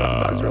so it was like,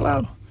 dogs are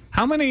allowed.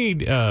 How many...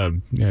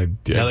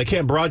 they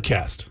can't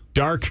broadcast.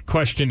 Dark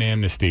question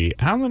amnesty.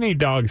 How many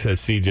dogs has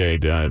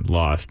CJ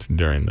lost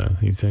during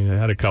He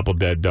had a couple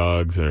dead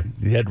dogs, or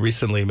he had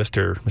recently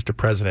Mr.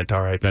 President,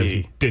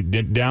 R.I.P.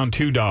 That's down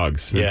 2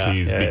 dogs since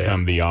he's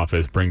become the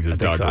office. Brings his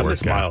dog to work. I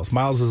miss Miles.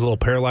 Miles is a little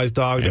paralyzed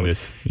dog. He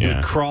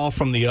would crawl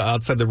from the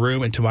outside the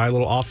room into my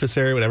little office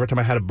area. Every time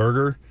I had a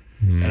burger.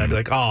 And I'd be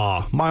like,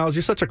 "Oh, Miles,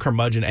 you're such a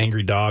curmudgeon,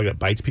 angry dog that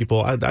bites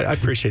people." I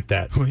appreciate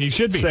that. Well, he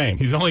should be. Same.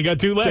 He's only got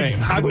 2 legs.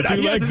 Same. I would,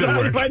 two legs that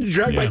work. If I had to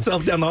drag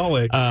myself down the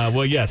hallway.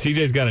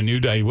 CJ's got a new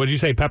dog. What did you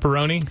say,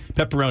 pepperoni?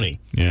 Pepperoni.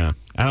 Yeah.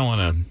 I don't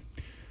want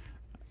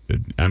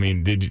I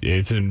mean,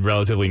 it's a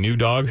relatively new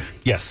dog?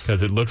 Yes.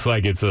 Because it looks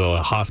like it's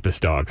a hospice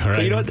dog, all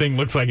right? The thing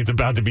looks like it's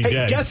about to be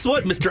dead. Guess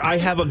what, mister? I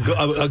have a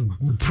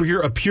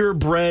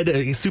purebred,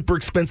 a super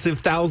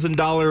expensive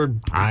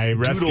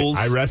 $1,000 doodles.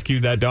 I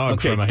rescued that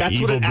dog from an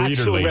evil breeder lady. That's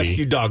what an actual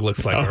rescue dog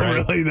looks like, Oh, all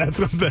right? really? That's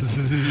what this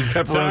is.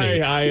 Pepperoni.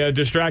 Sorry, I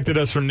distracted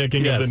us from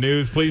nicking of the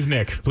news. Please,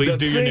 Nick. Please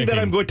do your nicking. The thing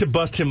that I'm going to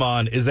bust him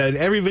on is that in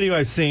every video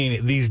I've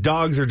seen, these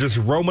dogs are just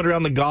roaming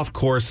around the golf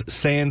course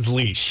sans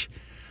leash.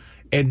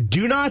 And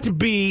do not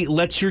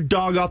let your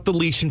dog off the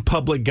leash in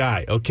public,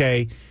 guy,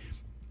 okay?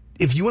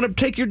 If you want to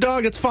take your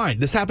dog, it's fine.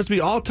 This happens to me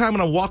all the time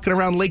when I'm walking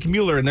around Lake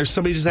Mueller and there's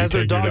somebody just has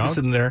their dog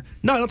sitting there.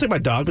 No, I don't take my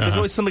dog, but there's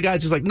always some guy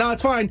just like, no,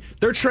 it's fine.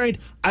 They're trained.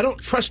 I don't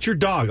trust your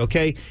dog,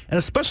 okay? And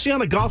especially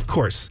on a golf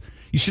course.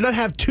 You should not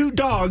have two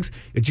dogs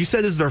that you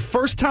said is their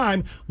first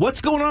time. What's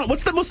going on?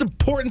 What's the most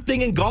important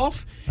thing in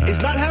golf? Is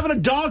not having a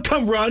dog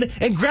come run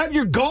and grab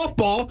your golf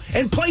ball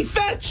and play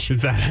fetch.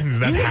 Does that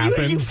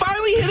happen? You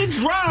finally hit a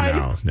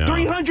drive, No.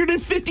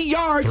 350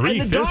 yards,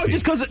 and the dog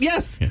just goes,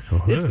 yes.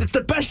 It's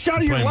the best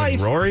shot of your life.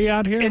 Rory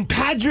out here? And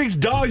Patrick's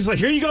dog is like,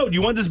 here you go.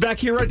 You want this back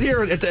here, right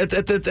there at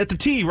the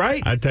tee,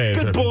 right? I tell you,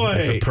 good boy.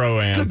 It's a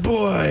pro-am. Good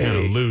boy. It's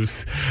kind of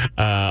loose.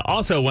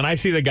 Also, when I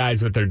see the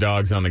guys with their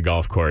dogs on the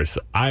golf course,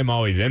 I'm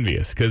always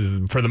envious because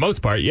for the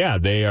most part, yeah,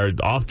 they are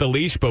off the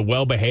leash but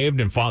well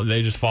behaved and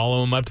they just follow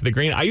them up to the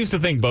green. I used to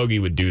think Bogey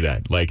would do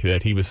that, like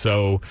that he was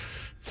so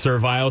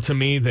servile to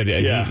me that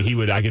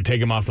I could take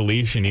him off the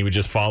leash and he would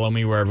just follow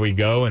me wherever we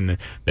go. And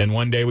then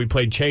one day we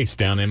played chase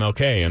down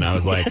MLK and I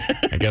was like,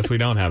 I guess we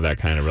don't have that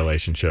kind of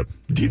relationship.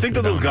 Do you think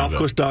that those golf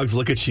course dogs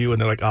look at you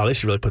and they're like, oh, they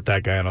should really put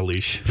that guy on a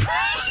leash?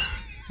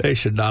 They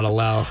should not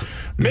allow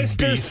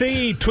Mr.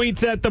 C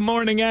tweets at the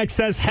Morning X,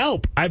 says,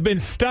 help, I've been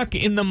stuck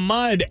in the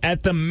mud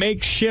at the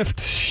makeshift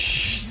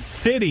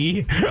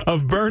city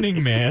of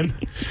Burning Man.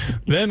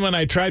 Then when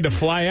I tried to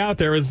fly out,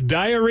 there was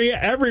diarrhea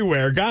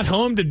everywhere. Got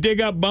home to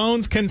dig up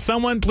bones. Can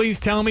someone please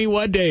tell me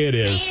what day it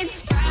is?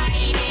 It's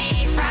Friday.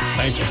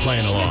 Thanks for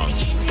playing along,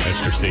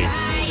 Mr. C.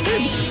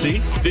 Hey, Mr.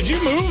 C. Did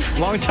you move?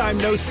 Long time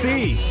no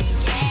see.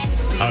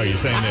 Oh, you're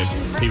saying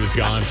that he was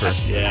gone for...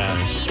 Yeah.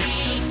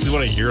 He's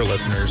one of your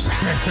listeners.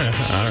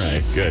 All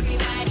right, good.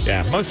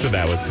 Yeah, most of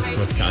that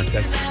was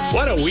content.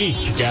 What a week,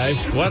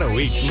 guys. What a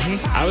week.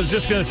 I was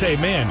just going to say,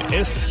 man,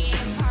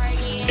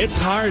 it's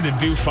hard to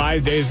do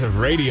 5 days of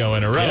radio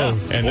in a row. Yeah,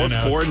 and or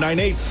then 4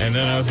 9/8. And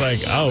then I was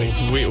like, oh,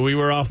 we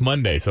were off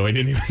Monday, so I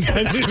didn't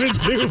even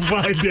do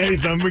 5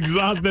 days. I'm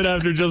exhausted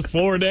after just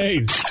 4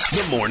 days.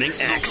 The Morning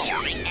X.